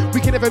hear.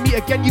 We can never meet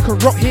again, you can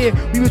rot here.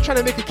 We was trying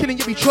to make a killing,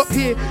 yet we chop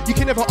here. You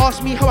can never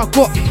ask me how I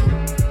got here.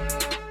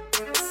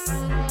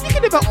 You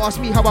can never ask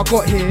me how I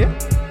got here.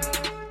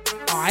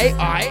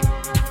 I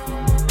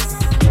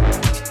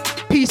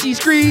PC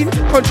screen,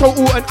 Control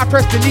Alt and I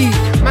press delete.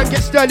 Man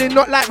get Sterling,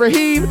 not like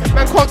Raheem.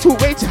 Man can't talk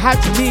way too hard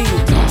to me.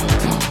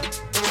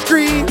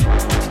 Screen,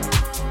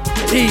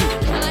 delete.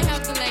 Can I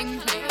have the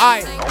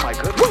Oh my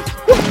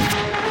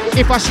goodness.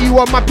 If I see you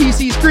on my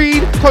PC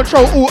screen,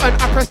 Control Alt and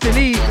I press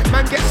delete.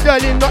 Man get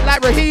sterling, not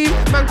like Raheem.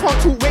 Man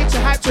can't talk way too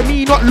hype to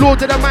me. Not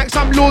Lord of the mics,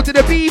 I'm Lord of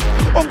the beef.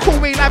 On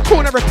call way live,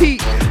 corner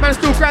repeat. Man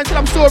still grind till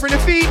I'm sore in the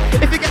feet.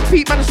 If it gets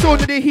peak, man, I'm sore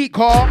to the heat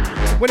car.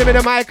 When I'm in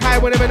a mic high,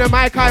 when I'm in a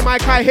mic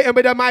high, hit him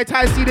with a mic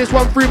tie. See this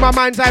one through my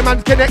mind's eye,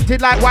 man,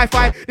 connected like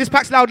Wi-Fi. This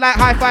pack's loud like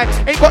hi-fi.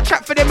 Ain't got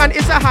chat for them, man,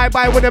 it's a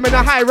high-buy. When I'm in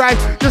a high rise,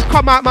 just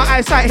come out my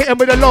eyesight, hit him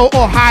with a low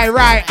or high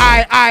right.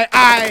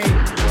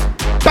 I.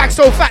 Back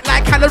so fat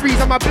like calories.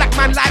 I'm a black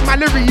man like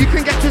Mallory. You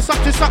can get to suck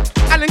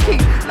Alan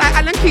Key, like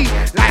Alan Key.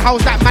 Like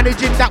how's that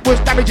managing? That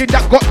was damaging.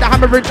 That got the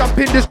hammer and jump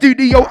in the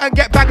studio and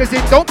get bangers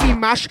in. Don't be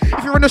mash.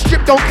 If you're on a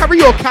strip, don't carry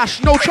your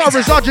cash. No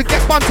Charizard, you get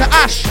bun to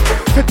ash,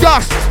 to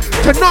dust,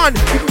 to none.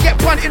 You can get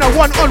one in a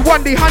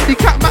one-on-one. They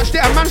handicap matched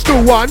it and man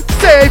still won.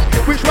 Save.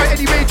 Which way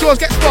anyway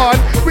jaws get spun?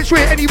 Which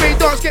way anyway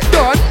dance get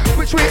done?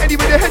 Which way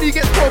anyway the henny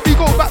gets pulled? We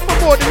go back for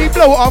more than we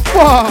blow off.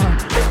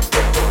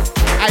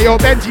 Hey yo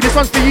Benji, this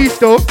one's for you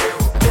still.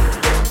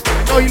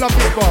 I know you love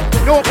this bar.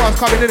 You know what bar's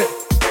coming, innit?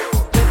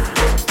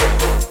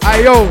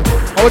 Aye yo,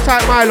 hold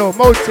tight Milo,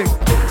 Moting.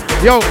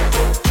 Yo.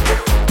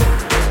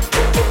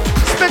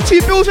 Spent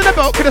 2 bills on the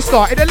belt, could've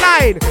started a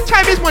line.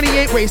 Time is money,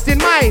 ain't wasting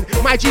mine.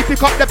 My G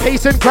pick up the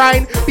pace and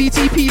grind.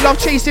 BTP love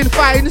chasing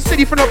fines.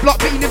 City from the block,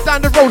 but he lives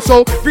down the road,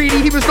 so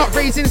really he was not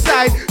raised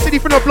inside. City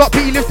from the block,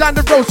 but he lives down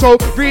the road, so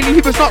really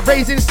he was not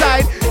raised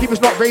inside. He was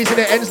not raised in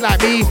the ends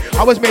like me.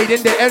 I was made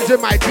in the ends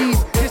of my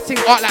G's.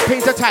 Art like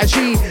painter Tai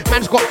Chi.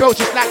 Man's got belts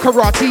just like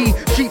karate.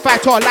 Street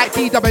fighter like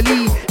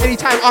DWE.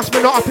 Anytime us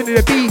man not up into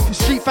the beef.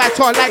 Street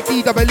fighter like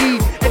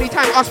DWE.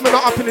 Anytime us man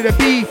not up into the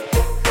beef.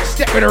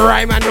 Step with a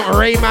rhyme man, not a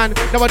Ray man.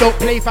 No, I don't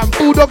play fam.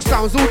 Bulldog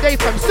sounds all day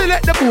fam.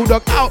 Select the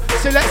bulldog out.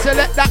 Select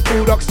that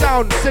bulldog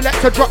sound.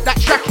 Select to drop that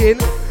track in.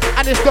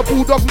 And it's the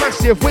bulldog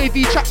massive.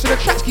 Wavy tracks and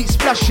the tracks keep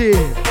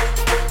splashing.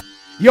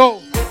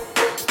 Yo.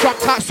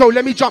 Jumped out, so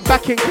let me jump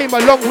back in. Came a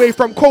long way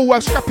from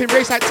Coldworth, scrapping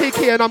race like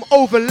TK and I'm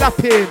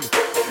overlapping.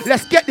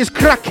 Let's get this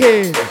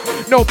cracking.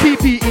 No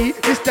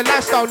PPE, this the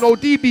lifestyle, no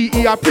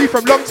DBE. I pre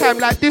from long time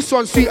like this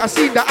one sweet. I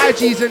seen the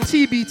IGs and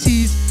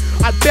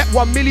TBTs. I bet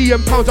 £1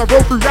 million I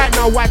roll through right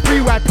now. Why pre?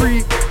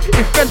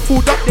 If feds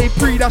pulled up, they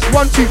pre. That's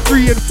 1, 2,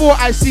 3 and 4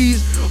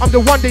 ICs. I'm the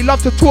one they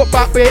love to talk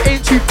about, but it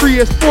ain't 2, 3,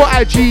 it's 4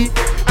 IG.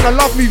 And I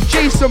love move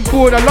Jason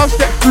Bourne. I love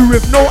step through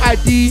with no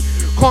ID.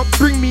 Can't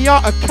bring me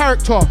out of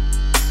character.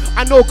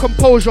 I know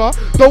composure.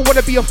 Don't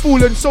wanna be a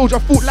fallen soldier.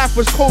 Thought life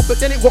was cold, but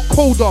then it got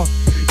colder.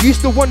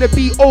 Used to wanna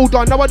be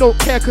older, now I don't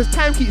care cause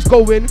time keeps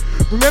going.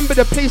 Remember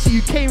the place that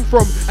you came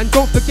from and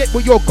don't forget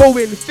where you're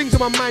going. Things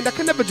on my mind, I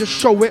can never just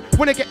show it.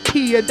 When I get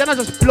pee and then I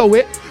just blow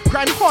it.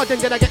 Grind hard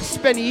and then I get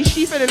spenny.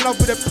 She fell in love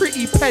with a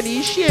pretty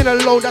penny. She ain't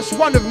alone, that's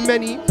one of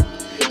many.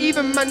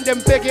 Even man them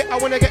beg it, I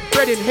wanna get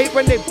breaded. Hate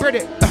when they bread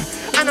it.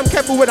 And I'm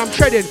careful when I'm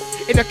treading.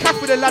 In the cap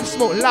with the lads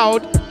smoke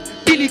loud.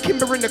 Billy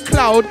Kimber in the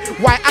cloud.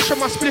 Why ash on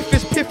my spliff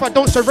is piff, I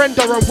don't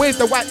surrender and wave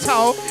the white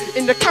towel.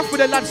 In the cap with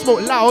the lads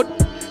smoke loud.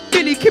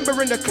 Billy Kimber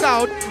in the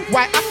cloud.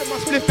 Why after my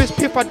spliff is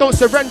piff, I don't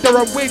surrender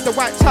and wave the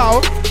white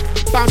towel.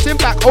 Bouncing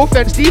back,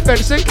 offense,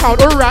 defense, and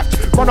counter rap.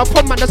 Run up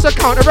on man, that's a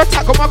counter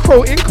attack. Got my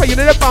crow in, cause you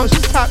know the bounce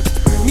is tapped.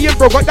 Me and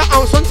bro got the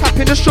ounce on tap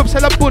in the shrubs,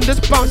 hella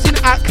bundas bouncing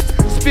act.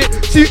 Spit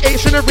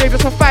 2H in a rave,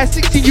 that's a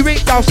 560, you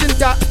ain't dousing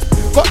that.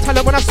 Got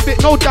talent when I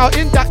spit, no doubt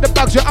in that. The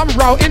bags where I'm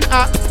routing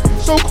at.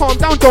 So calm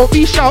down, don't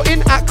be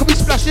shouting at. Can we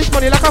splash this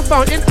money like a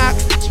fountain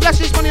act? Splash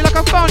this money like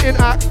a fountain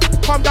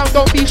act. Calm down,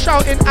 don't be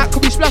shouting at.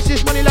 Can we splash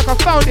this money like a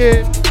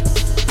fountain?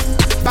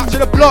 Back to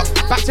the block,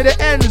 back to the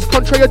ends.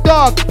 Control your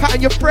dog,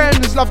 patting your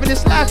friends. Loving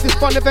this life, this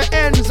fun never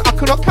ends. I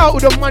cannot count all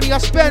the money I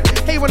spent.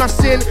 Hey, when I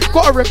sin,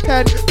 gotta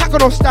repent. Pack on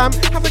no stamp,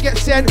 have to get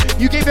sent.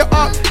 You gave it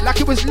up like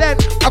it was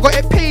lent. I got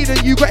it paid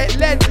and you got it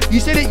lent. You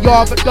said it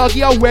yeah, but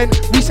doggy I went.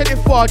 We said it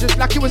far just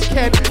like it was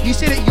Ken. You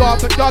said it yeah,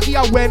 but doggy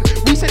I went.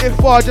 We said it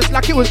far just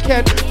like it was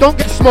Ken. Don't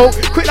get smoked,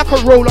 quick like a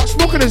roll up.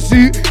 Smoke in a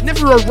zoo,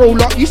 never a roll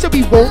up. You said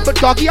we won't, but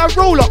doggy I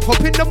roll up.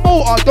 Hop in the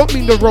motor, don't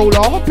mean the roller.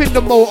 Hop in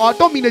the motor,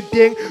 don't mean the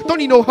ding. Don't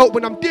need no help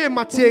when I'm doing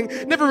my thing.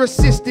 Never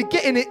assisted,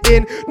 getting it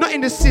in. Not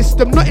in the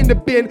system, not in the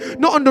bin.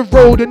 Not on the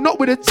road and not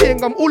with a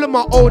ting. I'm all on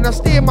my own, I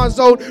stay in my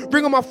zone.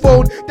 Ring on my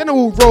phone, then I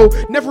will roll.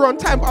 Never on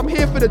time, but I'm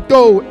here for the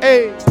dough.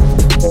 Ayy.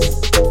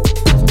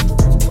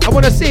 I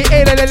wanna say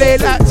hey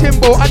like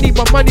Timbo. I need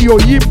my money or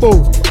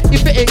Yimbo.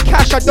 If it ain't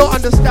cash, I don't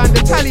understand.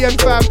 Italian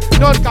fam,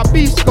 non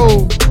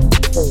capisco.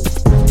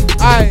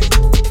 Aye.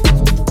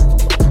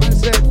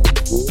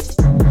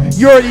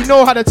 You already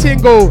know how the ting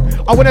go.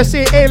 I wanna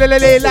say hey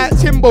like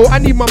Timbo. I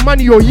need my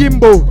money or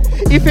Yimbo.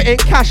 If it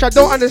ain't cash, I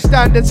don't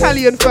understand.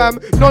 Italian fam,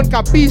 non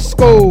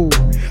capisco.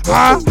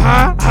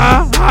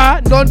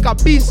 Ha, non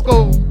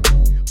capisco.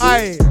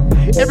 Aye,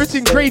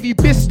 everything gravy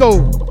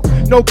bisto.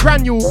 No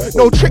granule,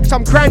 no tricks,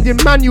 I'm grinding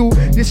manual.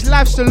 This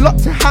life's a lot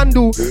to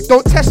handle.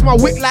 Don't test my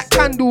wick like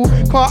candle.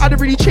 Car, I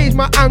don't really change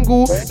my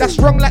angle. That's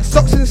wrong like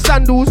socks and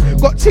sandals.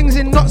 Got things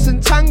in knots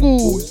and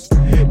tangles.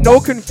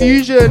 No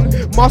confusion,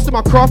 master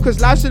my craft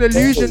cause life's an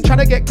illusion.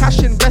 Tryna get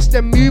cash, invest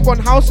and move on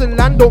house and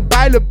land, don't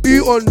buy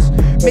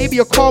Louboutins. maybe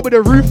a car with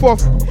a roof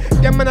off.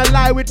 Them man a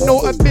lie with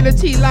no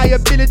ability,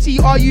 liability.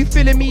 Are you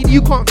feeling me?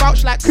 You can't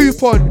vouch like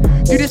coupon.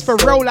 Do this for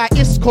real like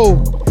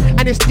Isco.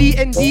 And it's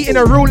D&D in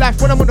a real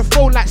life when I'm on the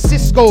phone like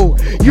Cisco.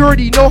 You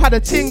already know how to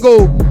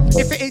tingle.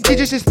 If it ain't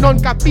digits, it's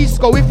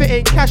non-capisco. If it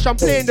ain't cash, I'm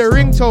playing the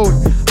ringtone.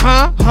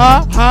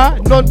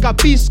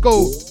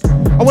 Non-capisco.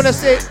 I wanna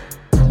say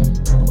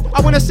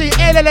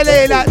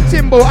like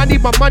Timbo. I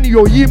need my money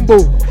or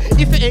Yimbo.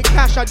 If it ain't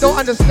cash, I don't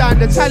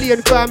understand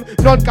Italian fam.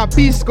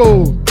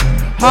 Non-capisco.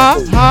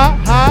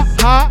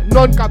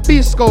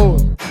 Non-capisco.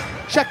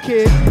 Check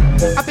it.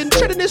 I've been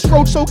treading this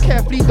road so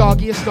carefully,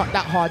 doggy, it's not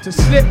that hard to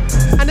slip.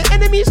 And the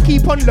enemies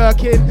keep on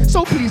lurking,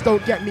 so please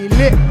don't get me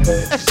lit.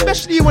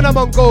 Especially when I'm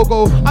on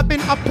go-go. I've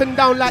been up and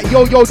down like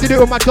yo-yo. Did it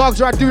with my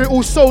dogs or I do it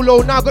all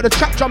solo. Now I got the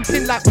trap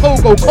jumping like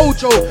Pogo,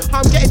 Kojo.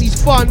 How I'm getting these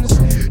funds.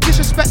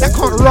 Disrespect that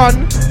can't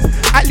run.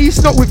 At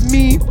least not with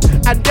me.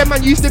 And them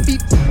man used to be,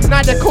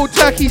 now they're cold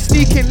turkey,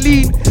 sneaking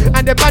lean.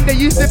 And the band they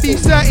used to be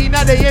 30,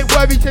 now they ain't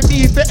worthy to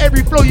me. For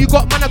every flow you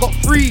got, man, I got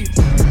 3.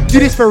 Do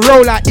this for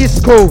real like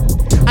Isco.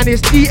 And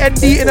it's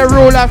D&D in a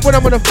real life when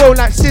I'm on the phone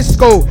like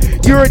Cisco.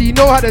 You already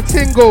know how to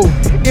tingle.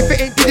 If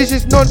it ain't digits,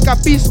 it's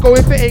non-capisco.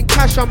 If it ain't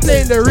cash, I'm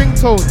playing the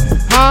ringtone.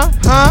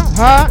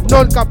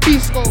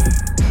 Non-capisco.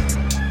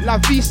 La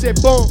vie c'est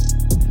bon.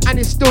 And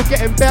it's still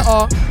getting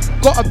better.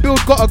 Gotta build,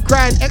 gotta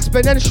grind,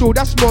 exponential,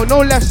 that's more, no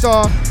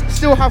lesser.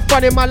 Still have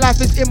fun in my life,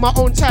 it's in my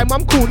own time,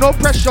 I'm cool, no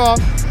pressure.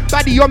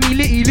 Baddie on me,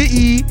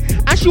 litty,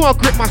 and she won't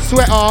grip my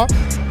sweater.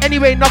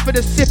 Anyway, enough of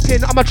the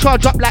sipping, I'ma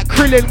charge up like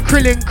krillin.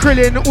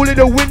 All in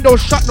the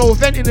windows shut, no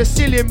vent in the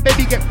ceiling,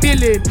 baby get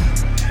feeling.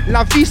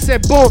 La vie c'est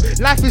bon,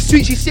 life is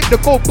sweet, she sipped the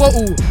gold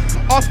bottle.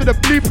 Ask for the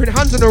blueprint,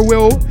 hands on her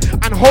wheel,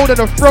 and hold on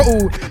the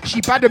throttle.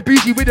 She bad and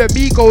bougie with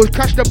amigos,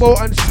 crash the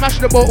boat and smash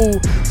the bottle.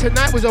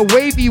 Tonight was a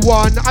wavy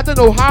one, I don't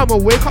know how I'ma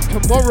wake up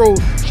tomorrow.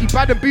 She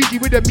bad and bougie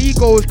with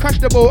amigos, crash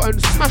the boat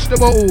and smash the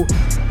bottle.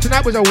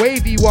 Tonight was a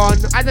wavy one,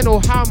 I don't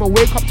know how I'ma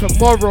wake up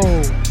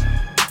tomorrow.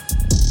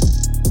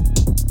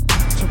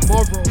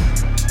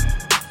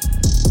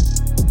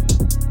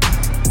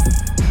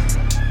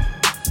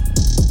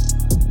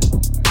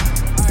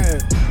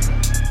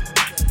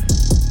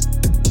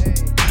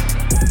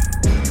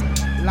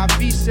 La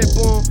vie c'est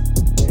bon,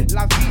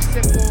 la vie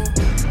c'est bon.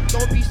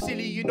 Don't be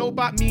silly, you know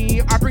about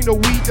me, I bring the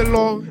weed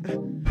along.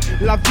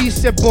 La vie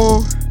c'est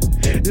bon,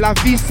 la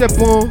vie c'est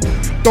bon.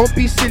 Don't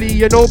be silly,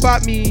 you know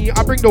about me,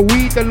 I bring the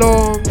weed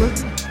along.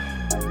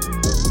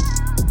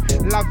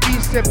 La vie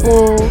c'est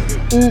bon,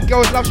 all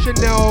girls love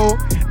Chanel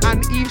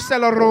and Yves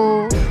Saint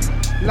Laurent.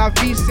 La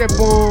vie c'est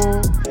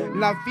bon,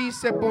 la vie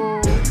c'est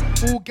bon,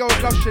 all girls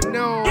love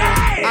Chanel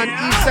and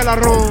Yves Saint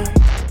Laurent.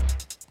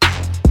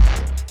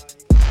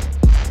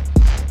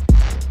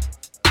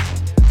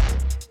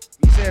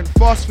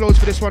 Fast flows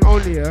for this one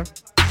only, yeah?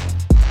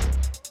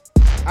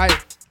 Aye.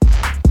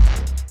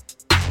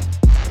 I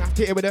have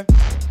to hit it with a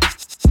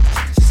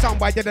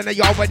soundbite dead in the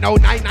yard with no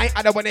 9-9.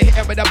 I don't wanna hit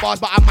him with the bars,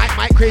 but I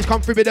might. Craze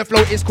come through with the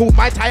flow, it's cool,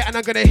 my tight. And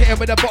I'm gonna hit him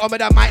with the bottom of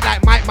the mic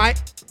like Mike.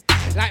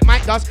 Like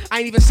Mike does, I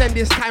ain't even send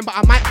this time, but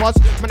I might buzz.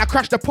 When I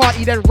crash the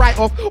party, then right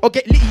off. Or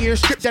get litty and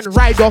strip, then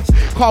ride off.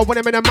 Call when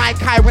I'm in a mic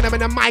high, when I'm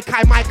in a mic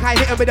high,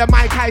 hit him with a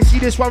mic high. See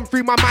this one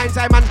through my mind's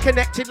eye, man,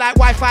 connected like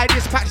Wi-Fi.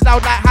 Dispatch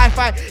loud like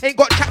hi-fi. Ain't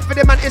got chat for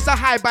them, man, it's a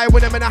high buy.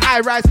 When I'm in a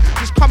high rise,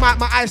 just come out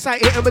my eyesight,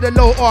 hit him with a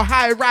low or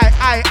high right.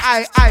 I.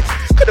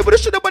 Coulda, woulda,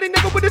 shoulda, but he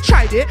never woulda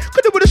tried it.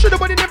 Coulda, woulda, shoulda,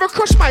 but he never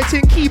crushed my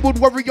tin. Keyboard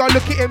warrior,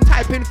 look at him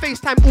typing.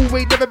 FaceTime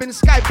always, never been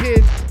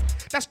Skyping.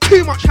 That's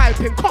too much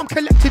hyping, calm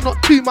collected,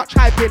 not too much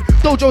hyping.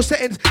 Dojo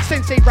settings,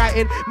 sensei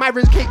writing.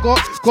 Myron's cake got.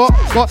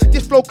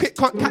 This flow quick,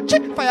 can't catch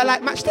it. Fire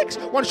like matchsticks,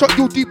 one shot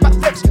you'll do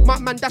backflips. My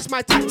man, that's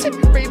my tactic.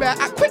 Ray better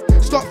act quick,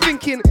 start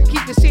thinking.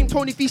 Keep the same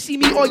tone if you see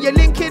me or you're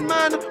linking,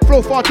 man.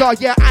 Flow farther,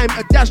 yeah, I'm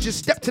a dash, just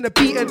stepped in the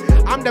beating.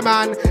 I'm the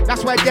man,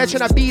 that's why they're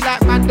trying to be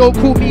like, man, don't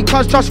call me,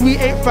 cause trust we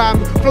ain't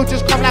fam. Flow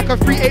just come like a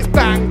 3-8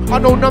 bang. I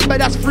know number,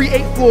 that's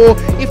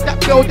 384. If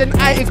that girl, then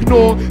I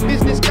ignore.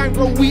 Business gang,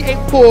 bro, we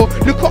ain't poor.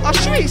 Look at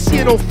us, you ain't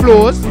seeing no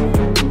flaws.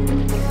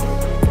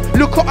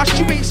 Look at us,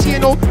 you ain't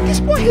seeing no. This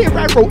boy here,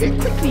 I wrote it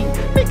quickly.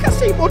 Make her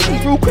say more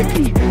cheese real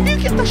quickly. You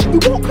get that shit, we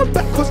won't come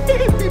back, cause it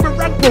ain't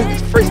boomerang, bro,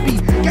 it's frisbee.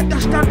 Get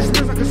dashed down, this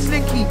looks like a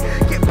slinky.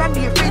 Get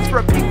bandy your face for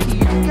a pinky.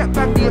 You can get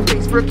bandy your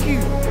face for a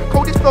Q.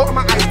 Coldest flow on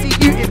my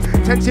ICU.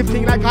 Intensive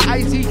thing like a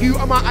ICU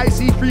on my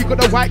IC3.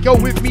 Got a white girl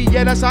with me,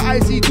 yeah, that's a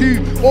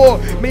IC2. Or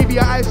maybe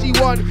a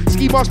IC1.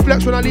 Ski mask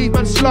flex when I leave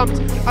man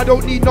slumped. I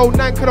don't need no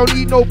nank, I don't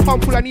need no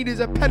pump. All I need is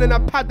a pen and a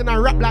pad, and I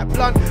rap like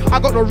blunt. I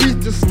got no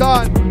reason to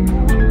start.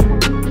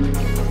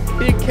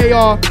 Big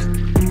KR,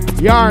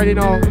 you already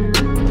know.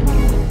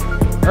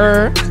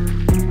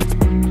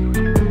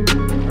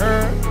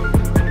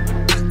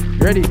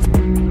 Ready?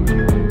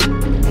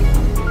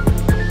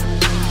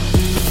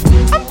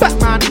 I'm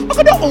Batman, I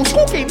got the old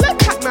school game like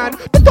Pac-Man.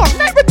 The Dark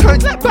Knight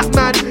returns like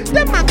Batman.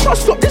 Them man can't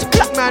stop this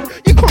black man.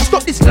 You can't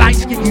stop this light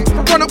skin you. If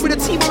I run up with a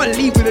team, I'ma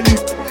leave with a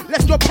loop.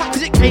 Let's drop back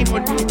cause it came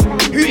on you.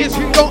 Who is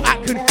who, don't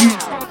act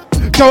confused.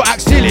 don't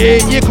act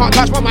silly. You can't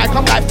touch my mic,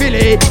 I'm like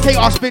Philly. Take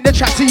off, spin the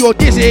track till you're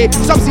dizzy.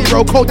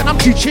 Sub-Zero cold and I'm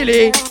too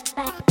chilly.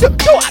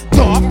 Don't act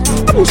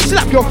daft, I will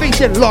slap your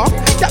face and laugh.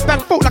 That bang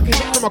felt like a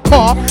hit from a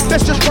car.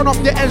 Let's just run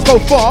off the ends, go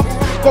far.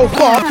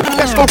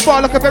 Let's go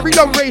far like a very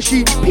long race.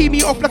 She pee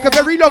me off like a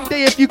very long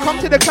day. If you come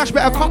to the clash,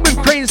 better come with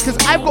grains, cause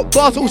I've got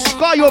bars that'll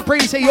scar your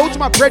brain. Say yo to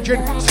my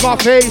brethren,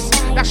 Scarface.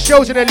 That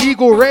shows an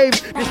illegal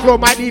rave. This flow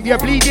might leave you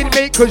bleeding,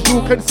 mate, cause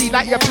you can see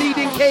like you're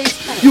pleading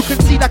case. You can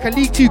see like a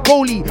League 2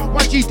 goalie.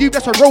 Once you do,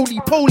 that's a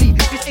roly-poly.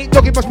 This ain't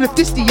dog, it must lift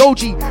this the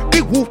OG.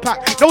 Big wolf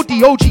pack, no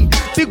DOG.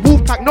 Big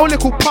wolf pack, no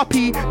little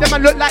puppy. Them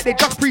man look like they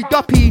just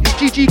pre-duppy.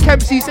 GG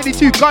Kempsey said he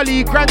too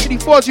gully. Grand to the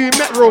 4s you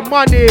Metro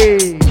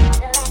money.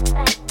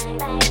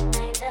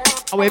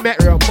 Oh, we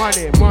Metro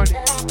money.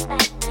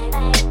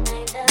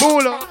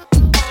 Moolah.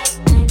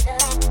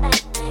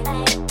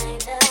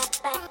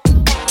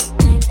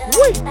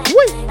 Wait.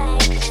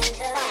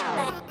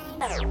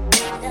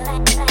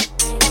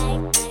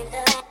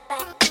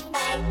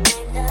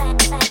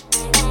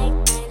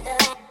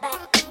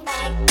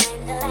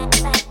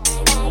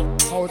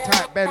 Hold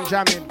tight,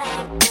 Benjamin.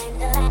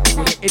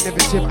 With the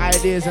innovative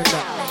ideas and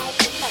that.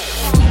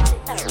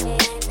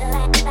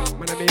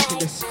 Man, I'm making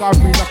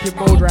discoveries up in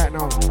mode right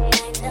now.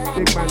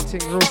 Big man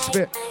thing, real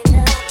spit.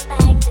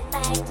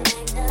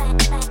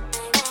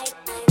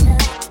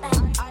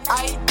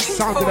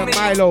 Sound of the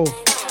Milo.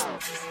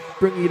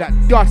 Bring you that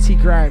dirty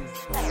grime.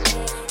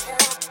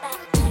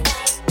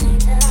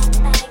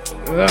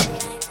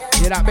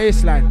 Hear that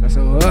bass line? That's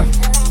a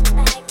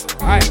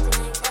Alright.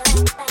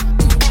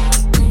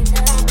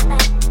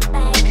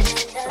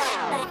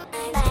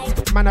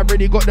 Man, I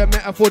really got the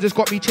metaphor, just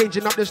got me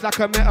changing up just like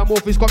a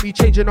metamorphosis, got me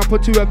changing up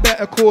onto a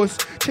better course,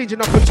 changing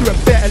up onto a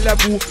better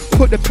level,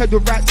 put the pedal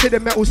right to the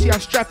metal, see I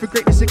strive for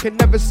greatness, it can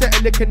never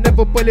settle, it can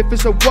never boil if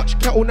it's a watch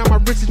kettle, now my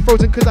wrist is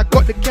frozen cause I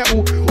got the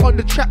kettle, on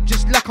the track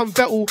just like I'm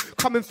Vettel,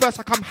 coming first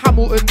like I'm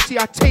Hamilton, see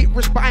I take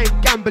risks but I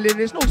ain't gambling,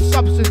 there's no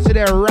substance to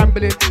their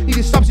rambling, need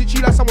a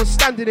substitute like someone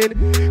standing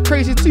in,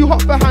 crazy too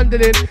hot for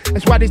handling,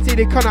 that's why they say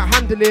they cannot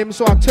handle him,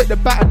 so I took the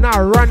bat and now I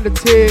ran the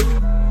thing.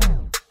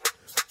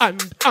 And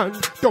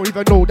don't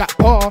even know that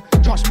bar.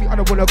 Trust me, I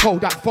don't wanna go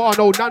that far.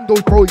 No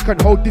Nando's, bro, you can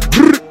hold this.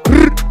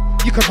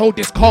 You can hold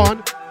this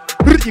con.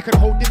 You can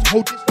hold this.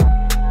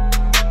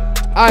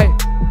 Aye.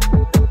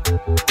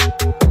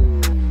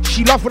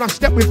 She love when I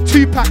step with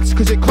 2 packs,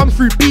 cause it comes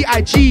through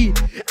B.I.G.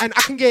 And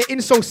I can get it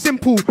in so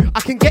simple,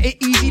 I can get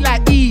it easy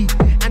like E.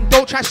 And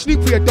don't try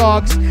snoop for your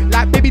dogs,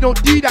 like baby don't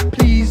do that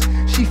please.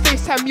 She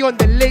FaceTime me on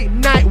the late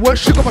night, weren't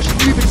sugar but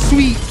she's moving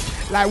sweet.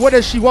 Like what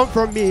does she want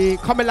from me?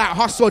 Coming like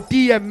Hustle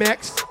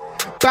DMX.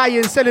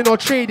 Buying, selling or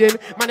trading.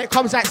 Man, it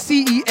comes like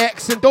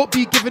CEX. And don't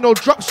be giving no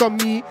drops on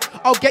me.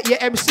 I'll get your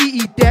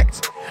MCE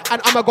decked.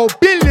 And I'ma go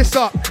build this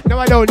up. No,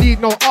 I don't need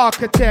no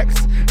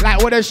architects.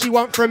 Like what does she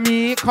want from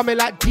me? Coming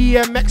like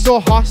DMX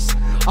or Huss.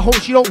 I hope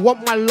she don't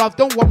want my love,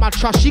 don't want my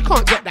trust. She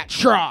can't get that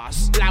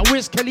trust. Like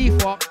Wiz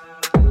Khalifa.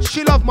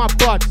 She love my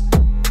bud.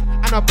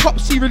 And her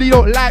popsy really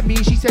don't like me.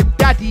 She said,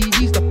 Daddy,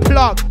 he's the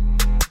plug.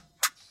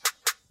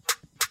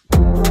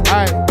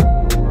 Alright.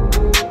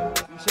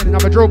 You said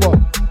another drill ball.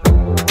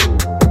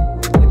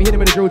 Let me hit him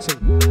with a drill thing.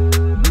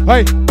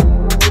 Hey.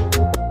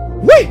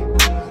 Wait.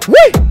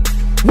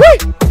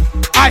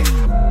 Aye.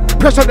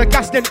 Press on the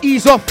gas, then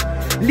ease off.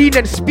 Lean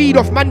and speed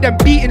off. Man, them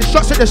beating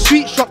shots at the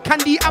sweet shop.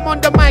 Candy, I'm on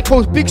the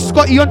Michaels. Big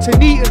Scotty onto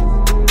Neaton.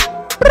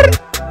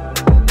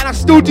 And I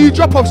still do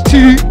drop-offs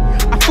too.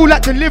 I feel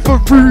like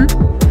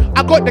Deliveroo.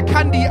 I got the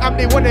candy and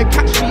they wanna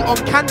catch me on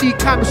Candy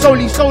Cam,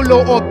 solely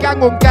solo or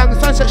gang on gang,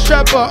 Sunset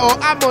Sherpa or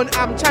I'm on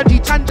Tangy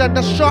Tanjan,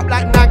 that's sharp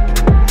like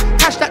Nank.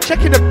 Cash that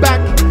check in the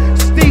bank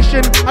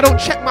station, I don't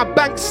check my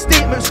bank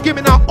statement,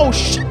 skimming out, oh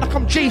shit, like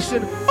I'm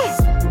Jason.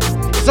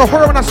 It's a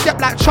horror when I step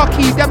like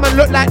Chucky, them man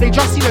look like they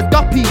just seen a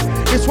duppy.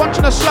 This one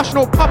tryna slush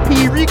no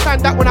puppy,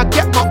 recline that when I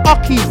get my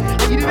ucky.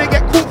 And you didn't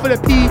get caught for the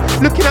P,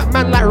 looking at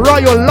man like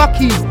Royal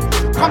Lucky.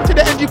 Come to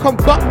the end, you come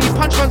buck me,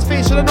 punch man's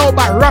face, I don't know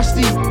about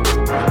Rusty.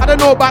 I don't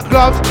know about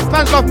gloves,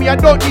 fans love me, I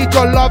don't need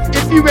your love.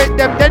 If you ain't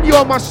them, then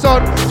you're my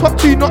son. Top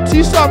 2, not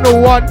 2, so I'm the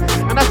one.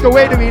 And that's the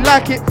way that we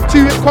like it.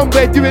 2 hit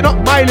combo, doing up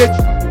mileage.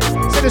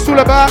 Said it's all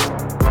about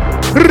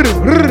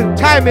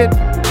timing.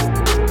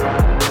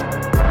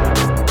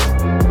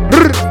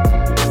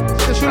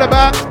 Said it's all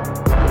about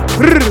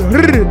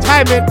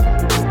timing.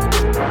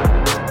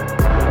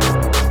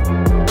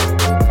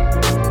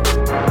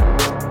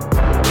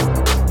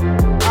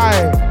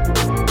 Aye.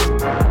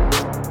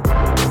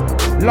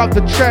 Love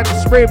the trend,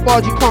 spray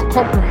bars you can't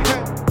comprehend.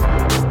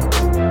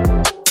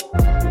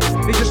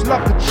 They just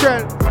love the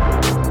trend.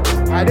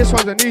 Alright, this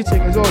one's a new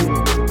thing as well.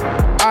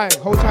 Alright,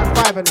 hold time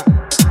 5 and that.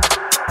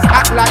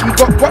 Act like you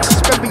got what to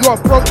spend, but you're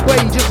a broke boy.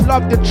 You just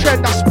love the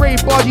trend. I spray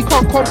bars you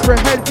can't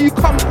comprehend. You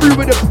come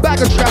through with a bag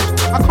of trash,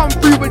 I come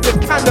through with a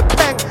can of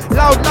peng.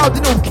 Loud,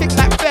 and it'll kick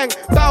like bang.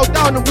 Bow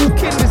down and walk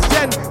in the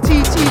zen.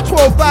 TT TT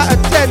 12 out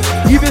of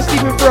 10. You've been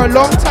sleeping for a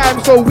long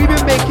time, so we've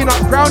been making up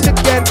ground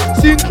again.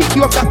 Soon kick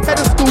you off that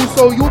pedestal,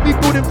 so you'll be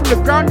building from the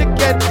ground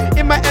again.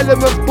 In my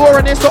element,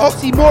 boring, it's the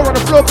oxymoron on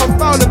the floor, come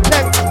foul and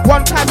pen.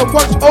 One time and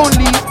once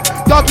only.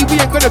 Doggy, we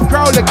ain't gonna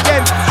growl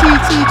again.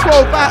 TT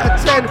 12 out of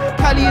 10.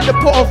 Pally in the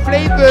pot of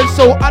flavors,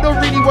 so I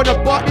don't really wanna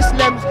bark this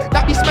lems.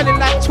 That be smelling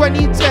like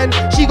 2010.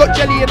 She got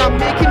jelly and I'm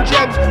making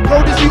gems.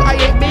 Road as you, I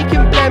ain't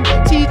making blem.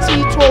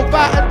 TT 12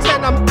 out of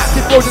 10. I'm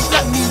active, bro, just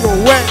let me know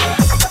when.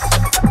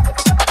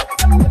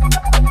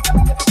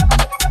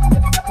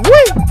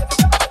 Wee!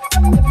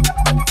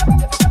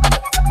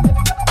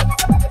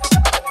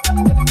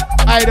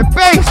 Aye, the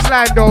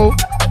bassline though.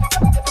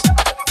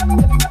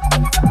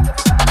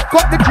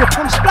 Got the drip,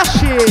 I'm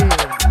splashing.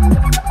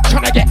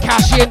 Tryna get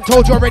cash in,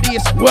 told you already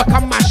it's work,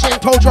 I'm mashing.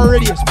 Told you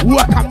already it's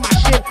work, I'm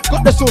mashing.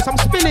 Got the sauce, I'm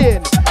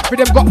spilling.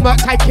 Rhythm got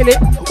murked, I kill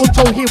it.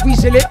 Until here we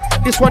seal it.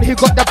 This one here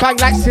got the bang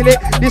like silly.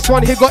 This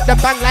one here got the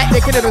bang like they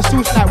can never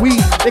source like we.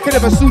 They can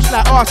never source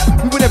like us.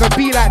 We will never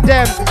be like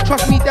them.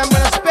 Trust me, them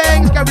when I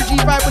spangs. Garage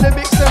G5 with a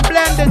mix and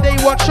blend. And they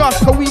watch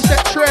us, cause we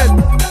set trends.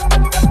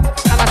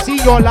 And I see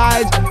your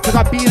lies, cause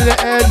I've been in the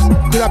ends.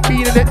 Cause I've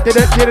been in it,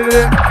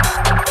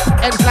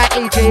 Ends like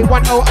AJ,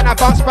 1-0 and I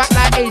bounce back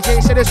like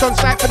AJ. Said it's on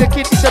site for the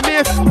kid, it's a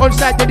myth. On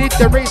site they did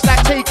the race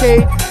like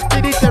TK.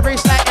 They did the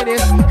race like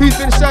Ennis. Who's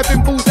been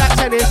serving balls like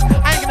tennis?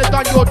 I ain't gonna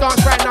done your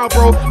dance right now,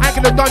 bro. I ain't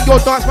gonna done your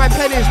dance, my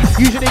pennies.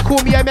 Usually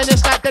call me a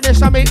menace like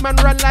Dennis. I make man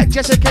run like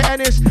Jessica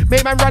Ennis.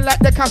 Make man run like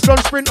the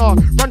Decathlon sprinter.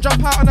 Run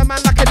jump out on a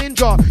man like a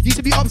ninja. Used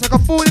to be ups like a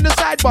fool in the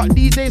side, but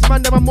these days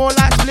man them are more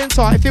like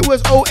Splinter. If it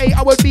was 08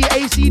 I would be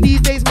AC.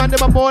 These days man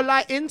them are more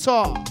like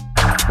Inter.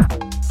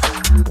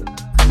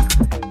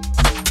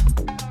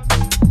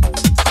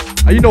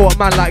 You know what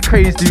man like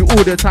Craze do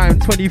all the time,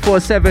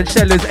 24/7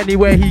 shellers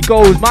anywhere he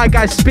goes. My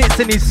guy spits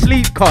in his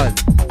sleep, cuz.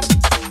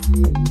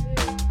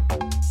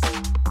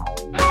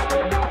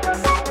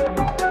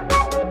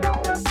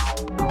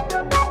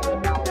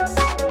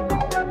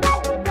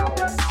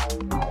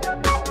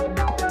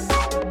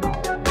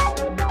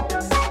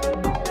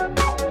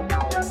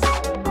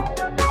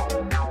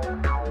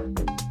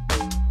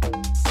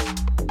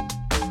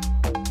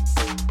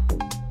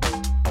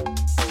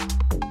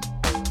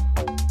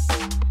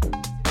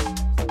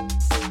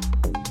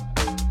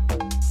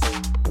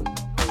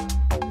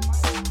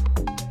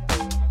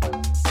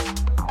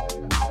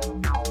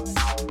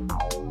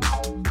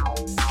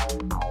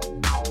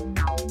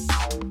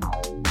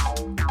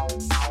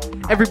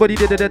 Everybody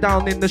did it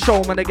down in the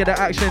show, man. I get the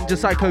action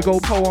just like I go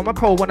pro. I'm a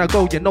pro when I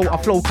go, you know I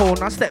flow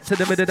cold. I step to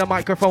the middle of the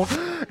microphone.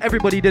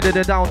 Everybody did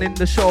it down in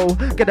the show.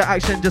 Get the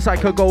action just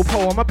like I go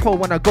pro. I'm a pro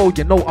when I go,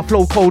 you know I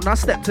flow cold. I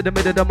step to the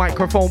middle of the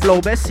microphone,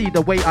 blow. Best see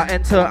the way I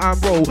enter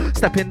and roll.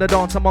 Step in the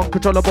dance, I'm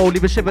uncontrollable.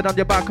 Leave a shiver down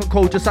your back and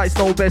cold just like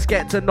snow. Best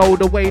get to know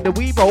the way that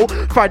we roll.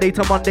 Friday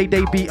to Monday,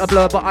 they beat a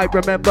blur, but I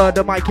remember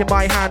the mic in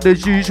my hand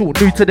as usual.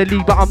 New to the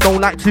league, but I'm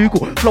known like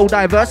Tuchel. Flow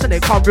diverse and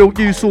it come real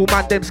useful.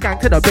 Man, them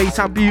skank to the bass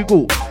and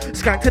bugle.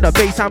 Skank to the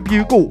bass and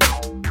bugle.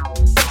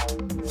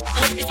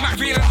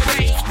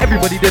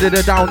 Everybody did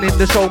it down in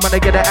the show, man. I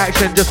get the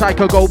action just like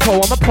a go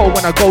pro. I'm a pro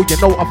when I go, you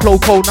know I flow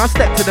cold. Now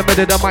step to the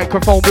middle of the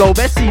microphone, blow.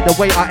 Best see the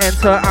way I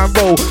enter and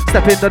roll.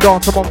 Step in the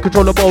dance, I'm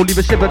uncontrollable. Leave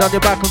a shiver down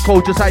your back and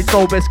cold just like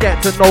snow. Best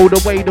get to know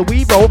the way that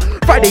we roll.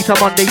 Friday to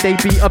Monday, they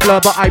beat a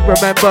blur, but I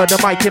remember the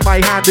mic in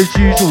my hand as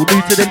usual.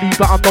 New to the league,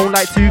 but I'm known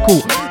like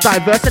Tuchel.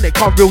 Diverse and it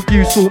come real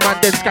useful.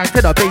 Man, them skank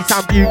to the bass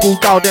and bugle.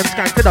 Girl, them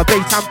skank to the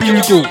bass and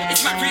bugle.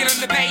 It's my real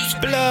on the bass.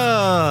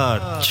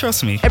 Blood,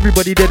 trust me.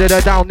 Everybody did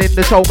it down in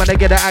the show, man. I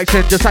get the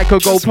action just like a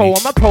go pro.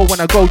 I'm a pro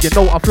when I go, you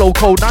know I flow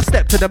cold. Now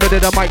step to the middle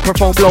of the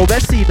microphone, blow.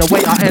 Let's see the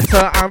way I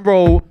enter and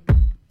roll.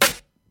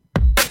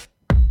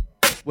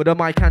 With a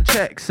mic and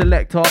check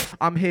selector,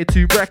 I'm here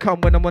to wreck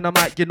 'em. When I'm on a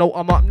mic, you know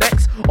I'm up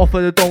next.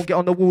 Offer the don't get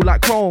on the wall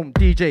like Chrome.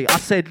 DJ, I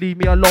said leave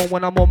me alone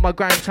when I'm on my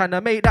grind trying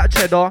to make that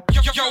cheddar.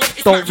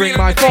 Don't ring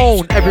my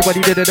phone.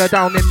 Everybody did it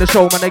down in the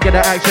show, man. I get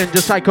the action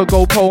just like a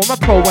go pro. I'm a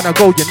pro when I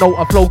go, you know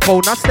I flow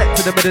cold. Now step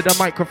to the middle of the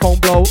microphone,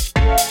 blow.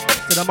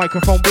 To the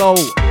microphone, blow.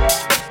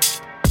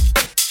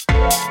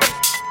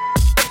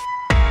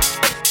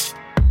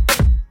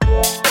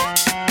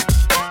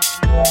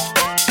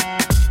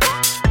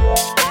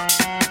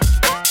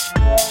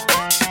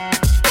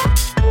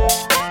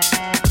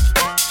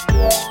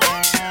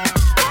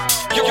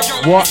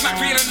 What?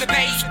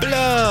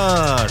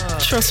 Blood,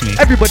 trust me.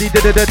 Everybody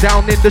did it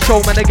down in the show,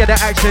 man. I get the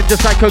action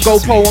just like a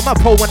go pro. I'm a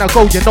pro when I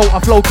go, you know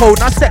I flow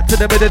cold. Now step to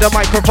the middle of the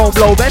microphone,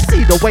 blow. Let's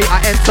see the way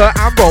I enter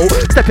and roll.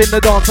 Step in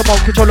the dance, I'm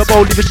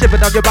uncontrollable. Leave a shiver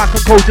down your back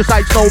and cold just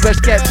like snow.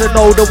 Best get to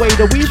know the way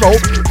that we roll.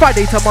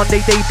 Friday to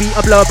Monday, they beat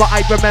a blur, but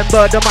I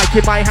remember the mic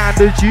in my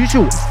hand as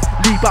usual.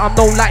 Leave, but I'm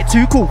known like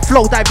Tuchel.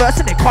 Flow diverse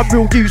and it come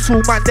real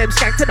useful. Man, them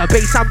skank to the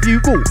bass and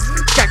bugle.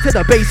 Skank to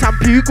the bass and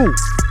bugle.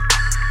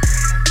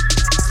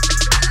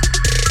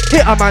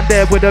 Hit a man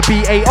there with a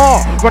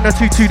BAR. Run a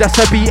 2-2, that's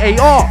a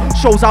BAR.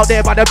 Shows out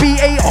there by the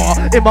BAR.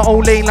 In my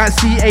own lane like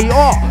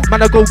CAR.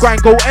 Man, I go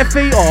grind, go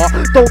FAR.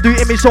 Don't do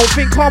image, don't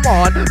think I'm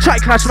on. Try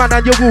clash, man,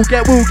 and you will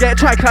get.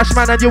 Try clash,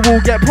 man, and you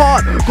will get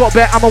part. Got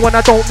bet ammo when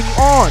I don't meet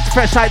on.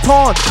 Fresh like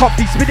taunt.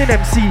 Comfy spinning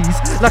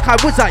MCs like I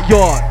was at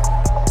yard.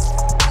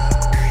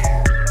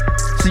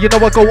 So you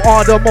know I go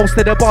harder, most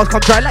of the bars come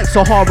dry like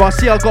Sahara.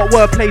 See I got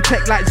wordplay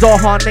tech like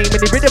Zaha,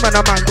 naming the rhythm and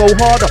a man go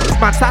harder.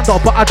 Man stand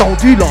up but I don't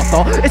do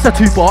laughter, it's a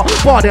 2-bar,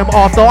 bar them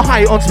after.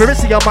 High on spirit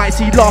so you might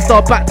see laughter,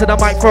 back to the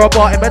mic for a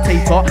bar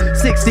imitator.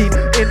 16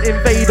 in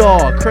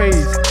Invader,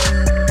 craze.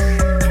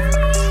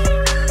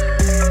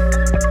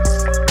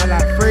 I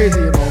like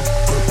crazy, you know,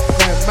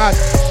 going mad.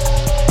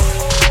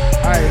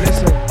 Alright,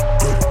 listen.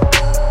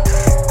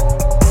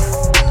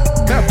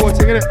 Metaphor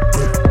thing, innit?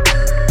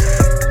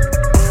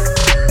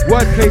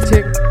 Wordplay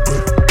ting.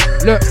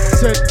 Look,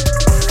 listen.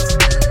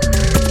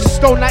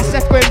 Stone like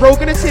Seth going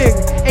rogue in a ting.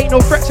 Ain't no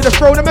threat to the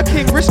throne, I'm a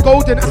king. Wrist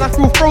golden and I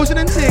feel frozen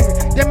and ting.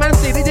 Them man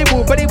say that they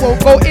will, but they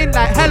won't go in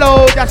like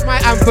hello, that's my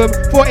anthem.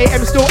 4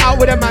 AM still out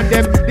with a man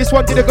them. This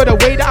one didn't go the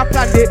way that I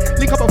planned it.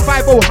 Link up a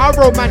 5-0, how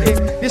romantic.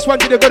 This one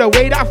didn't go the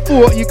way that I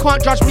thought. You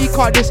can't judge me,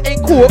 cause this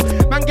ain't court.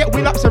 Man get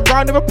wheel ups and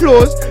round of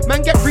applause.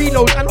 Man get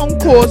reloads and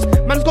encores.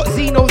 Man's got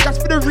Zenos,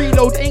 that's for the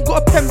reload. Ain't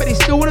got a pen but they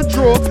still wanna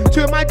draw.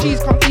 2 of my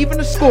G's come even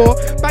the score.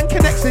 Bang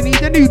connects and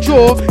need a new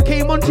jaw.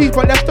 Came on 2s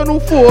but left on all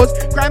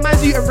 4s. Grind my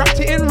zoo and wrapped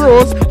it in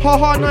raws. Ha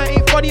ha, no it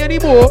ain't funny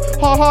anymore.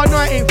 Ha ha,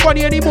 no it ain't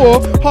funny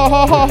anymore. Ha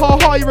ha ha ha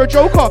ha, you're a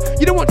joker.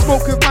 You don't want to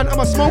smoke with man, I'm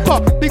a smoker.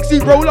 Big Z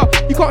roller,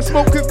 you can't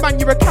smoke with man,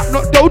 you're a cat,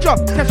 not Doja.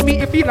 Catch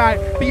me if you like,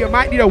 but you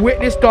might need a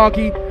witness,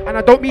 doggy. And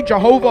I don't mean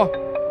Jehovah.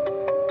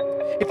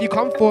 If you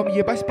come for me,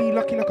 you best be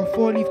lucky like a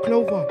 4-leaf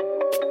clover.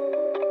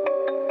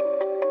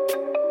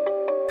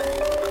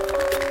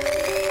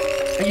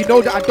 And you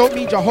know that I don't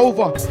mean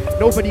Jehovah.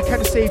 Nobody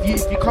can save you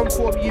if you come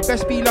for me. You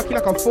best be lucky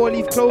like a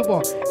 4-leaf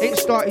clover. Ain't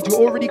started, you're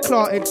already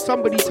clarted.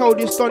 Somebody told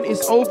this stunt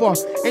it's over.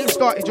 Ain't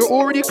started, you're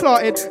already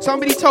clarted.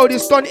 Somebody told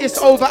this stunt it's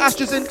over.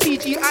 Astros and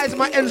TG eyes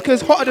my ends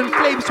cause hotter than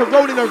flames to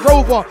rolling a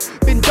rover.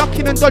 Been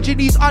ducking and dodging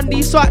these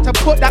undies, so I had to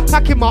put that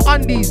pack in my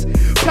undies.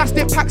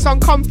 Plastic packs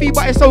uncomfy,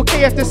 but it's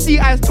okay if the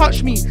CIs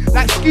touch me.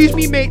 Like excuse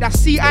me mate, that's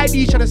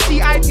CID, tryna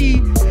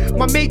CID.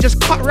 My mate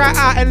just cut right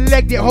out and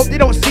legged it. Hope they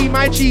don't see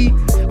my G.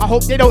 I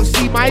hope they don't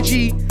see my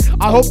G.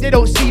 I hope they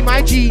don't see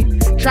my G.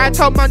 Try and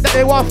tell man that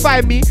they won't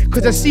find me,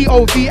 cause I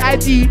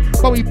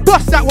COVID. But we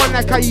bust that one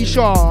like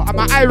Aisha. I'm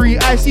a Irie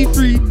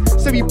IC3.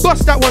 So we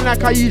bust that one like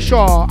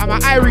Aisha. I'm a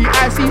Irie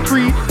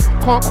IC3.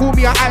 Can't call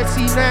me an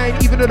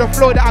IC9, even though the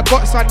flow that I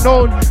got's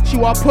unknown. She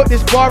wanna put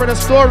this bar in a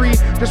story.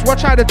 Just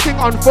watch how the thing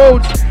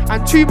unfolds.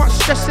 And too much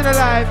stress in her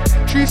life.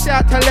 True say I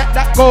had to let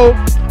that go.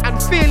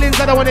 And feelings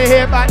I don't wanna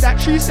hear about that.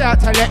 True say I had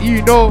to let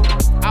you know.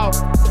 Ow.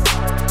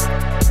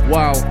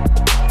 Wow.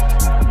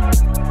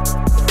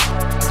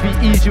 We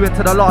ease you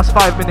into the last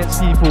 5 minutes,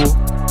 people.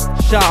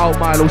 Shout out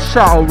Milo,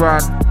 shout out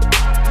Ran.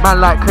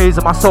 Man like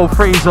crazy, my soul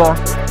Fraser.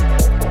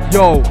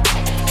 Yo.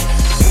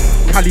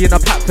 Cali in a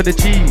pack for the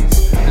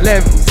G's.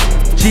 Lems,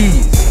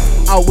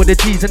 G's. Out with the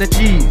G's and the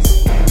G's.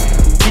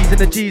 G's and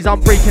the G's, I'm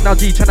breaking out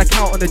G, trying to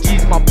count on the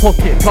G's in my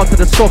pocket. Plug to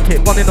the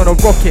socket, running on a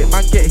rocket.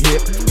 Man get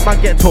hit,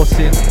 man get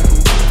tossing.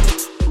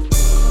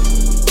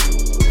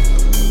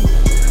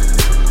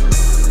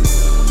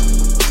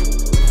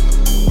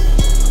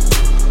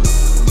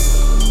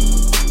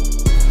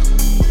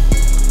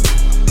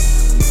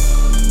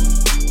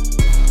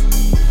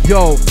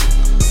 Yo,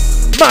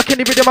 Mark in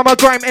the rhythm, I'm a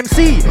grime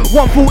MC.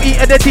 140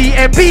 at the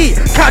DMB.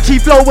 Catchy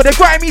flow with a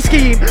grimy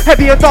scheme.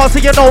 Heavy and dancer,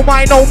 you know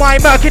my.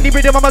 Mark in the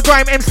rhythm, I'm a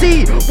grime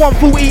MC.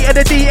 140 at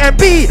the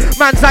DMB.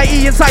 Man's like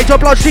E inside your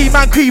bloodstream.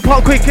 Man creep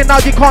up quick and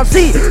now you can't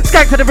see.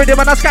 Skank to the rhythm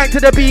and I skank to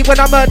the beat. When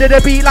I murder the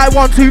beat like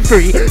 1, 2,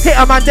 3. Hit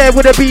a man there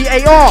with a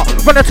BAR.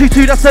 Run a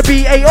 2-2, that's a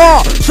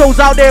BAR.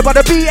 Shows out there by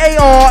the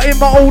BAR. In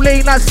my old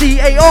lane like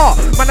CAR.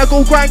 Man I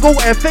go grind, go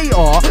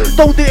FAR.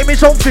 Don't do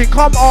image, don't think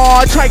I'm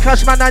on. Try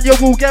clash man and you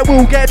will get.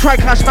 Try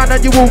clash man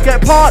and you will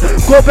get part.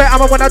 Go bet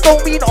ammo when I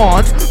don't mean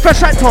on.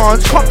 Fresh like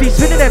tons, comfy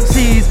spinning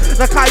MCs.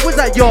 Like I was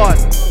at yard.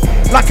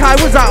 Like I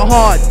was at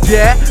hard,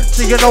 yeah.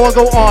 So you know I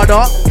go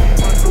harder.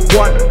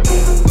 What?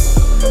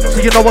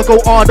 So you know I go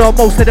harder.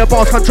 Most of the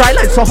bars can dry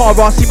like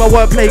Sahara. See my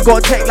wordplay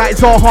got tech like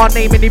Zaha.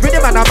 Naming the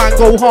rhythm and a man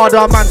go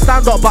harder. Man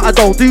stand up but I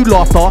don't do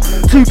laughter.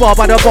 2 bar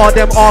by the bar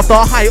them after.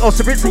 High or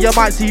spirit so you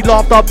might see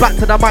laughter. Back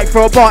to the mic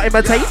for a bar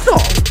imitator.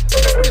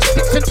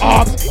 Sticks and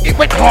arms, it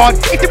went hard.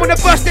 If they wanna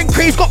burst then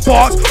craze got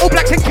bars. All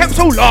blacks and camps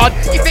so lard.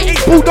 If it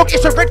ain't bulldog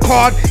it's a red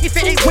card. If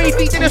it ain't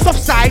wavy then it's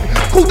offside.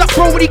 Called up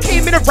bro when he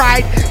came in a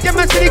ride. Them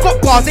man said they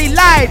got bars, they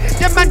lied.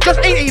 Them man just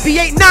ain't AV,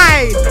 ain't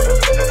 9.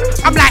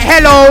 I'm like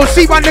hello,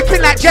 see one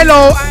looking like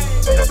jello.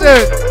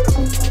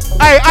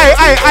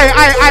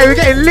 Aye, we're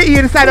getting litty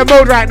inside the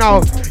mode right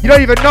now. You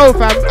don't even know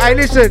fam. Aye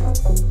listen.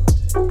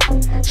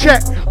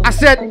 Check, I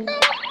said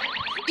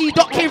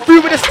E-Dot came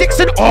through with the sticks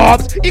and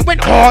arms. It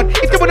went hard.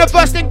 If they want a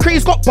verse, then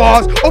Craze got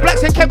bars. All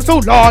Blacks and Kemp so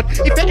lard.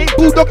 If it ain't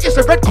Bulldog, it's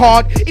a red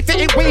card. If it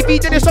ain't Wavy,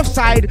 then it's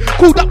offside.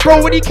 Called up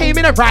bro when he came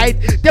in a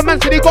ride. Them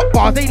man said they got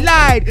bars, they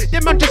lied.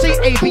 Them man just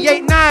ain't AB,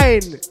 ain't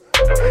 9.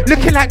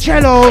 Looking like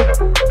Jello.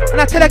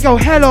 And I tell her girl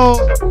hello.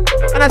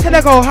 And I tell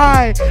her go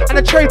hi. And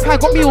the cherry pie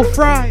got me all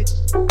fried.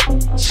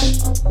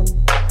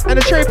 And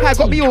the cherry pie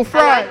got me all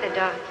fried.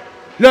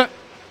 Look.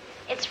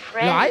 It's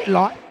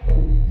friendly.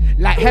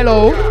 Like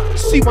hello,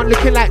 sweet one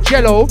looking like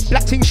Jello.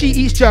 Black thing she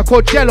eats jerk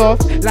or Jello.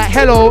 Like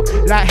hello,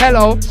 like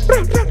hello,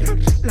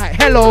 like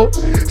hello.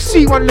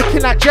 Sweet one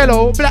looking like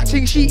Jello. Black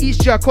thing she eats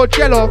jerk or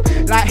Jello.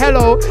 Like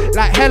hello,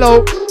 like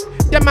hello.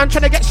 Them man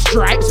tryna get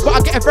stripes, but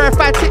I get a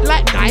verified tick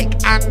like Nike.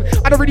 And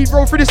I don't really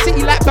roll through the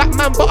city like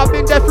Batman, but I've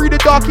been there through the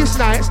darkest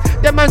nights.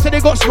 Them man said they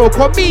got smoke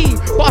on me,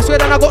 but I swear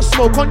that I got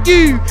smoke on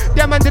you.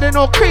 Them man didn't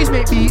know Craze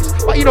make beats,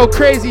 but you know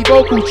Crazy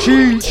vocal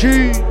choo.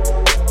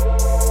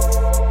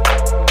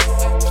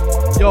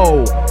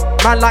 Yo,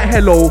 man like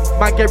hello,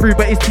 man get rude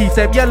but his teeth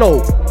them yellow.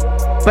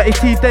 But his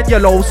teeth then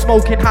yellow,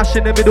 smoking hash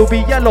in the middle be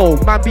yellow.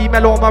 Man be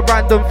mellow on my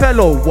random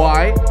fellow,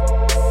 why?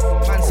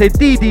 Man say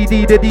the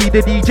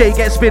DJ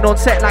get spin on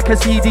set like a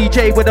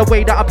CDJ. With the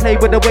way that I play,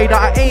 with the way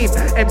that I aim.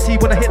 MC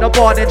when I hit the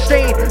bar then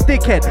strain.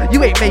 Dickhead,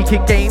 you ain't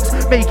making games,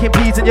 making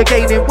peas and you're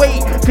gaining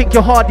weight. Think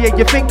you're hard, yeah,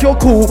 you think you're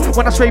cool.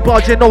 When I straight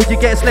barge, you know you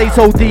get slayed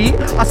so D.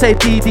 I say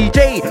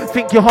DJ,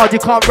 think you're hard, you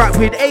can't rap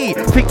with A.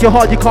 Think you're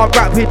hard, you can't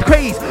rap with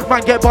Craze.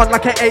 Man get burned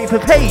like an 8th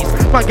of Haze.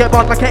 Man get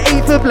burned like an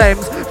 8th of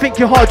Lems. Think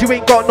you're hard, you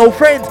ain't got no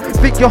friends.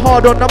 Think you're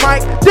hard on the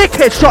mic.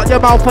 Dickhead, shut your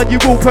mouth and you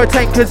will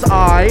pretend, cause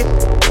I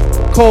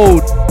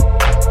cold.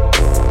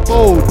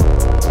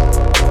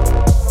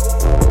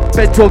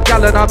 Bend your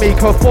gal and I make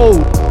her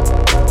fold.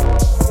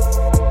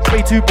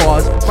 Way 2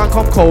 bars, man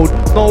come cold.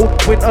 No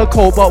winter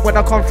cold, but when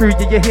I come through,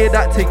 yeah, you hear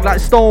that thing like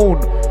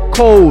stone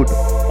cold.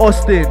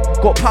 Austin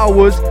got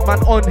powers, man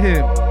on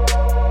him.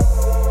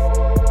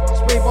 I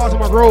spray bars on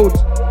my road.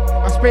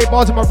 I spray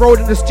bars on my road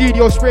in the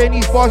studio, spraying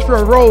these bars through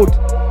a road.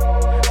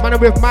 Man, I'm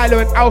with Milo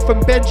and Alf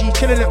and Benji,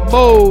 chilling at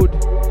mode.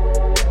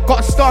 Got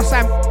a star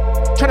sign,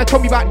 trying to tell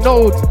me about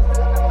Node.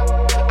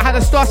 I had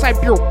a star sign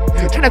bureau,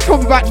 trying to tell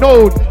me about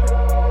Node.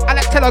 I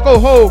like tell her go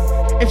home.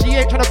 If she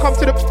ain't trying to come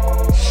to the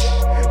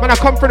man, I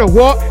come from the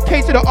what?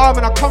 K to the R,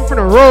 man, I come from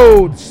the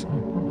roads.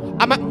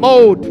 I'm at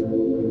mode.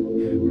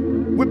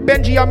 With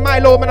Benji and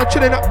Milo, man, I'm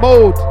chilling at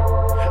mode.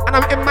 And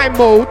I'm in my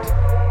mode.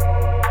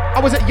 I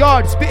was at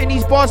yard, spitting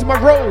these bars on my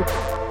road.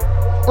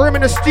 Or I'm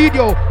in the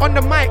studio, on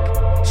the mic,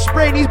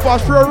 spraying these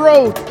bars through a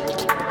road.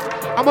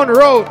 I'm on the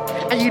road,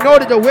 and you know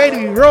that the way that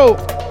we roll,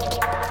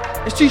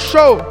 it's too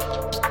show.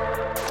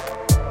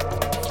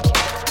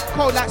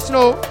 Cold like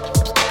snow,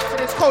 so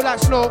it's cold like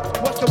snow.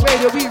 What's the way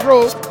that we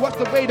roll? What's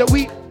the way that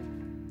we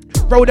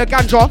roll the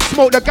ganja,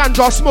 smoke the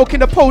ganja,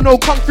 smoking the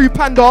pono, kung fu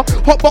panda.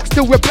 Hot box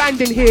till we're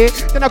blind in here.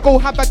 Then I go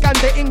have a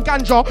ganja in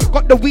ganja.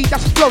 Got the weed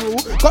that's floral.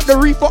 Got the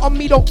reefer on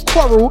me, don't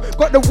quarrel.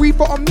 Got the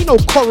reefer on me, no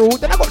coral.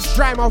 Then I got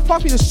dry mouth,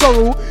 happy the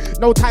sorrow.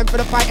 No time for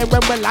the fighting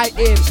when we're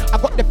lighting. I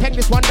got the pen,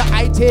 this one that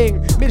I ting.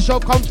 Mid-show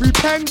come through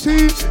pen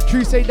too.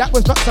 True say that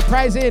was not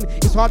surprising.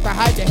 It's hard to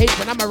hide the hate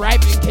when I'm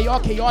arriving.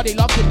 KR, they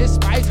love to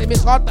despise him.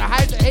 It's hard to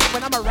hide the hate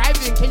when I'm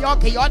arriving. KR,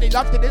 they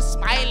love to this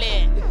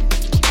smiling.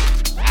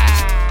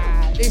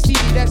 They see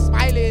me, they're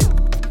smiling.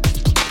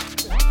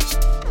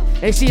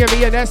 They see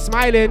me and they're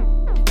smiling.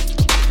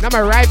 And I'm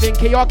arriving,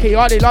 KR,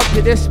 they love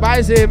to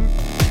despise him.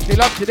 They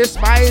love to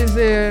despise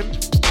him.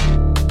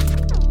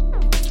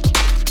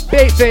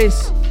 Bait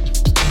face,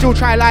 still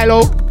try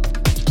Lilo.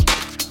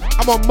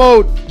 I'm on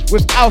mode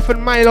with Alf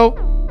and Milo.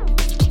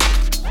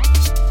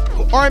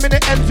 Or I'm in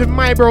the ends with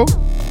my bro.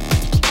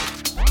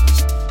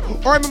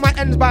 Or I'm in my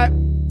ends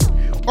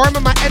or I'm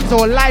in my ends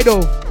or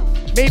Lido.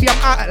 Maybe I'm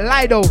out at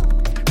Lido.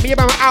 Maybe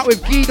I'm out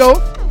with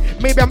Guido.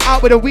 Maybe I'm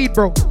out with a weed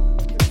bro.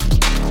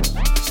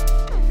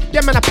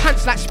 Them man are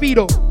pants like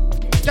Speedo.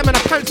 Them man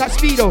are pants like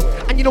Speedo.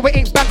 And you know it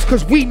ain't bands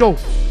cause we know.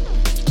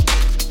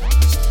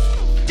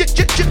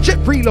 Jit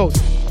reload.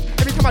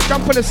 Every time I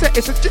jump on the set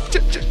it's a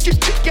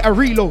jit get a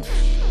reload.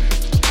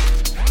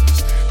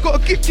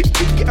 Gotta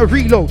get a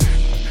reload.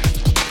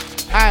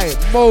 Aye,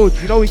 mode,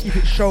 you know we keep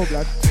it show,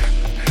 blood.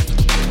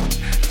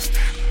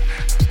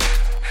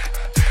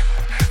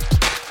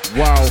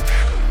 Wow.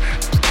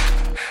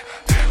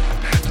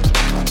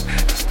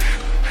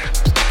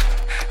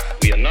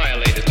 We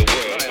annihilated the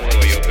world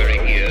for your very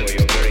ears.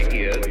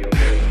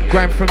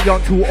 Grind from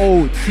young to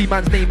old. See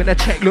man's name in the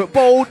check look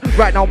bold.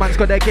 Right now man's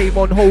got their game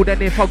on hold.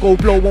 And if I go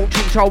blow won't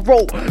change I'll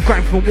roll.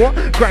 Grind from what?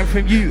 Grind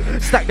from you.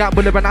 Stack that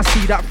bullet and I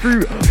see that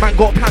through. Man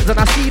got plans and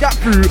I see that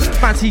through.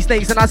 Man see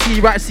snakes and I see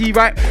right.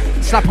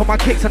 Slap on my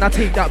kicks and I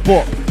take that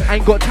bop. I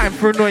ain't got time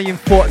for annoying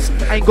thoughts.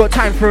 I ain't got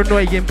time for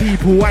annoying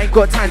people. I ain't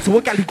got time so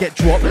a galley get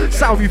dropped.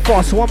 Sound move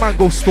fast so a man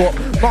go stop.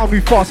 Man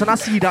move fast and I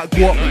see that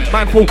guap.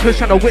 Man focus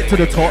trying to whip to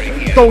the top.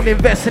 Don't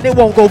invest and it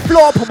won't go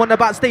flop. I'm on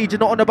about stage and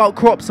not on about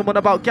crops. I'm on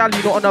about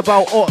galley, not on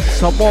about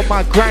ops. I'm on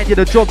my grind, yeah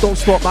the job don't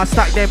stop. I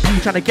stack them P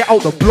trying to get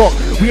out the block.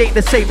 We ain't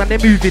the same and they're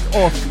moving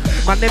off.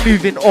 Man, they're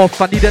moving off.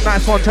 I need a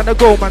nice one, trying to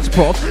grow man's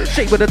prof.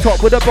 Shake with the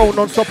top with a bone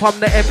non-stop. I'm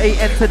the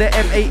M-A-N to the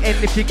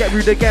M-A-N. If you get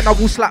rude again, I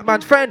will slap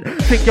man's friend.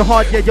 Think you're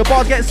hard, yeah, your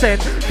bars get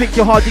sent. Think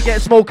you're hard, you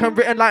get smoke and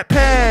written like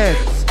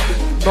pens.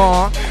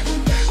 Nah.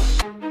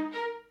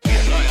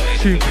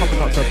 Tune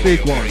coming up's a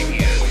big one.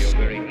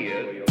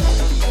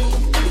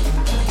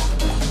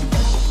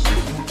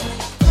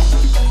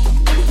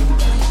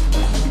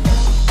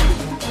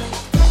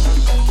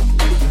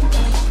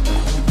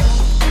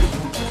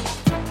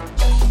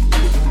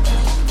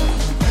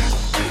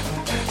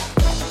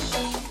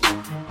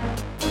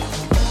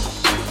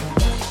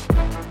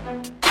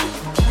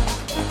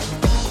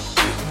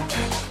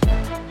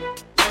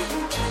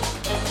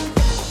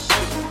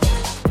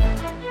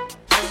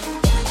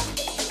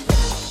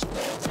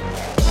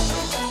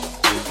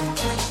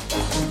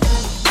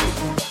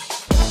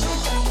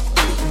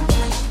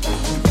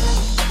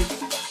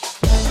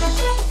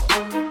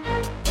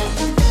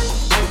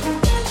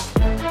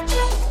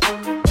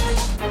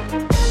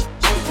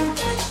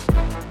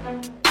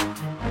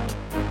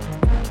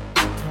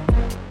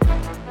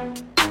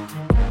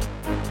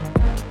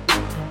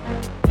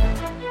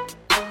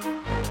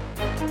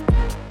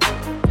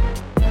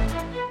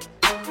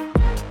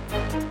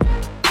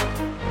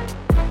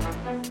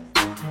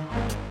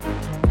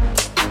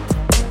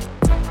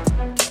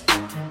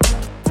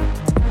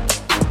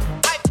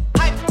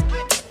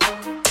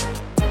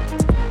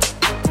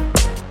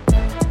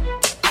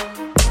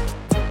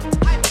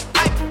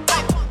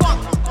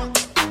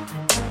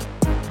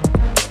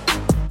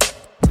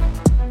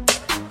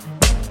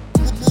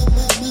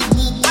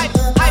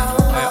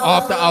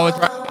 After hours,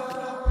 right?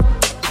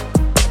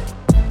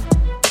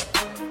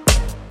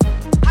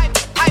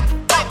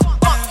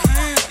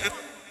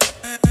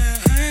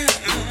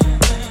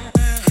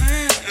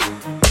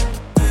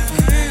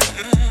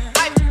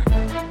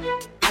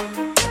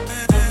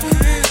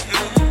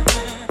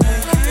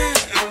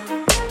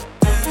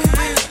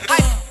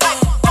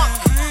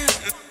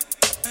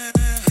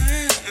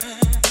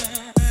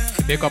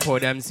 Big up all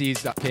them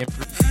MCs that came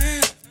through.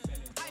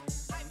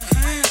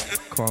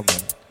 Come on.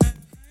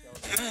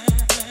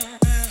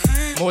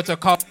 More to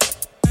come.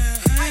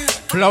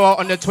 Blowout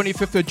on the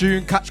 25th of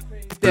June. Catch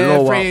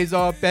there,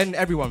 Fraser, Ben,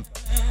 everyone.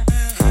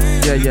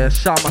 Yeah.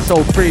 Shout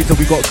myself, Fraser.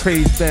 We got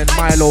Craze, Ben,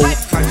 Milo.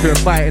 Thanks for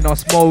inviting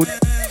us, Mode.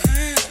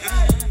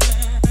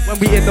 When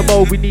we in the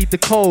mode, we need the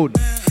code.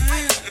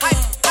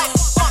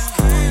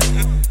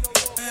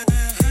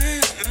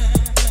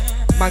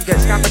 Man get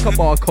scammed like a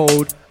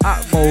barcode.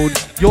 At Mode,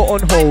 you're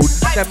on hold.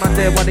 Them man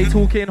there when they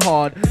talking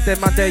hard. Them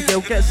man there,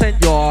 you'll get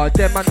sent yard.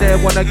 Them man there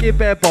wanna give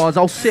bare bars.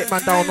 I'll sit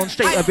man down on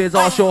straight of his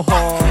arse, your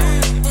heart.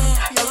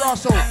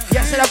 Russell,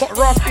 yeah, said I got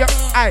Ross for your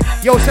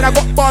yo, said I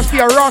got bars for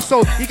your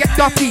Russell. You get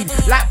duppy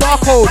like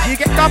barcode. You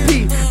get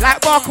duppy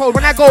like barcode.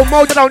 When I go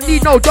Mode, I don't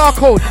need no dark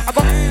code. I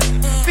got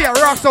Fear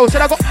Russell,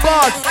 said I got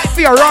bars.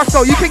 Fear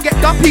Russell, you can get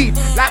duppy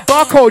like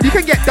barcode. You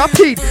can get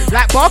duppy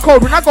like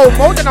barcode. When I go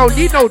Mode, I don't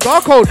need no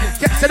dark code.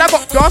 Said I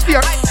got bars for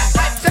your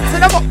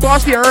Said I got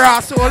bars for your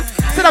Russell.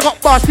 Said I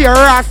got bars for your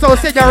Russell.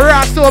 Said your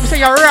Russell, say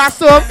your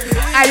Russell.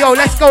 Hey yo,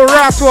 let's go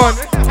Russell.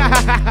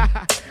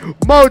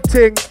 Mode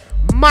ting,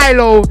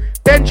 Milo,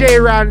 Ben J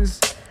Rans,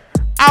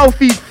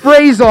 Alfie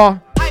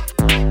Fraser.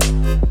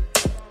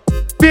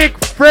 Big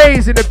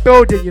phrase in the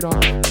building, you know.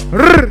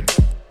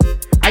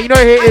 And you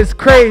know here is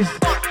Craze.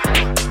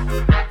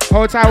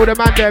 Whole time with the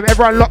man there,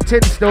 everyone locked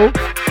in still.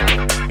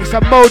 It's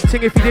a Mode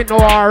thing if you didn't know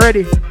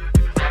already.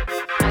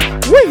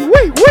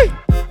 Wee.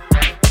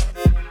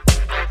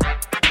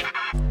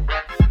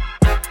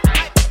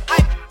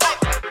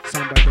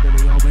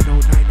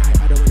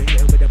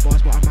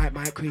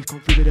 Craze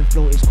come through with the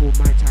flow, it's called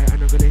my tie.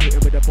 And I'm gonna hit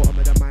him with the bottom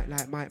of the mic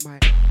like Mike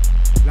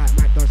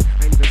does.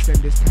 I ain't even send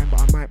this time,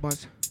 but I might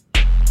buzz.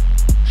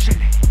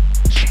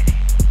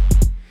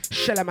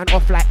 Shella man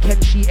off like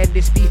Kenshi, end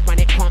this beef, man,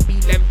 it can't be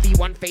lengthy.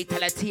 One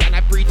fatality and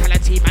a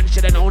brutality, man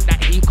should've known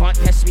that he can't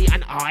test me.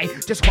 And I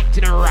just hopped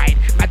in a ride,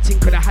 mad thing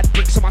could've had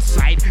bricks on my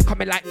side,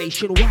 coming like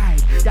nationwide.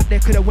 That there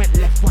could've went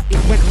left, but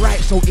it went right,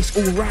 so it's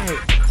alright.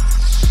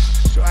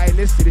 So I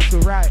listen, it's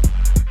alright.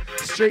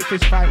 Straight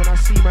fish fight when I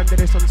see man that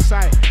it's on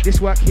sight. This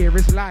work here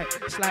is light.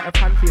 Sleight of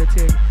hand for your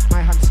team.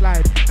 My hand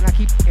slide. And I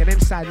keep it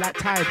inside like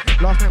tide.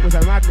 Last night was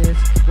a madness.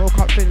 Woke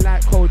up feeling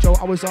like Kojo.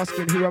 I was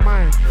asking who am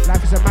I?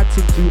 Life is a mad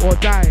thing, do or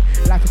die.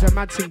 Life is a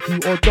mad thing,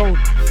 do or don't.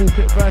 Full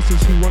pit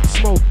versus who wants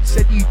smoke.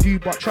 Said you do,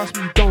 but trust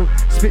me, you don't.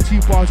 Spit 2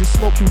 bars, just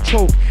smoke, you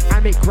choke. I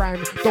make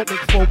grime, don't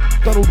make folk.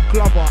 Donald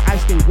Glover, I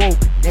stay woke,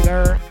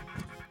 nigga.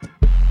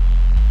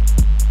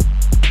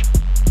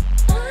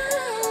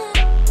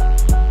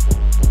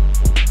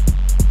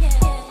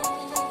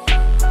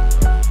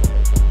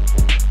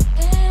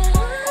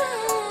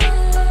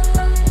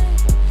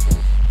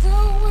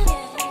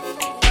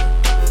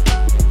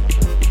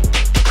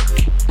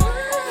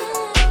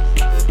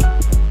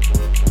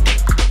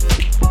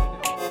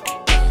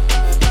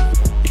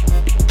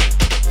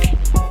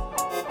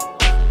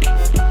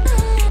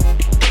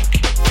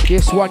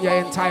 This one you're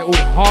entitled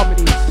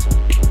Harmonies.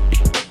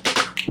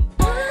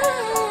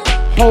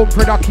 Home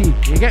Production,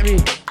 you get me?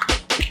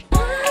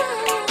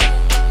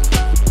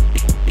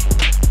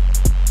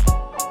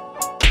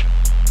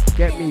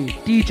 Get me?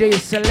 DJ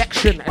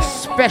selection,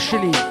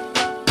 especially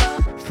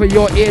for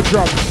your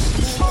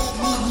eardrums.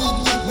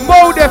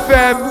 Mode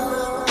FM.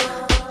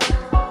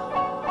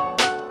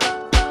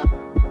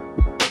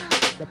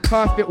 The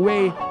perfect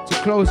way to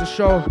close the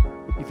show,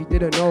 if you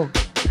didn't know.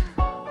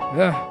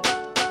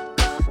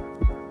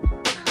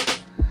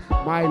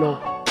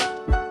 Milo.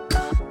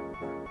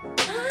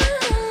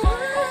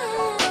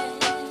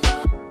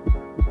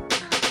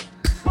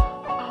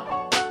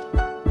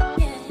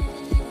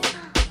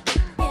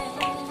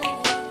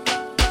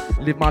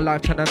 Live my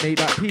life trying to make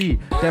that P.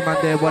 Them and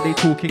there while they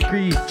talking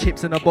greed.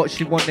 Chips in a box,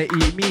 she wanna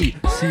eat me.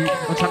 See,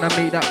 I'm trying to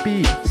make that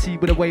B. See,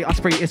 with the way I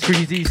spray it's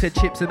freezy. Said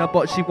chips in a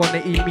box, she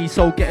wanna eat me.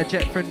 So get a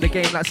jet from the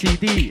game like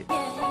CD.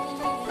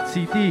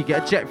 CD,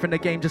 get a jet from the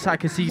game just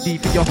like a CD.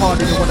 For your heart,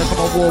 didn't wanna come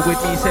on war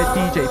with me. Said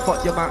DJ,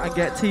 fuck your mouth and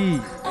get tea.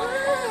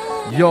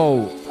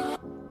 Yo.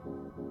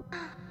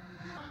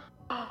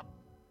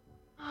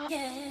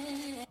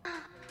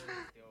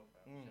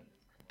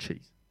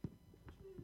 Cheese.